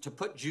attempt to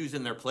put Jews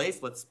in their place,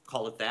 let's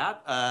call it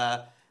that.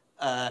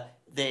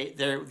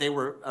 They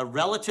were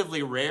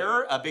relatively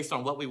rare based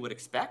on what we would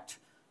expect.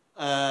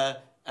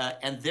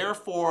 And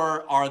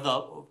therefore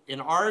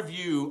in our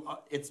view,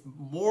 it's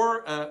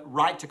more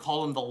right to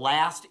call them the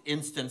last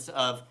instance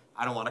of,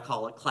 I don't want to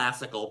call it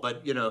classical,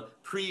 but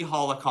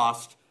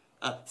pre-Holocaust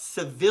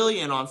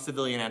civilian on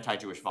civilian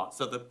anti-Jewish violence.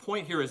 So the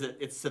point here is that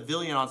it's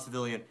civilian on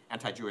civilian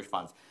anti-Jewish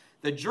violence.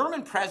 The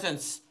German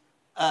presence,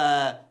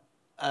 the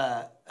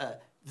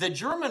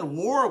German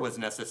war was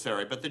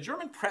necessary, but the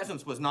German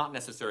presence was not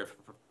necessary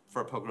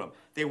for a pogrom.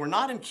 They were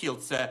not in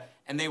Kielce,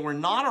 and they were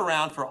not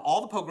around for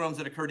all the pogroms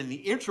that occurred in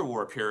the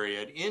interwar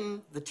period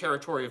in the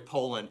territory of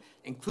Poland,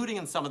 including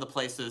in some of the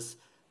places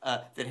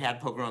that had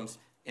pogroms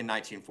in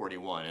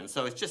 1941. And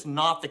so it's just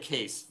not the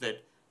case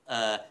that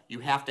you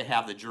have to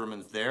have the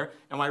Germans there.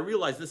 Now, I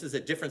realize this is a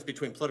difference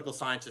between political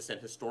scientists and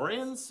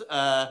historians.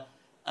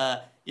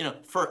 You know,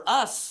 for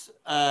us,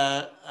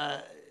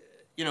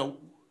 you know,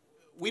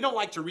 we don't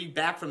like to read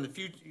back from the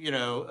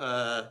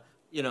future,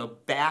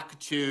 back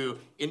to,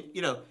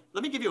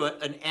 let me give you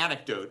an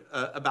anecdote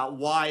about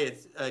why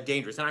it's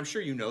dangerous. And I'm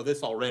sure you know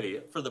this already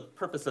for the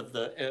purpose of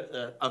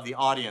the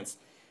audience.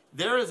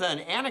 There is an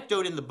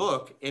anecdote in the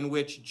book in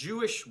which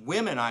Jewish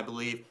women, I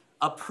believe,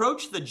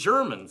 approach the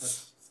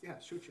Germans.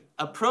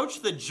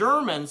 Approach the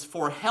Germans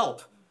for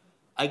help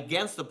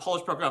against the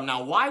Polish pogrom.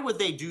 Now, why would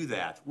they do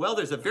that? Well,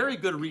 there's a very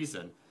good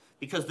reason.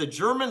 Because the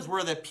Germans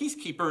were the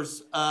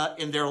peacekeepers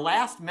in their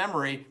last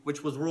memory,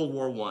 which was World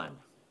War I.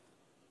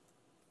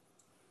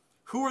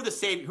 Who was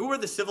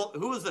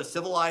the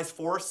civilized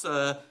force,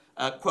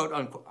 quote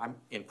unquote,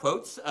 in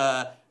quotes?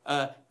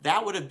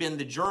 That would have been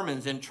the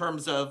Germans in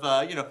terms of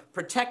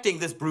protecting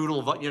this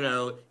brutal,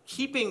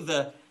 keeping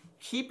the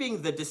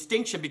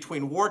distinction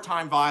between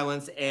wartime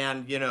violence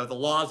and the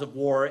laws of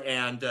war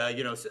and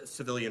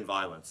civilian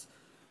violence.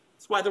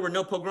 That's why there were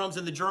no pogroms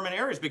in the German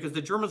areas, because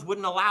the Germans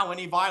wouldn't allow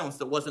any violence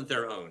that wasn't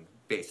their own,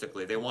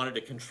 basically. They wanted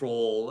to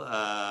control,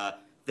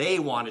 they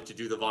wanted to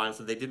do the violence,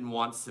 and they didn't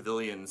want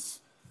civilians,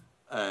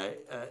 doing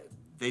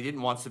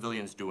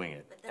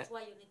it. But that's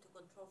why you need to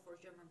control for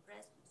German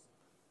presence.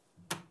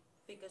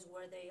 Because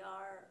where they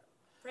are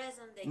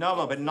present, they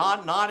No, but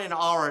not in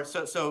our,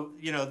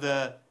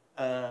 the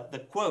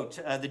quote,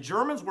 the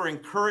Germans were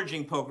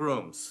encouraging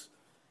pogroms,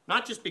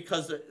 not just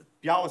because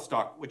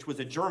Białystok, which was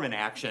a German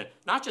action,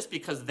 not just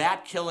because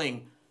that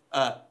killing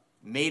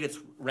made its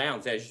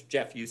rounds, as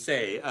Jeff, you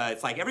say.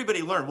 It's like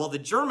everybody learned, well, the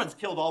Germans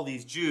killed all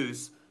these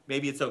Jews,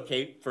 maybe it's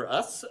okay for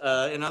us,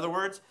 in other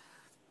words.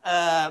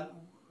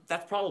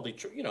 That's probably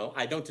true,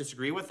 I don't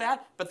disagree with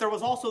that, but there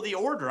was also the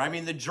order. I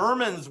mean, the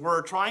Germans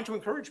were trying to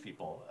encourage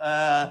people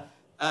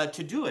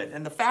to do it,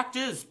 and the fact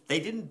is, they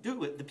didn't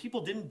do it, the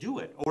people didn't do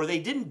it, or they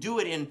didn't do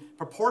it in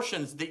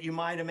proportions that you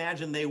might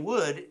imagine they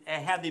would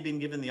had they been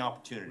given the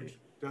opportunity.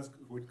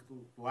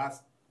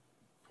 Last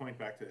point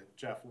back to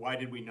Jeff, why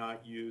did we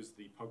not use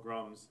the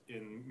pogroms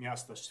in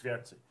Miasta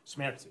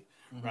Śmierci,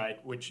 right?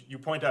 Which you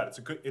point out, it's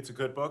a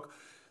good book.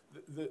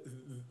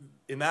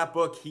 In that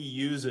book, he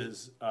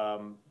uses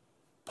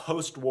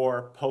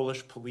post-war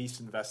Polish police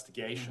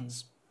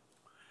investigations.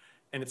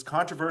 And it's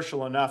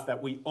controversial enough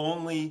that we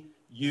only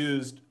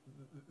used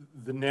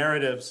the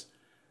narratives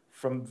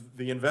from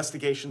the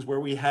investigations where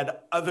we had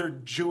other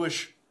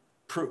Jewish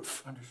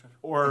proof,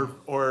 or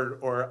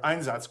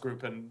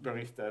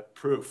Einsatzgruppenberichte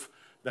proof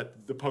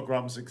that the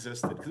pogroms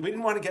existed. Because we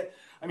didn't want to get,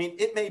 I mean,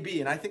 it may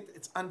be, and I think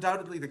it's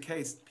undoubtedly the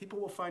case, people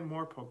will find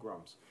more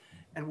pogroms.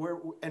 And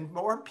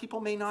more people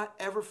may not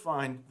ever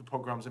find the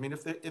pogroms. I mean,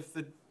 if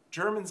the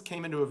Germans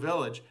came into a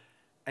village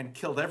and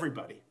killed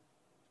everybody,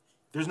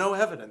 there's no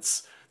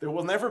evidence. There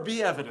will never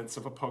be evidence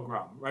of a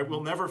pogrom, right?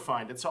 We'll never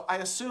find it. So I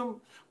assume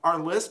our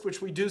list,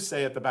 which we do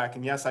say at the back,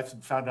 and yes, I've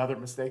found other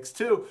mistakes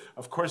too.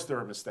 Of course there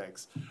are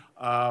mistakes.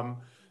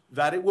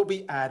 That it will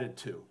be added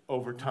to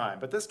over time.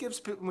 But this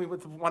gives people,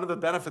 one of the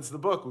benefits of the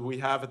book, we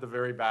have at the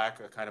very back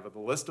a kind of the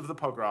list of the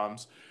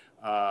pogroms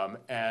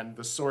and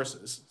the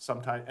sources,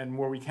 sometimes, and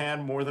where we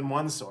can, more than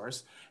one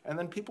source. And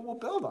then people will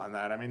build on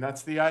that. I mean,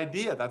 that's the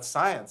idea. That's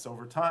science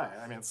over time.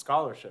 I mean, it's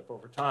scholarship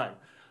over time.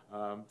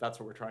 That's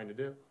what we're trying to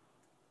do.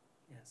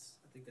 Yes,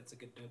 I think that's a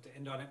good note to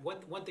end on. It.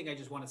 One thing I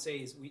just want to say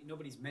is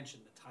nobody's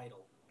mentioned the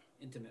title,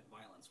 Intimate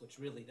Violence, which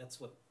really that's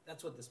what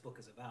this book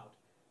is about,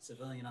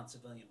 civilian on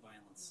civilian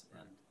violence,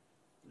 and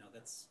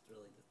that's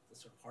really the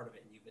sort of heart of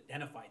it. And you've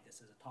identified this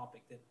as a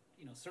topic that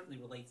certainly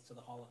relates to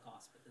the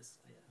Holocaust, but I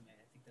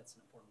think that's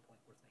an important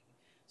point worth making.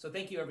 So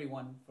thank you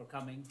everyone for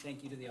coming.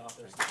 Thank you to the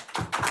authors.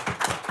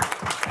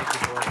 Thank you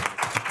for